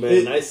you go,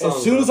 man, nice song.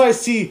 As soon as I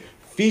see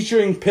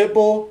featuring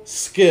Pitbull,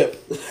 skip.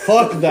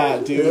 Fuck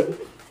that, dude.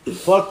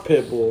 Fuck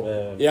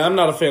Pitbull. Yeah, I'm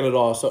not a fan at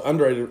all. So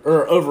underrated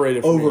or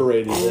overrated. For me.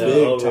 Overrated. Yeah,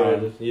 Big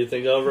overrated. You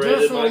think overrated,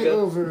 Definitely Micah?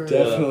 overrated.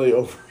 Definitely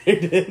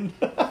overrated.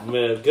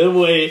 Man, good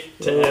way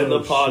to Oh, end the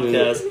shit.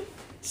 podcast.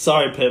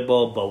 Sorry,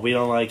 Pitbull, but we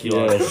don't like you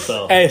on Yes. it.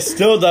 So Hey,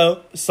 still though,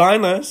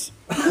 sign us.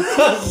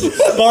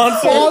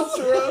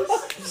 Sponsor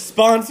us.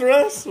 Sponsor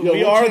us. Yo, We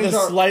we'll are change the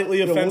our- slightly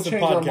Yo, we'll offensive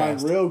change our mind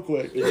podcast. real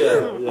quick.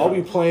 yeah. I'll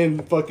be playing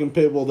fucking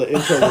Pitbull to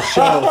intro the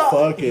show.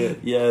 Fuck it.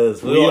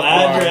 Yes, we We will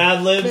add are- your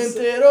ad libs.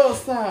 Right? I don't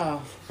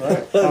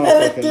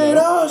fucking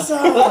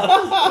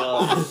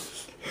know.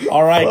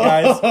 All right,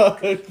 guys.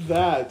 Fuck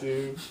that,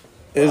 dude.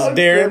 Is Fuck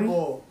Darren?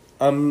 Pitbull.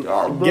 I'm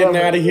getting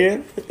out of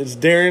here. It's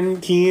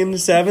Darren Keane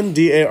 7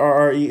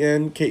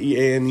 DARREN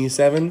KEANE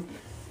 7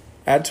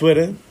 at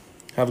Twitter.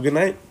 Have a good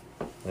night.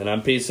 And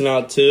I'm peacing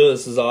out too.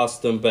 This is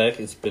Austin Beck.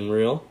 It's been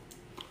real.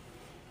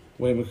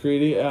 Wayne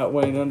McCready at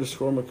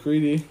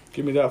Wayne_McCready.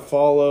 Give me that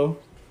follow.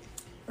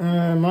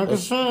 Michael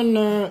Sutton,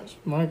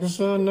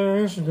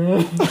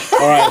 Instagram.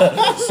 All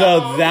right.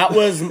 So that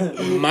was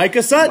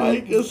Micah Sutton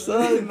Micah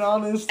Sutton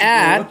on Instagram.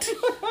 at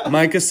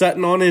Micah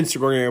Sutton on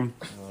Instagram.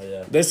 Oh,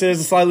 yeah. This is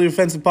the Slightly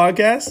Offensive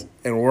Podcast,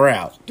 and we're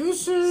out.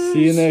 Deuces.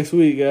 See you next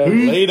week, guys.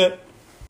 Later.